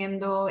están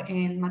haciendo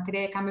en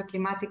materia de cambio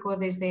climático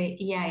desde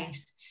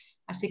IAS.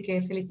 Así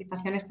que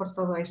felicitaciones por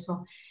todo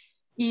eso.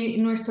 Y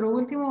nuestro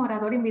último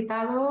orador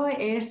invitado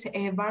es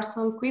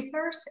Barsol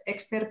Kuipers,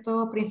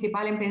 experto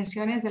principal en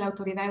pensiones de la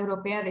Autoridad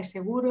Europea de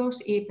Seguros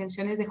y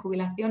Pensiones de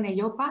Jubilación,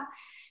 EIOPA,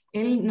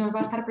 Él nos va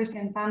a estar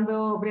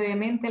presentando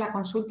brevemente la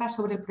consulta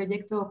sobre el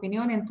proyecto de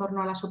opinión en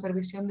torno a la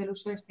supervisión del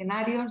uso de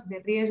escenarios de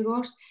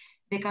riesgos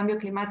de cambio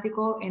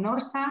climático en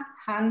ORSA.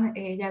 Han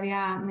ya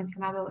había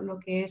mencionado lo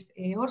que es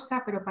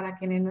ORSA, pero para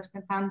quienes no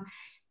estén tan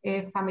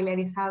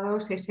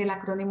familiarizados es el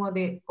acrónimo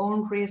de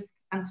Own Risk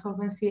and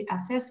Solvency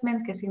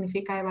Assessment, que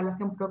significa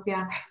evaluación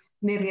propia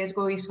de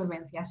riesgo y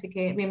solvencia. Así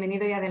que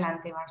bienvenido y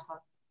adelante, Barstol.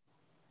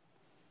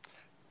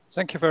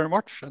 Thank you very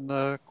much, and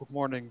good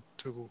morning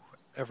to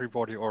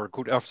everybody, or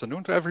good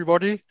afternoon to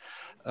everybody.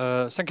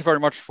 Thank you very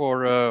much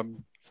for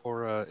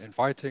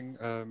inviting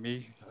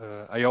me,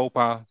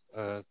 IOPA,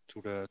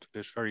 to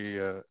this very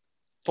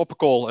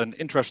topical and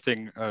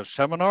interesting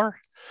seminar.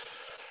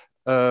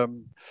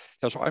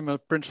 So I'm a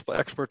principal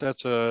expert at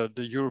the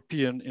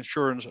European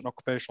Insurance and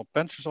Occupational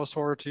Pensions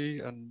Authority,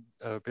 and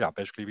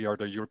basically we are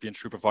the European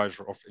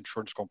supervisor of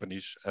insurance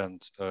companies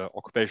and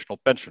occupational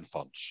pension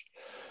funds.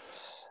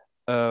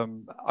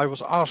 I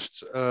was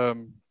asked,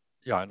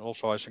 and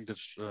also I think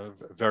it's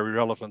very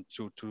relevant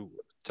to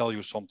tell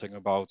you something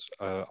about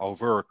our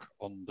work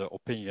on the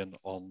opinion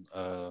on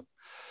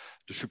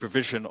the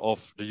supervision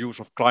of the use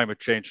of climate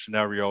change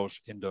scenarios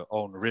in the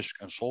own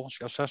risk and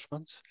solvency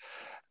assessment.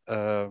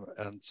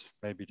 And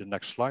maybe the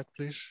next slide,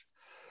 please.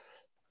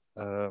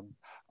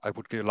 I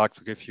would like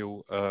to give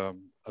you a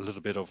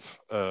little bit of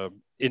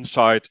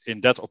insight in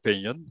that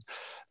opinion.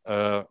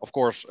 Of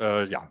course,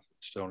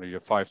 it's only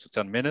 5 to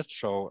 10 minutes,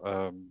 so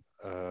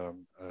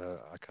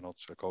I cannot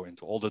go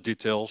into all the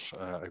details.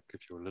 I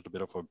give you a little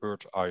bit of a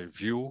bird's eye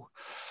view.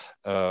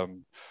 But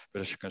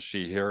as you can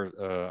see here,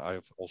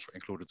 I've also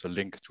included a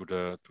link to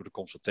the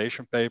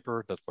consultation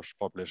paper that was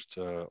published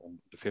on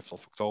the 5th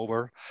of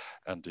October.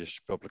 And this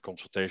public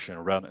consultation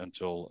ran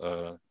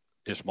until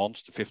this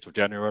month, the 5th of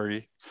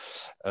January.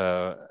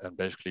 And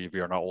basically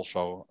we are now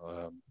also,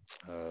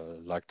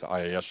 like the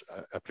IAS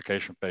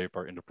application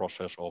paper, in the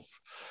process of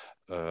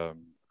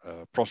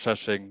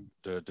processing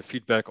the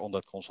feedback on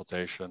that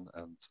consultation,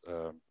 and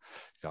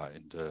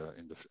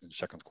in the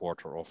second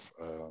quarter of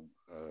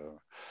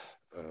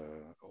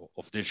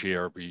this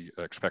year we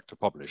expect to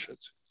publish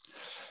it.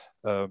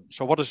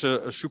 So what is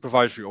a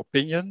supervisory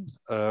opinion?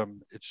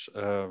 It's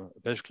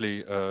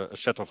basically a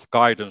set of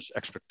guidance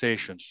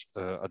expectations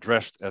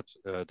addressed at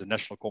the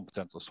national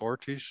competent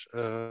authorities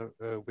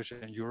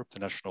within Europe, the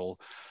national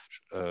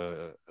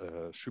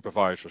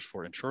supervisors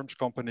for insurance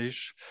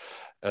companies.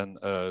 And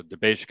the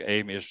basic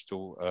aim is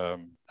to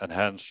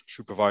enhance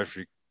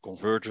supervisory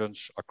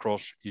convergence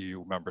across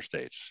EU member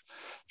states.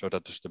 So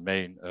that is the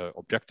main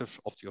objective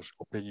of these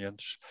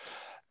opinions.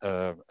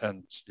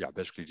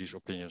 Basically these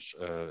opinions,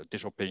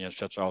 this opinion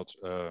sets out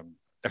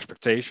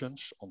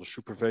expectations on the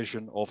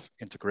supervision of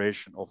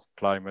integration of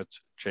climate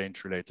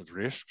change related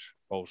risks,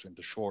 both in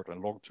the short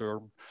and long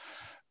term,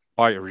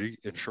 by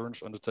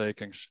reinsurance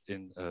undertakings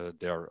in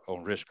their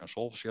own risk and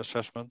solvency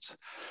assessment.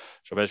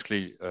 So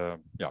basically,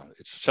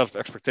 it's a set of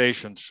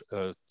expectations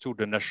to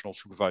the national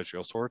supervisory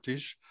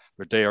authorities,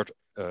 where they are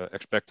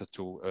expected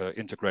to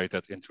integrate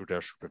that into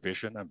their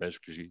supervision, and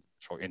basically,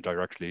 so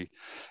indirectly,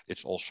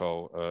 it's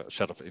also a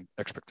set of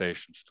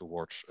expectations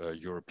towards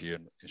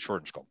European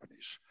insurance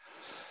companies.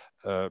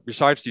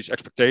 Besides these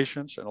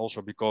expectations, and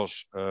also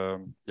because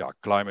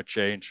climate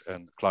change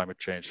and climate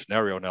change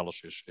scenario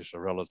analysis is a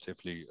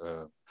relatively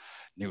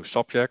new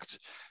subject,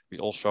 we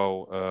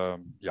also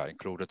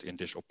included in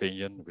this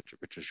opinion,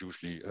 which is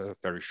usually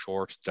very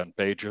short, 10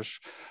 pages,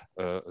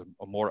 a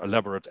more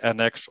elaborate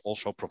annex,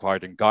 also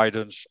providing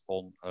guidance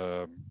on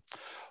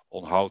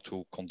how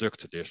to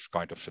conduct this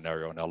kind of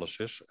scenario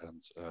analysis.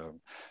 And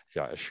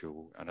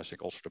and I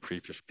think also the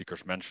previous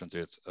speakers mentioned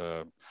it,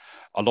 a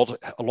lot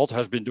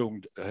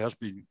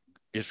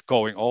is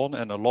going on,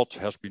 and a lot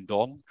has been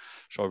done.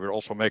 So we're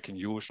also making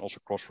use,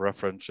 also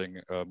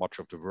cross-referencing much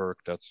of the work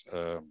that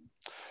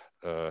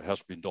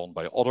has been done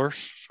by others.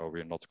 So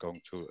we're not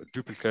going to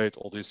duplicate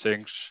all these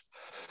things.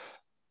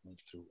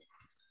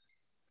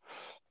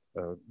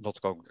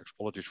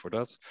 Apologies for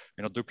that.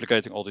 We're not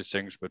duplicating all these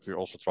things, but we're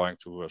also trying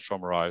to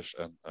summarize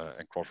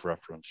and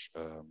cross-reference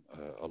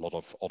a lot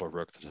of other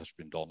work that has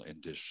been done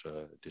in this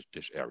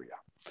area.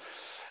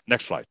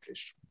 Next slide,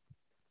 please.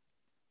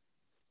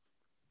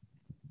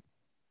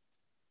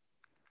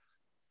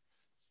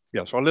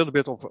 Yeah, so a little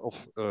bit of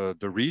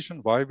the reason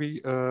why we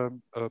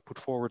put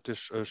forward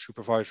this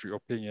supervisory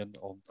opinion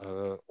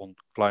on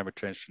climate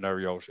change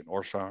scenarios in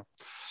ORSA.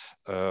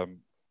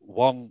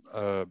 One,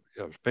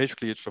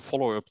 basically it's a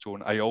follow-up to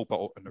an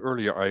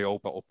earlier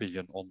IOPA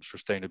opinion on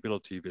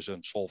sustainability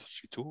within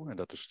Solvency II, and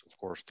that is of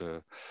course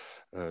the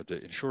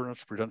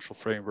insurance prudential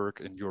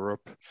framework in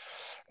Europe.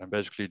 And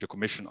basically the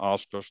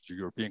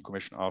European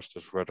Commission asked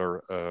us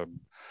whether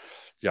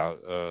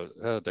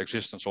the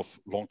existence of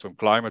long-term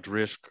climate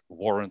risk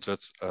warranted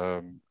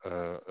an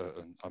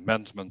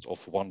amendment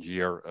of 1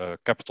 year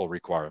capital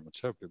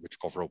requirements, which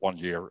cover a 1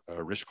 year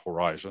risk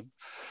horizon.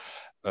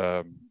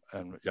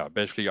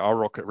 Basically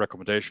our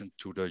recommendation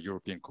to the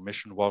European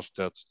Commission was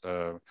that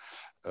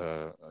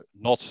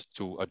not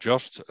to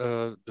adjust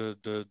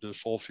the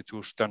Solvency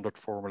II standard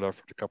formula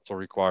for the capital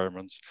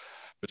requirements,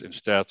 but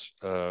instead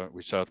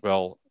we said,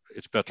 well,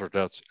 it's better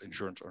that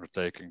insurance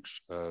undertakings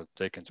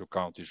take into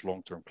account these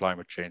long-term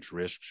climate change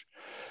risks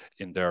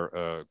in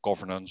their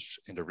governance,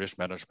 in the risk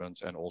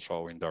management, and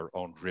also in their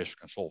own risk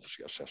and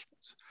solvency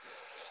assessment.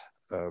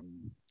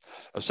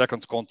 A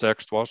second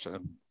context was,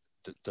 and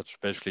that's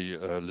basically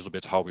a little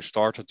bit how we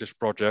started this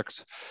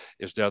project,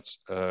 is that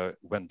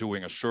when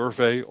doing a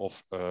survey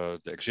of the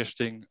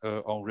existing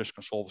own risk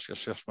and solvency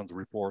assessment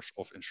reports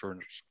of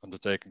insurance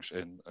undertakings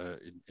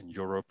in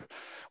Europe,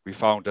 we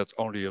found that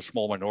only a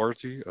small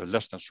minority,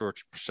 less than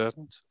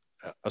 30%,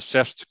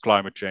 assessed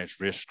climate change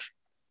risks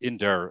in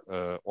their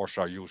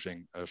ORSA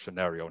using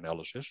scenario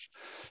analysis.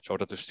 So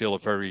that is still a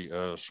very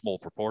small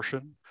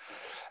proportion.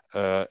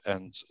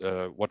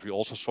 What we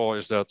also saw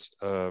is that,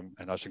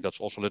 and I think that's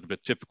also a little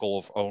bit typical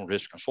of own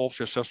risk and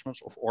solvency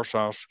assessments of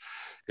ORSAs,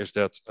 is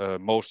that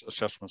most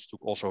assessments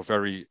took also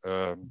very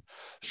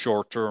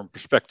short-term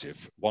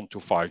perspective, 1 to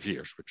 5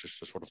 years, which is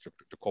the sort of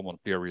the common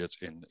period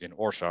in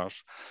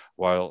ORSAs.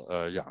 While,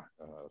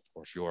 of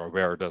course, you are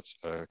aware that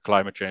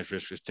climate change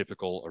risk is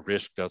typical, a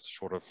risk that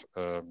sort of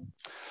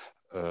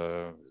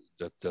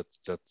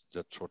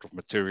that sort of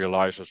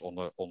materializes on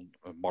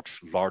a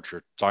much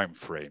larger time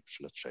frames,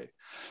 let's say.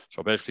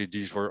 So basically,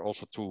 these were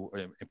also two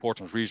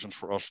important reasons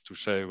for us to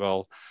say,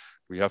 well,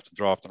 we have to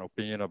draft an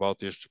opinion about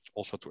this,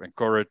 also to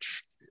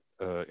encourage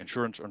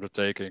insurance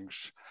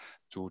undertakings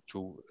to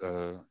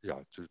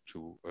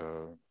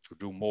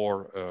do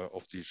more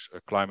of these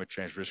climate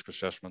change risk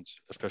assessments,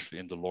 especially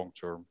in the long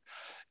term,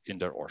 in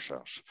their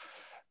ORSAs.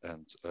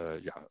 And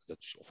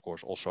that's of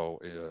course also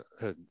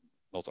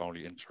not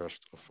only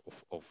interest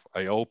of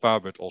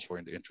EIOPA, but also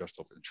in the interest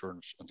of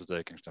insurance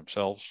undertakings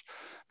themselves.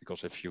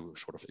 Because if you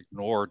sort of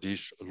ignore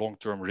these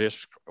long-term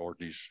risks or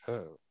these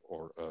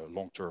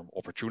long-term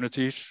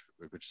opportunities,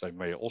 which they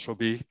may also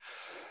be,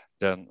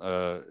 then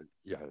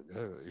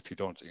if you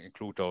don't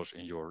include those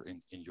in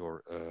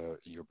your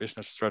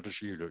business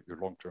strategy, your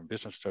long-term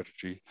business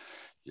strategy,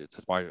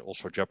 that might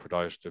also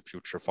jeopardize the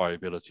future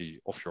viability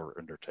of your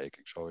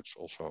undertaking. So it's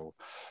also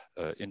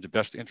in the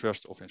best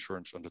interest of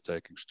insurance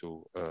undertakings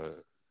to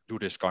do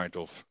this kind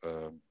of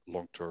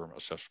long-term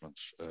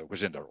assessments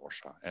within their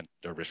ORSA and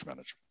their risk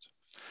management.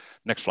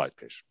 Next slide,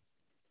 please.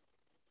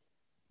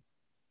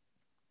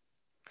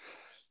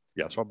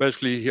 Yeah, so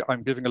basically here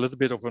I'm giving a little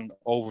bit of an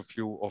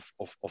overview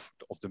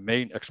of the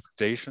main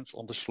expectations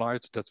on the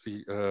slide that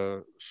we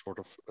sort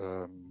of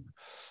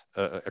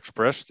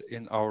expressed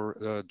in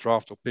our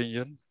draft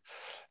opinion.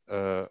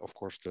 Of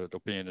course, the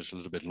opinion is a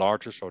little bit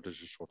larger, so this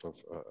is sort of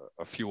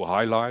a few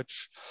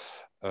highlights.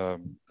 The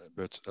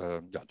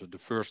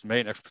first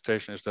main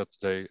expectation is that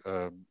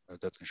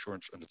that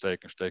insurance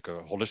undertakings take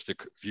a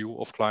holistic view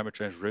of climate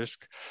change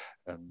risk,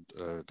 and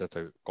that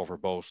they cover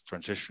both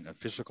transition and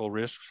physical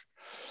risks.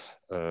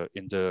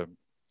 In the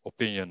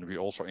opinion, we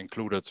also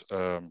included,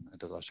 and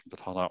that I think that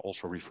Hannah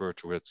also referred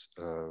to it,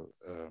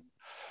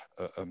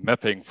 a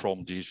mapping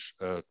from these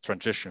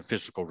transition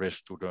physical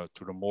risks to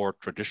the more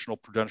traditional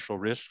prudential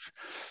risks.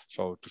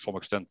 So to some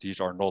extent, these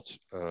are not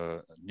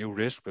new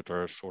risks, but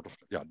are sort of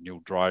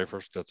new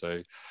drivers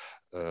that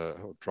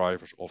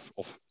drivers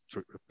of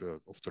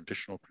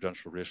traditional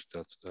prudential risk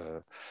that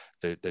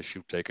they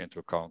should take into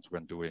account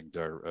when doing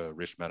their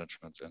risk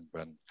management and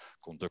when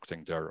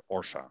conducting their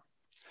ORSA.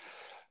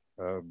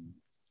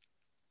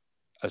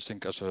 I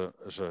think as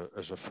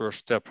a first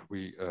step,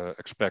 we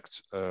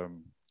expect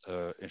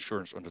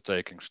insurance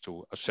undertakings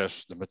to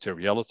assess the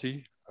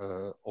materiality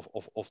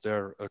of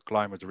their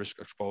climate risk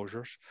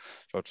exposures.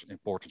 So it's an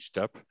important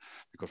step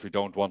because we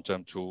don't want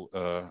them to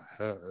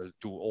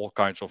do all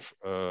kinds of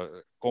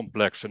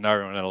complex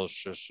scenario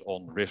analysis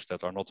on risks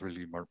that are not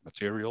really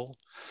material.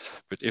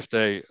 But if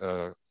they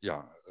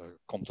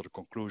come to the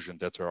conclusion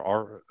that there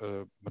are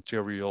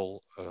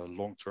material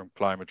long-term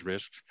climate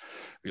risks,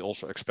 we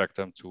also expect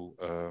them to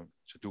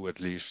do at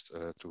least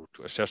to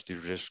assess the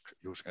risk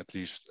using at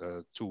least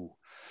 2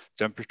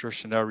 temperature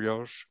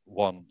scenarios.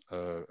 One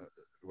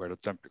where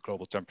the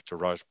global temperature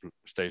rise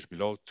stays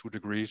below 2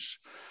 degrees,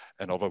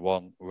 another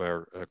one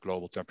where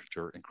global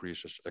temperature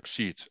increases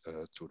exceed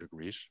 2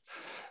 degrees.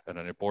 And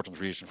an important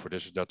reason for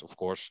this is that, of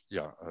course,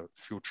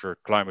 future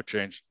climate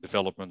change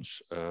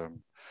developments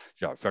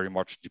very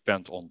much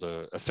depend on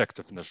the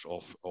effectiveness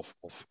of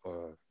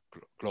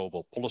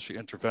global policy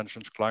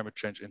interventions, climate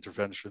change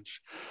interventions.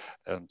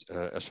 And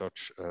as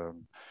such,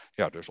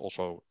 there's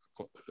also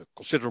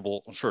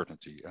considerable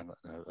uncertainty, and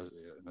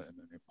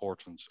an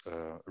important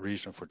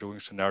reason for doing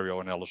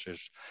scenario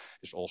analysis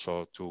is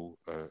also to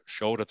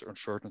show that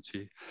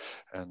uncertainty,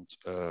 and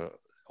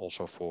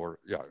also for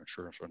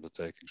insurance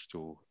undertakings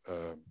to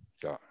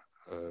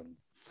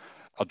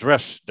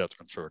address that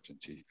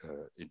uncertainty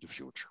in the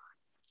future.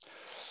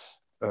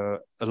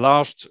 A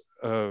last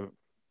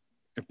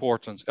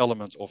important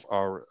element of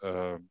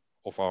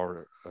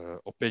our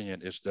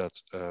opinion is that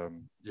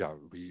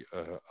we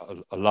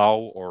allow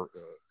or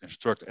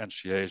instruct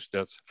NCAs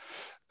that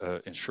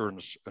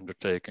insurance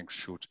undertakings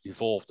should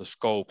evolve the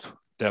scope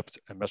depth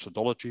and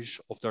methodologies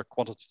of their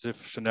quantitative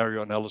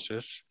scenario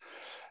analysis.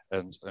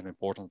 And an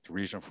important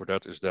reason for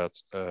that is that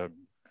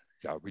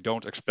we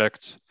don't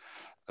expect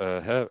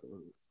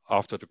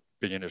after the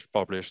opinion is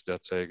published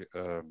that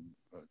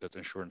that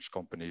insurance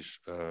companies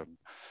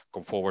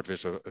come forward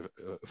with a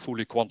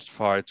fully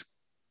quantified,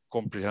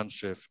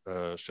 comprehensive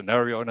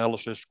scenario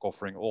analysis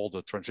covering all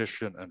the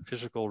transition and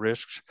physical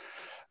risks,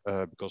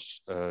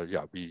 because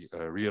we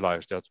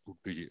realize that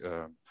would be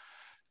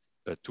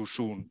too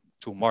soon,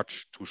 too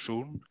much too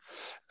soon.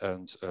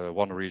 And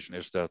one reason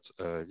is that,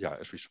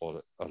 as we saw,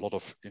 a lot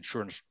of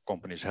insurance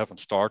companies haven't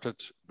started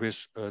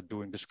with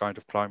doing this kind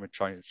of climate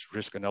change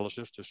risk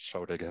analysis, just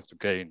so they have to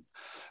gain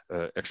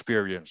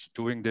experience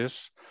doing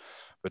this.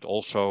 But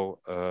also,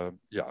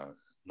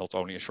 not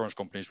only insurance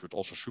companies, but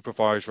also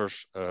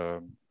supervisors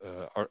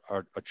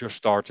are just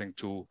starting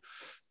to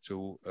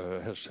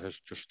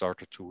has just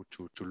started to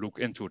look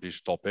into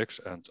these topics,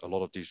 and a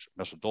lot of these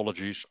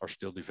methodologies are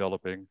still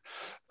developing.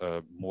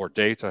 More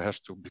data has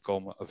to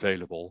become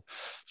available,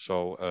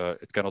 so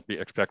it cannot be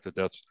expected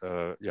that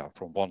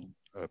from one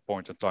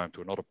point in time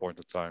to another point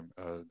in time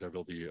there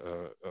will be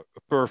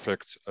a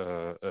perfect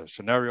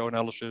scenario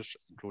analysis,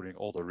 including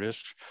all the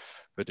risks.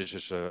 But this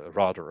is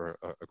rather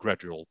a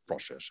gradual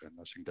process, and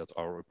I think that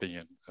our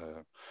opinion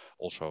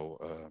also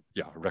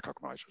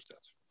recognizes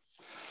that.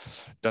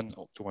 Then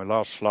to my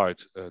last slide,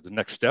 the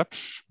next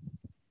steps.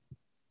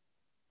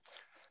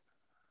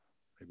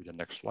 Maybe the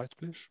next slide,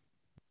 please.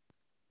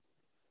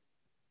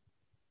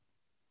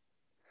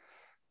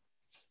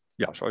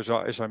 Yeah, so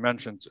as I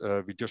mentioned,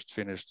 we just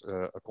finished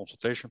a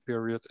consultation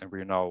period, and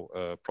we're now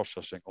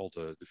processing all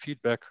the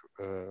feedback,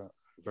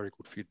 very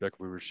good feedback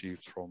we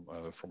received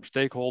from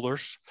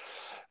stakeholders.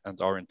 And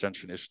our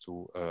intention is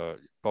to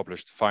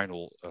publish the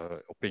final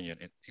opinion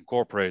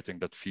incorporating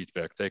that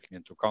feedback, taking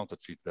into account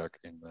that feedback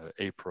in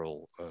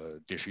April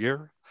this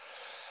year.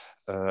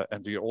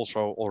 And we are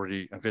also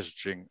already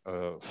envisaging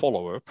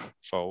follow-up.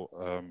 So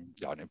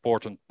an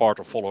important part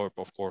of follow-up,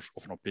 of course,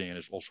 of an opinion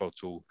is also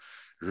to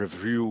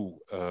review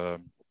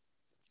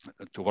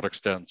to what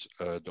extent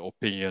the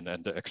opinion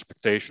and the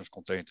expectations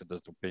contained in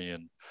that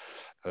opinion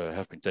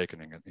have been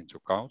taken into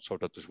account. So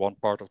that is one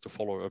part of the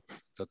follow-up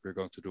that we're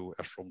going to do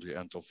as from the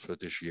end of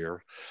this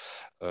year.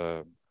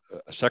 A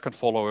second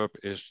follow-up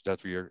is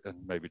that we are,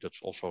 and maybe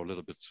that's also a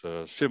little bit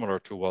similar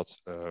to what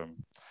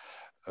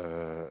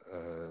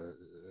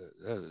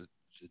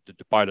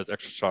the pilot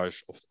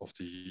exercise of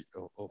the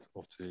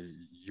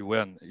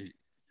UN,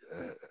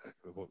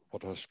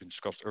 what has been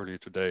discussed earlier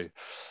today,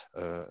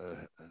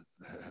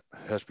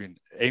 has been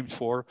aimed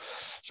for.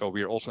 So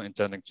we are also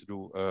intending to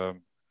do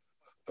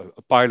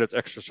a pilot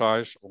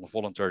exercise on a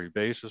voluntary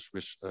basis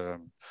with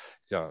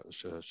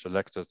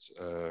selected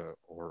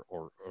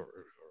or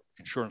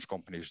insurance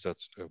companies that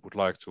would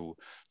like to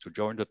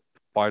join that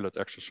pilot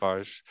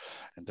exercise.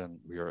 And then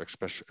we are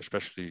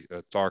especially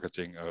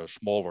targeting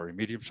smaller and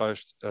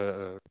medium-sized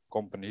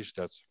companies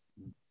that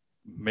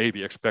may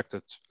be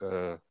expected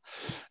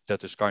that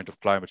this kind of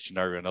climate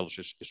scenario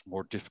analysis is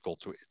more difficult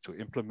to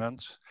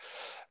implement.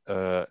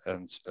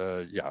 In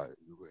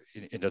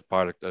that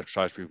pilot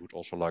exercise, we would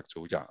also like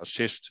to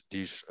assist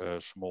these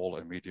small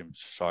and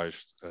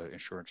medium-sized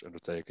insurance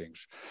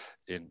undertakings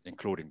in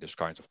including this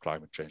kind of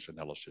climate change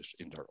analysis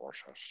in their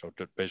ORSAs. So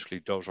that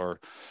basically those are,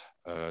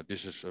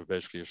 this is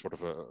basically a sort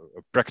of a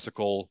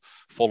practical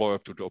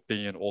follow-up to the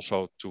opinion,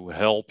 also to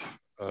help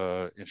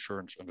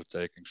insurance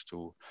undertakings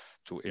to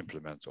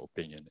implement the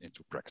opinion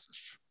into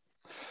practice.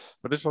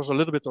 But this was a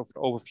little bit of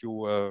an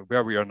overview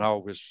where we are now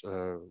with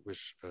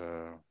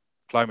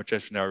climate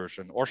change scenarios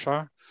in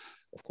ORSA.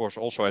 Of course,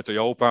 also at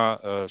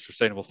EIOPA,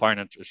 sustainable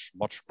finance is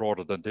much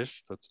broader than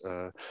this, but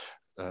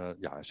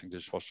I think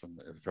this was a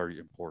very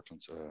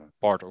important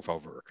part of our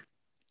work,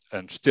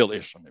 and still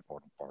is an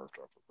important part of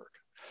our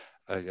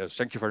work.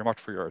 Thank you very much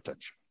for your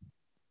attention.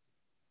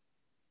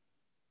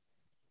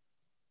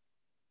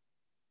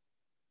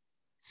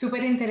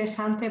 Súper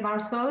interesante,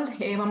 Barthold.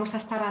 Vamos a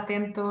estar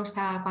atentos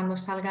a cuando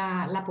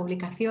salga la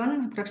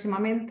publicación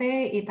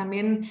próximamente, y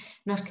también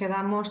nos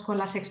quedamos con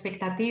las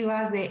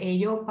expectativas de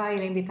EIOPA y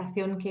la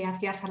invitación que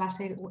hacías a las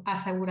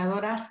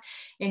aseguradoras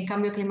en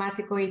cambio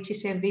climático y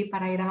TCFD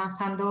para ir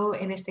avanzando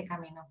en este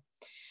camino.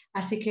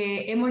 Así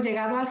que hemos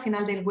llegado al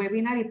final del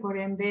webinar y por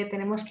ende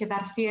tenemos que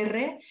dar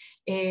cierre.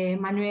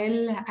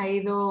 Manuel ha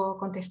ido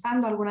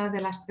contestando algunas de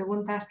las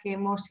preguntas que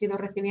hemos ido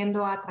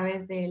recibiendo a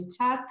través del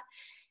chat.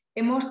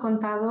 Hemos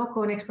contado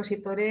con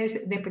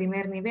expositores de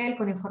primer nivel,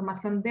 con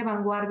información de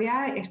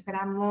vanguardia.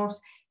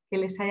 Esperamos que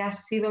les haya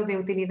sido de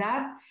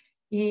utilidad,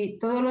 y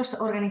todos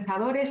los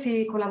organizadores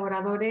y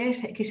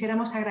colaboradores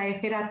quisiéramos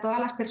agradecer a todas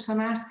las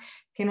personas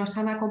que nos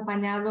han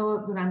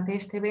acompañado durante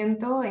este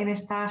evento en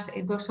estas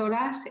 2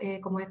 horas.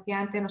 Como decía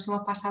antes, nos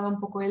hemos pasado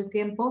un poco el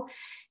tiempo,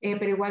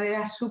 pero igual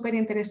era súper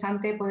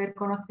interesante poder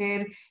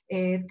conocer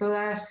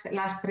todas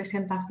las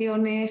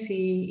presentaciones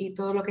y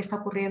todo lo que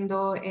está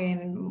ocurriendo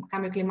en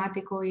cambio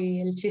climático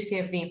y el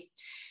TCFD.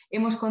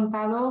 Hemos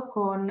contado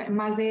con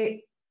más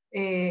de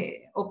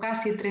o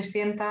casi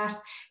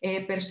 300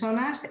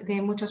 personas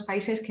de muchos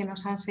países que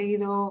nos han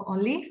seguido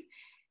on live.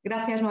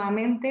 Gracias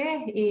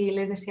nuevamente y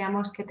les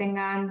deseamos que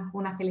tengan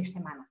una feliz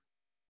semana.